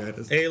Throwback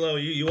Madness. Alo,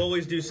 you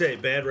always do say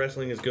bad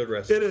wrestling is good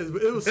wrestling. It is,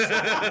 but it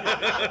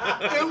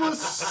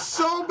was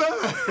so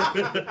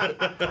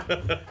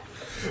bad.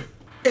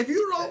 If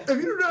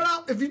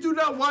you do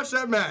not watch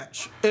that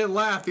match and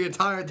laugh the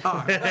entire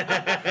time,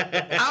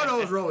 I don't know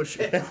what's wrong with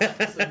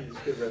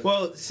you.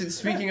 Well,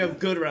 speaking of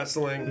good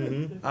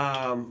wrestling,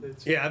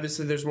 yeah,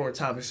 obviously there's more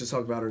topics to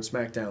talk about on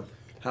SmackDown.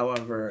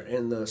 However,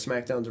 in the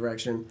SmackDown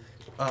direction,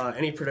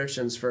 any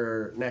predictions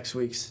for next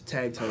week's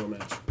tag title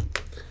match?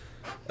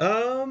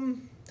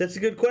 That's a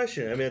good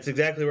question. I mean, that's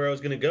exactly where I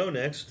was going to go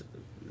next.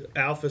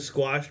 Alpha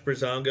squashed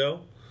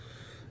Breezango,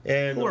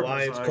 and Poor the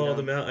Wyatts Breezango. called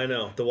him out. I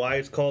know. The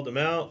Wyatts called him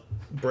out.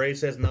 Bray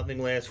says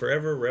nothing lasts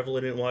forever. Revel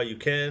in it while you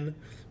can.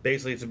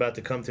 Basically, it's about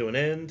to come to an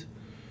end.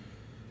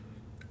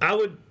 I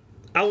would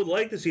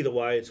like to see the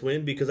Wyatts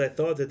win because I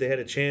thought that they had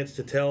a chance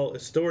to tell a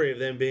story of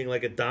them being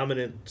like a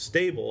dominant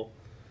stable.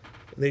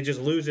 They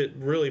just lose it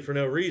really for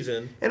no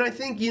reason. And I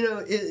think,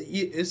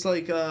 it's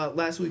like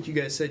last week you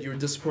guys said you were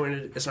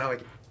disappointed. It's not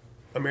like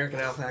American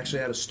Alpha actually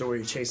had a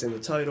story chasing the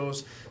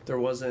titles. It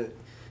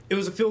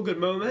was a feel-good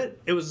moment.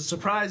 It was a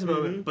surprise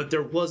moment, but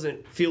there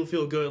wasn't feel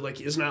good.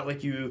 Like, it's not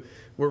like you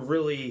were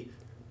really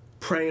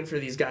praying for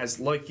these guys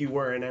like you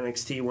were in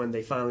NXT when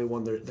they finally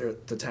won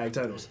the tag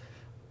titles.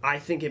 I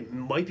think it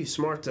might be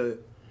smart to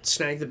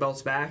snag the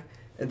belts back,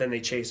 and then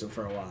they chase them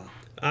for a while.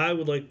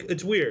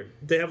 It's weird.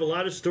 They have a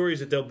lot of stories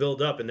that they'll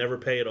build up and never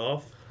pay it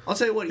off. I'll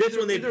tell you what. This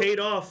one they paid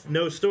off,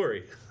 no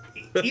story.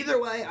 Either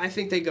way, I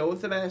think they go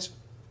with the match.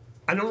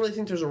 I don't really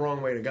think there's a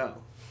wrong way to go.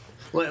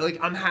 Like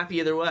I'm happy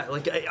either way.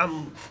 Like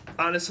I'm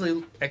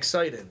honestly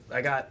excited.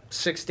 I got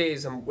 6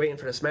 days. I'm waiting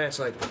for this match.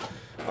 Like,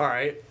 all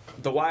right,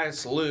 the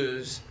Wyatts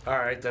lose. All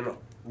right, then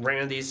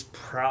Randy's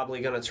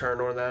probably gonna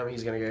turn on them.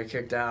 He's gonna get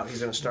kicked out.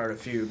 He's gonna start a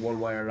feud one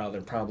way or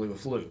another, probably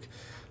with Luke.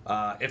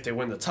 If they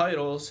win the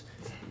titles,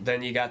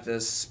 then you got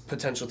this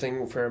potential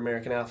thing for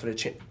American Alpha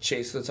to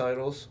chase the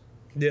titles.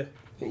 Yeah.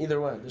 Either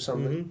way, there's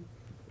something.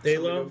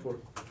 Alo? To go for.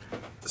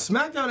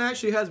 SmackDown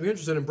actually has me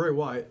interested in Bray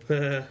Wyatt.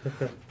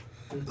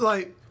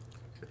 Like,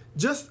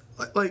 just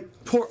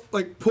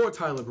poor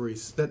Tyler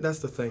Breeze. That's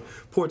the thing.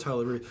 Poor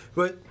Tyler Breeze.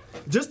 But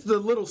just the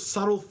little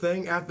subtle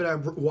thing after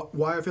that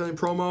Wyatt family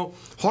promo,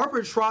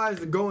 Harper tries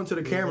to go into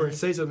the camera and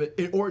say something,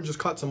 and Orton just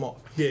cuts him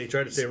off. Yeah, he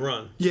tried to say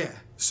run. Yeah.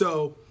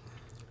 So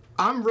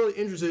I'm really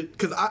interested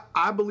because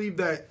I believe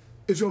that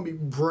it's going to be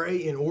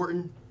Bray and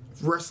Orton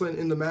wrestling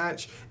in the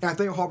match, and I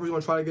think Harper's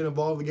going to try to get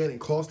involved again and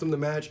cost them the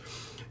match,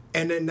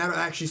 and then that'll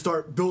actually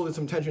start building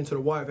some tension to the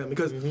Wyatt family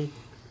because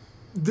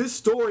this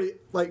story,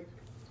 like,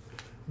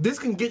 this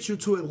can get you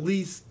to at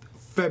least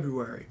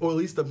February or at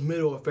least the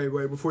middle of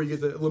February before you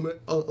get the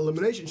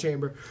Elimination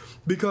Chamber,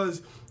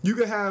 because you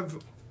could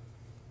have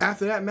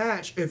after that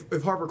match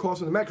if Harper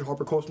costs him the match, or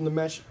Harper costs him the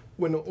match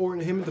when Orton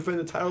and him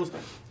defended the titles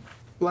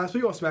last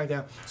week on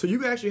SmackDown. So you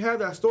can actually have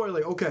that story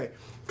like, okay,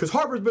 because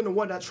Harper's been the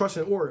one that trusts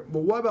in Orton. But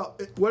what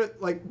about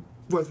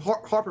with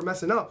Harper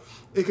messing up?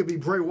 It could be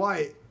Bray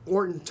Wyatt,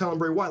 Orton telling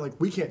Bray Wyatt like,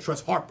 we can't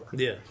trust Harper.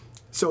 Yeah.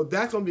 So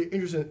that's gonna be an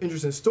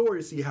interesting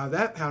story to see how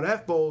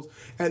that folds,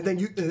 and then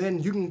you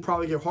can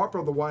probably get Harper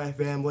of the Wyatt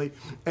family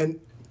and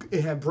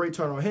have Bray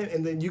turn on him,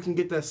 and then you can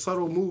get that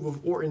subtle move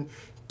of Orton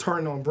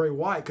turning on Bray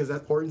Wyatt because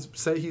that Orton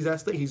said he's that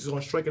thing. He's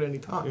going to strike at any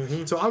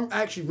time. So I'm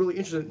actually really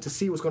interested to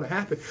see what's going to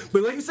happen.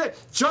 But like you said,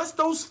 just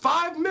those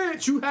 5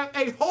 minutes, you have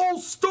a whole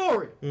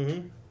story.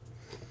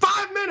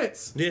 5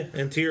 minutes. Yeah,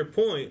 and to your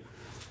point,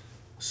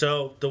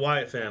 so the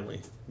Wyatt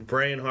family,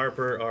 Bray and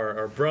Harper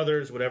are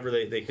brothers, whatever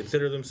they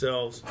consider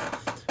themselves.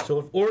 So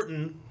if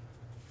Orton,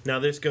 now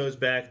this goes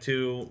back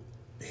to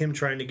him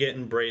trying to get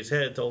in Bray's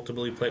head to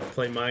ultimately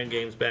play mind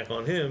games back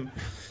on him.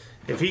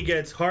 If he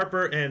gets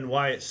Harper and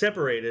Wyatt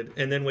separated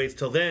and then waits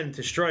till then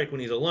to strike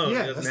when he's alone, he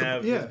doesn't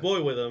have his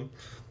boy with him,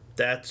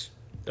 that's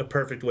a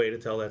perfect way to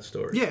tell that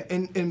story. Yeah,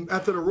 and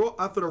after the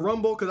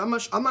Rumble, because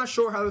I'm not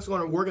sure how this is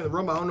going to work in the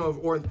Rumble. I don't know if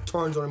Orton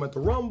turns on him at the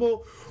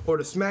Rumble or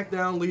the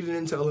SmackDown leading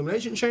into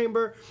Elimination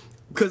Chamber.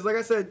 Because like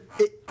I said,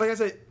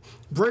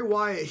 Bray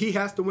Wyatt, he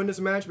has to win this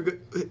match because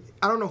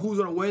I don't know who's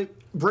going to win.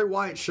 Bray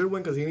Wyatt should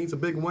win because he needs a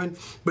big win.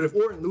 But if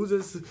Orton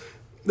loses,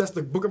 that's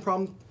the booking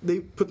problem they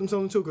put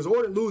themselves into. Because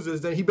Orton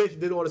loses, then he basically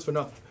did all this for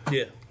nothing.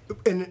 Yeah.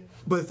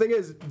 But the thing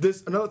is,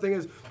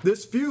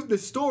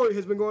 this story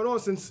has been going on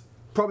since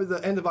probably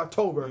the end of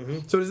October.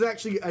 So there's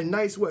actually a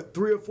nice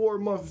 3 or 4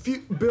 month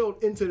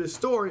build into the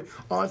story,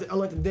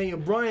 unlike the Daniel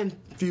Bryan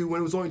feud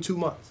when it was only 2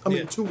 months.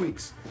 2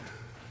 weeks.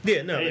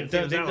 Yeah, no,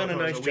 they've done a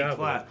nice job.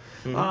 Flat.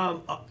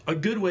 A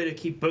good way to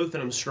keep both of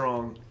them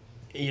strong.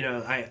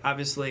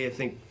 I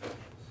think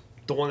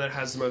the one that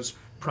has the most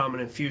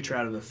prominent future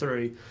out of the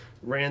 3,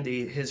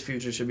 Randy, his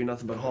future should be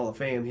nothing but Hall of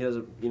Fame. He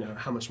doesn't,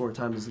 how much more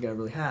time does the guy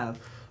really have?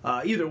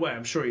 Either way,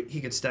 I'm sure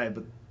he could stay,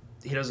 but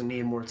he doesn't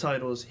need more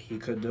titles. He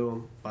could do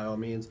them, by all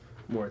means.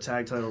 More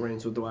tag title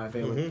reigns with the Wyatt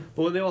family.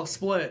 But when they all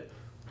split,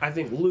 I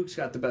think Luke's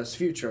got the best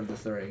future of the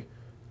 3.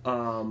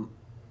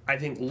 I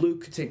think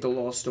Luke could take the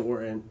loss to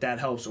Orton. That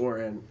helps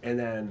Orton. And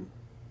then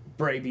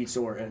Bray beats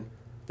Orton.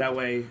 That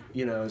way,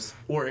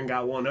 Orton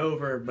got one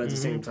over, but at the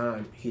same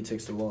time, he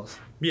takes the loss.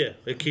 Yeah,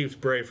 it keeps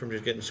Bray from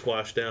just getting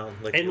squashed down.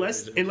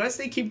 Unless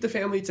they keep the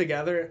family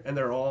together and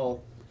they're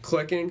all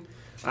clicking,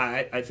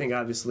 I think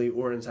obviously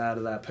Orton's out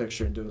of that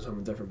picture and doing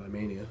something different by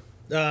Mania.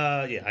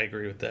 Yeah, I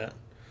agree with that.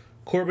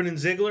 Corbin and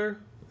Ziggler,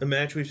 a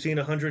match we've seen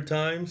 100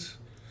 times.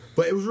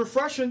 But it was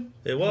refreshing.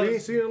 It was. We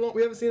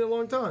haven't seen it in a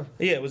long time.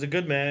 Yeah, it was a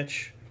good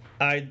match.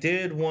 I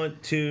did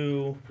want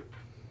to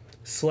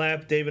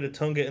slap David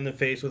Otunga in the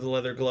face with a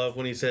leather glove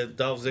when he said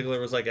Dolph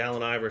Ziggler was like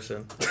Allen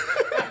Iverson.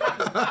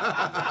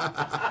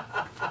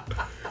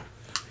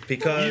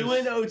 Because you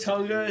and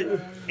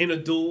Otunga in a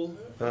duel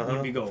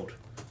would be gold.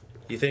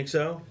 You think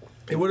so?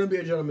 It wouldn't be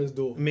a gentleman's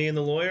duel. Me and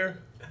the lawyer?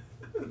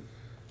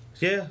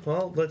 Yeah,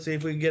 well, let's see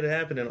if we can get it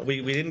happening.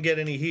 We didn't get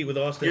any heat with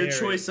Austin Your Aries.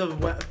 choice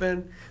of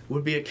weapon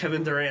would be a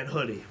Kevin Durant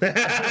hoodie.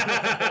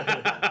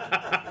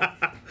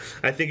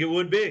 I think it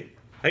would be.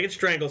 I could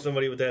strangle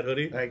somebody with that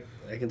hoodie. I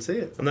can see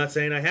it. I'm not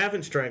saying I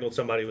haven't strangled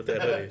somebody with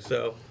that hoodie.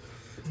 So,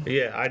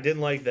 yeah, I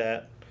didn't like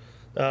that.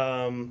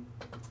 And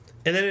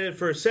then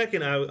for a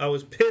second, I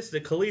was pissed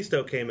that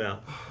Kalisto came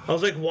out. I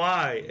was like,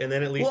 why? And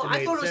then at least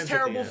I thought it was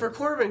terrible for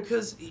Corbin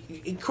because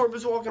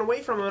Corbin's walking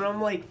away from him, and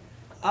I'm like,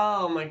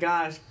 oh my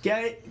gosh,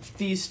 get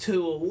these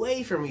two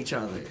away from each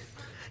other.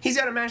 He's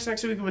got a match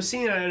next week with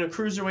Cena, and a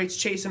cruiserweight's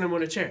chasing him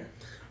with a chair.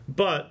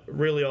 But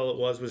really, all it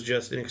was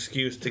just an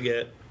excuse to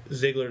get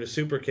Ziggler to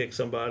super kick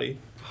somebody.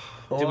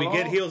 Did we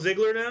get heel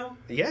Ziggler now?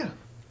 Yeah.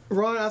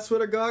 Ron, I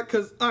swear to God,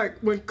 because, all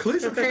right, when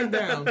Kalisto came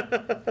down,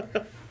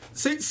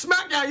 see,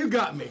 SmackDown, you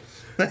got me.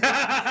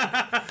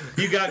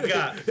 You got.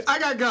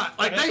 I got.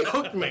 Like, they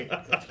hooked me.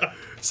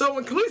 So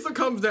when Kalisto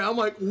comes down, I'm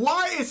like,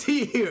 why is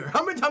he here?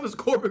 How many times is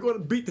Corbin going to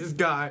beat this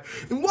guy?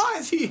 And why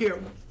is he here?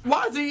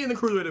 Why is he in the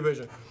Cruiserweight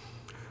division?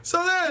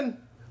 So then,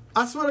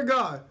 I swear to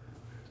God,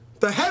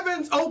 the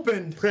heavens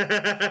opened,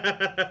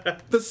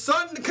 the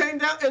sun came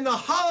down, and the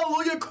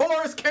Hallelujah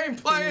chorus came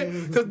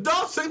playing because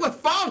Dolph Ziggler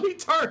finally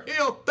turned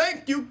heel.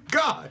 Thank you,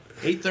 God.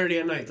 8:30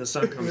 at night, the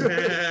sun comes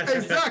out.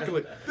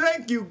 Exactly.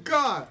 Thank you,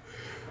 God.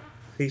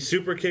 He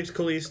super kicks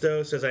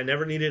Kalisto, says, I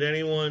never needed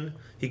anyone.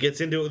 He gets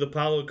into it with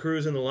Apollo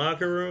Crews in the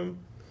locker room.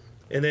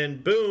 And then,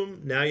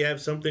 boom, now you have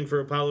something for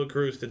Apollo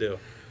Crews to do.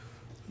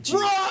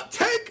 Raw,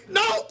 take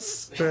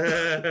notes!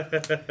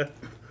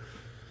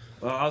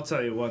 Well, I'll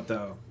tell you what,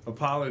 though.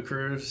 Apollo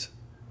Crews,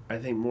 I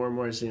think more and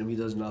more I see him, he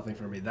does nothing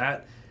for me.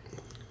 No,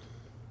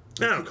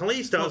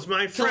 Kalisto's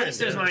my friend.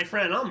 Kalisto's my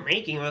friend. I'm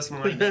making this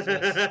my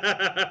business.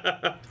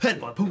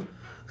 Headbutt, boom.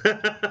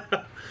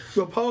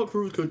 So Apollo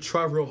Crews could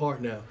try real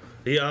hard now.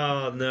 Yeah,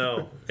 oh,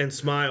 no. And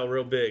smile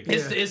real big.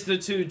 It's the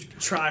two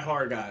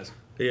try-hard guys.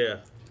 Yeah.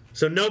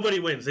 So nobody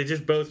wins. They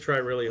just both try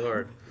really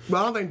hard. But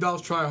I don't think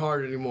Dolph's trying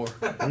hard anymore.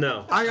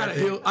 No. I got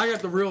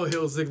the real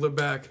heel Ziggler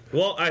back.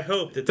 Well, I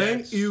hope that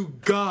Thank you,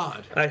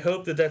 God. I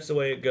hope that that's the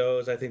way it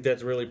goes. I think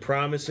that's really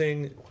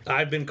promising.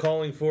 I've been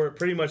calling for it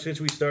pretty much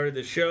since we started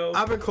the show.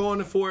 I've been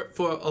calling for it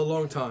for a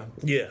long time.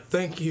 Yeah.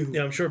 Thank you.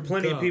 Yeah, I'm sure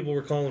plenty of people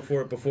were calling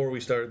for it before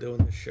we started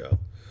doing this show.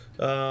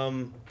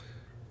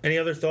 Any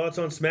other thoughts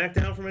on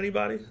SmackDown from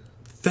anybody?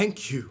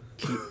 Thank you.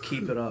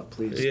 Keep it up,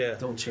 please. Yeah.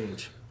 Don't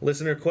change.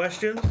 Listener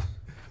questions?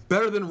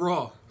 Better than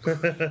Raw. All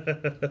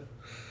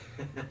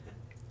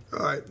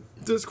right.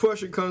 This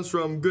question comes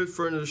from good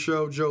friend of the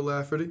show, Joe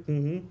Lafferty.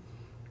 Mm-hmm.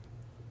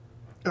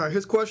 All right.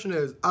 His question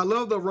is, I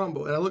love the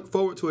Rumble, and I look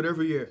forward to it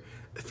every year.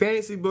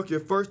 Fantasy book your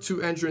first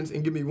 2 entrants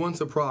and give me one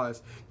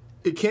surprise.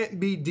 It can't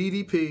be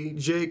DDP,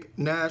 Jake,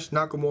 Nash,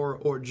 Nakamura,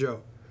 or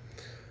Joe.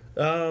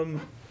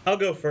 I'll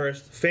go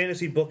first.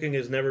 Fantasy booking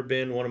has never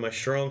been one of my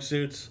strong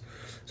suits.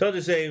 So I'll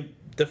just say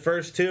the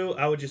first 2,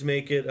 I would just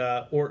make it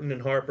Orton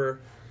and Harper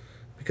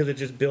because it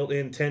just built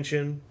in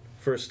tension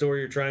for a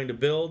story you're trying to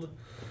build.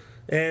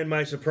 And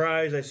my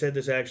surprise, I said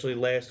this actually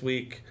last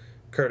week,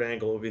 Kurt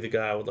Angle would be the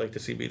guy I would like to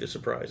see be the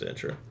surprise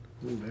entrant.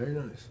 Very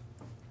nice.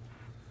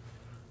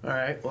 All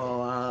right.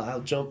 Well,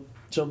 I'll jump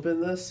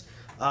in this.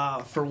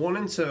 For 1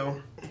 and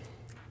 2,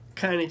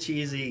 kind of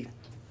cheesy,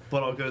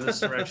 but I'll go this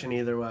direction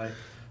either way.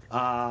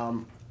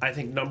 I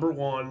think number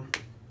 1.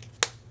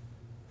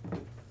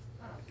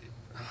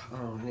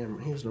 Oh man,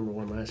 he was number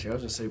 1 last year. I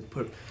was gonna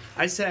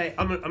say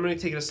I'm gonna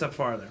take it a step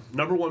farther.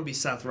 Number 1 be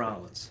Seth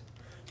Rollins.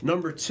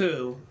 Number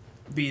 2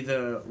 be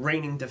the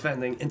reigning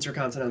defending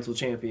Intercontinental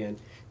Champion.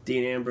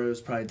 Dean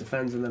Ambrose probably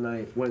defends in the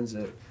night, wins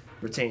it,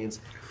 retains.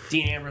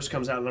 Dean Ambrose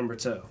comes out number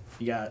 2.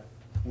 You got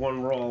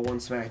 1 Raw, 1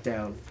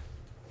 SmackDown.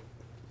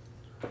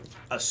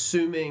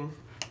 Assuming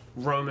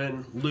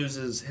Roman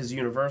loses his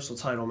Universal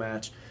title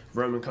match,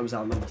 Roman comes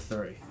out number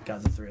 3.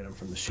 Got the 3 of them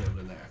from the Shield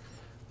in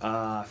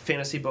there.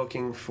 Fantasy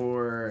booking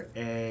for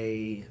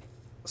a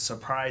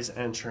surprise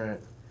entrant,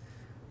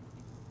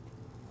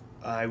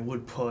 I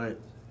would put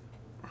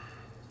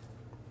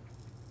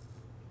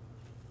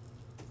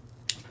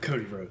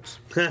Cody Rhodes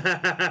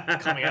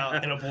coming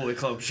out in a Bullet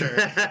Club shirt,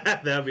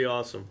 That'd be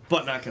awesome.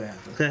 but not gonna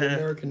happen. The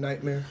American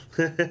Nightmare.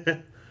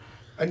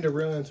 I need a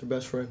real answer,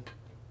 best friend.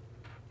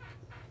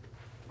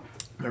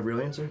 My real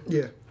answer?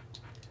 Yeah.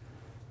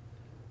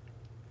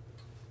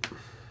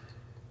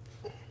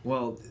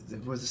 Well,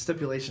 it was a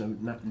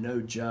stipulation of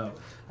no Joe.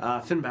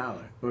 Finn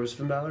Balor. Was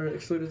Finn Balor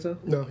excluded too?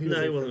 No, he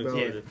No, he wasn't. wasn't Balor.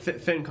 included. Yeah,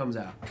 Finn comes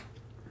out.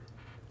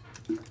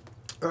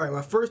 All right,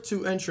 my first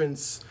 2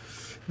 entrants.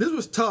 This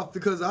was tough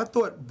because I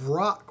thought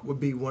Brock would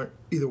be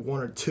either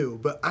 1 or 2,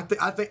 but I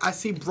think I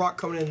see Brock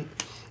coming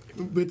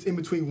in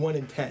between 1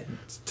 and 10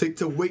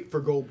 to wait for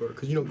Goldberg,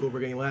 because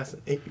Goldberg ain't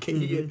lasting.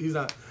 He's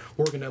not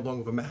working that long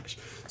of a match.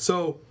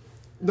 So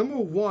number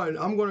 1,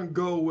 I'm gonna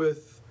go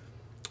with.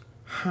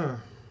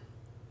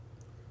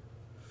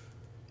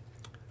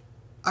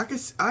 I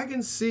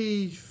can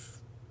see.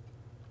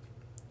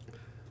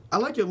 I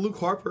like your Luke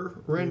Harper,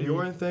 Randy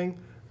Orton thing,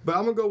 but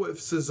I'm gonna go with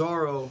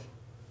Cesaro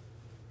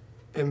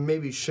and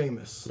maybe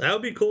Sheamus. That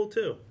would be cool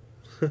too.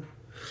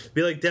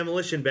 Be like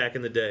Demolition back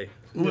in the day.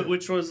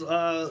 Which was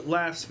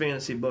last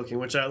fantasy booking,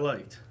 which I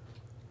liked.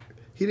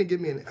 He didn't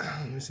give me an.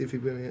 Let me see if he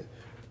gave me it.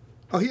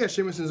 Oh, he had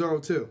Sheamus and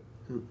Cesaro too.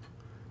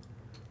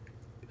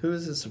 Who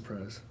is his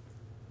surprise?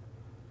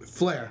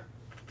 Flair.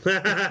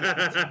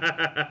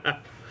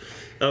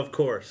 Of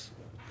course.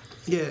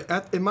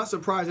 Yeah, in my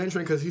surprise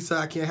entrant, because he said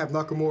I can't have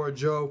Nakamura or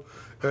Joe.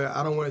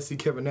 I don't want to see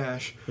Kevin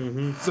Nash.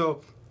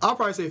 So I'll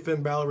probably say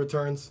Finn Balor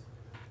returns,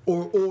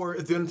 or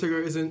if the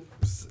Undertaker isn't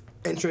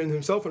entering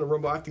himself in the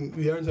Rumble, I think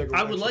the Undertaker.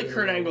 I would like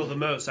Kurt Angle the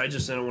most. I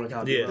just didn't want to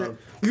copy Yeah. him.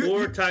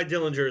 Or Ty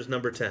Dillinger is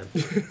number 10.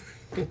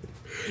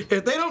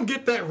 If they don't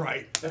get that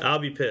right, I'll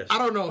be pissed. I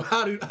don't know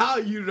how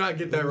you do not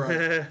get that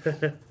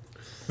right.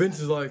 Vince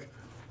is like,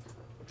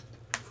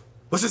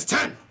 what's this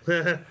 10?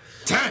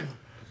 10.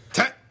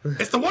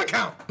 It's the 1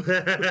 count.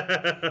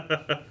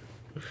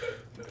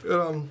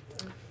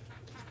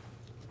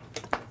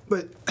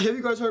 But have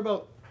you guys heard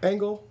about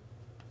Angle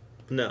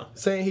No.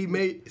 saying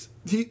there's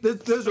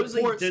Supposedly he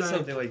reports did saying,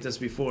 something like this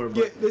before.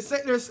 yeah,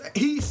 But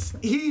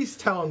he's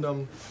telling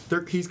them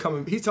he's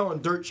coming. He's telling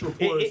Dirt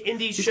reporters in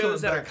these he's shows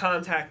coming that are back.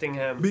 contacting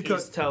him,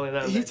 Because he's telling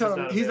them he's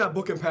that not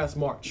booking past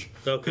March.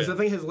 Okay. Because I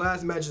think his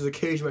last match is a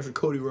cage match with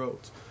Cody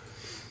Rhodes.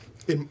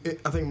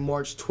 I think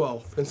March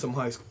 12th in some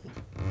high school.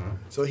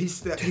 So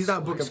he's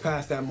not booking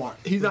past that March.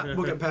 He's not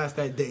booking past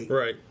that date.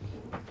 Right.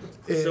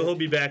 And- So he'll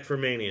be back for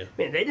Mania.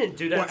 Man, they didn't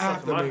do Or that stuff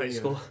after in my high Mania.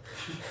 school.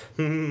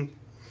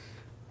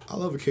 I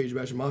love a cage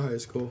match in my high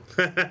school.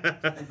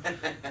 That'd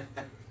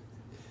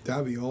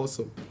be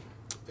awesome.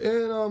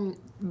 And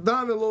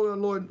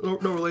Donovan Lloyd, no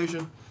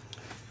relation.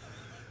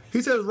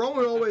 He says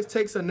Roman always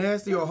takes a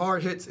nasty or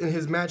hard hits in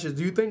his matches.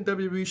 Do you think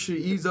WWE should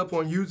ease up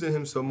on using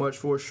him so much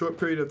for a short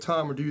period of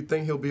time, or do you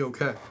think he'll be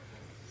okay?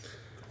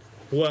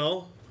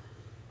 Well,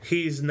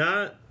 he's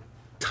not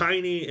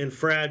tiny and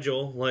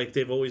fragile like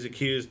they've always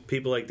accused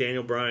people like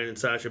Daniel Bryan and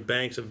Sasha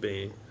Banks of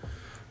being.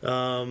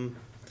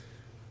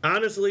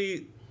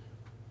 Honestly,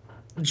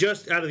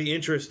 just out of the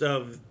interest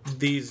of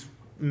these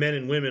men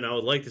and women, I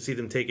would like to see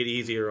them take it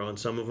easier on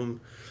some of them.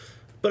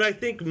 But I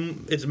think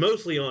it's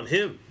mostly on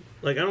him.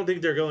 Like, I don't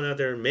think they're going out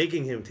there and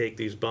making him take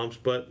these bumps,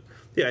 but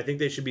yeah, I think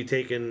they should be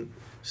taking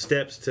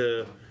steps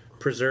to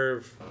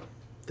preserve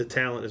the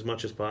talent as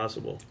much as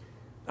possible.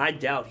 I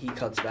doubt he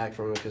cuts back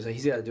from it because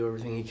he's got to do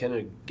everything he can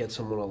to get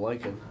someone to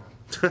like him.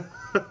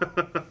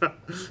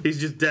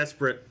 He's just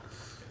desperate.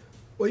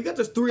 Well, you got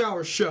this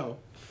 3-hour show.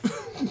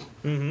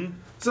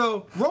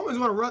 So Roman's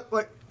gonna run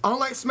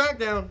unlike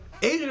SmackDown.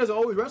 AJ doesn't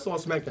always wrestle on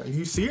SmackDown.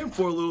 You see him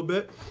for a little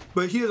bit,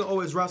 but he doesn't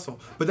always wrestle.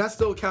 But that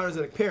still counts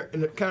as an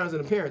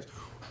appearance.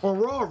 On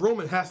Raw,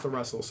 Roman has to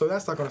wrestle, so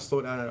that's not gonna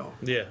slow down at all.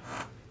 Yeah.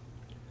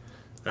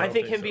 I don't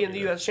think him so being the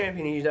either. U.S.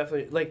 champion, he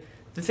definitely like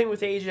the thing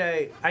with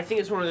AJ. I think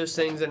it's one of those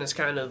things, and it's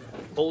kind of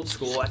old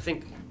school. I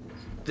think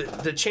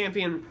the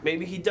champion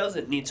maybe he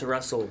doesn't need to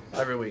wrestle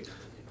every week.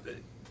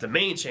 The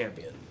main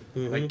champion,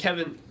 like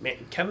Kevin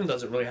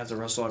doesn't really have to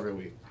wrestle every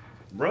week.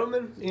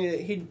 Roman,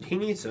 he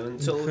needs to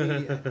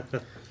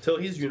until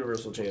he's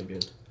Universal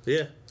Champion.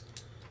 Yeah.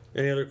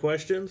 Any other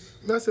questions?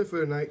 That's it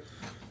for tonight.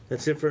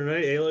 That's it for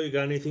tonight. Ayla, you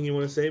got anything you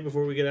want to say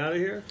before we get out of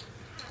here?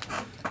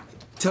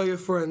 Tell your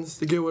friends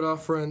to get with our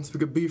friends. We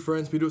could be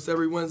friends. We do this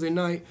every Wednesday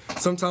night,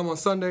 sometime on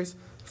Sundays.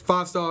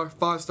 5-star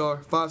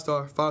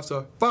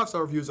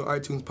reviews on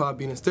iTunes,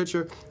 Podbean, and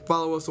Stitcher.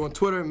 Follow us on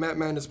Twitter, Matt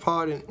Madness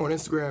Pod, and on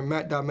Instagram,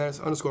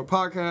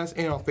 Matt.Madness_podcast,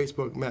 and on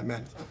Facebook, Matt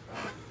Madness.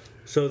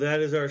 So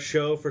that is our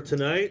show for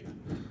tonight.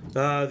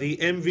 The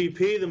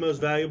MVP, the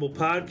most valuable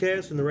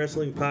podcast in the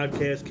wrestling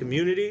podcast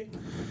community.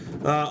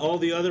 All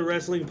the other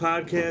wrestling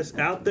podcasts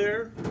out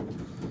there,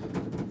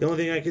 the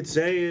only thing I could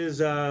say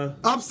is...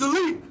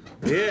 obsolete!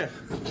 Yeah,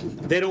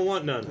 they don't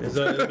want none, is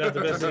about the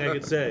best thing I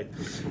could say.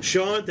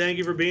 Sean, thank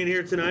you for being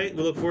here tonight.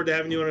 We look forward to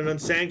having you on an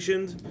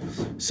unsanctioned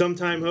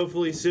sometime,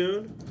 hopefully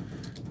soon.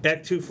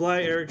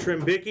 Ek2Fly, Eric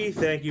Trembicki,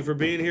 thank you for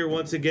being here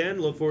once again.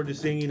 Look forward to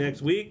seeing you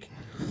next week.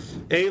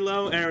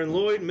 Alo, Aaron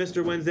Lloyd,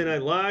 Mr. Wednesday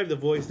Night Live, the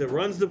voice that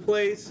runs the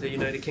place. The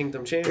United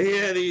Kingdom champion.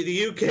 Yeah,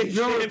 the UK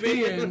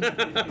champion.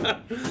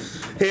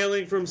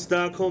 Hailing from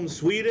Stockholm,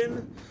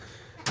 Sweden.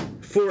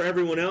 For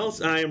everyone else,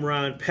 I am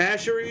Ron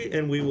Pashery,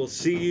 and we will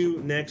see you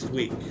next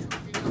week.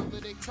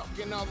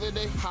 Talking all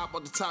day, hop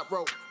on the top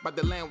rope, about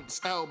to land with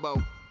this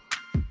elbow.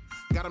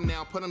 Got him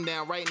down, put him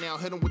down right now,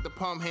 hit him with the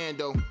palm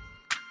handle.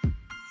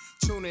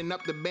 Tuning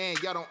up the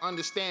band, y'all don't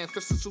understand.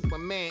 Fist of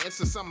Superman, it's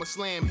a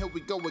SummerSlam. Here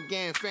we go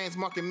again. Fans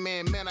marking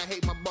man, I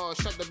hate my balls.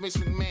 Shut the Vince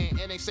McMahon,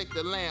 it ain't safe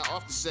to land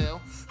off the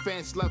cell.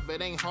 Fans love it,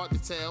 ain't hard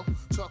to tell.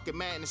 Talking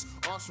madness,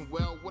 awesome.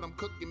 Well, what I'm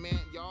cooking, man,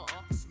 y'all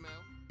off the smell.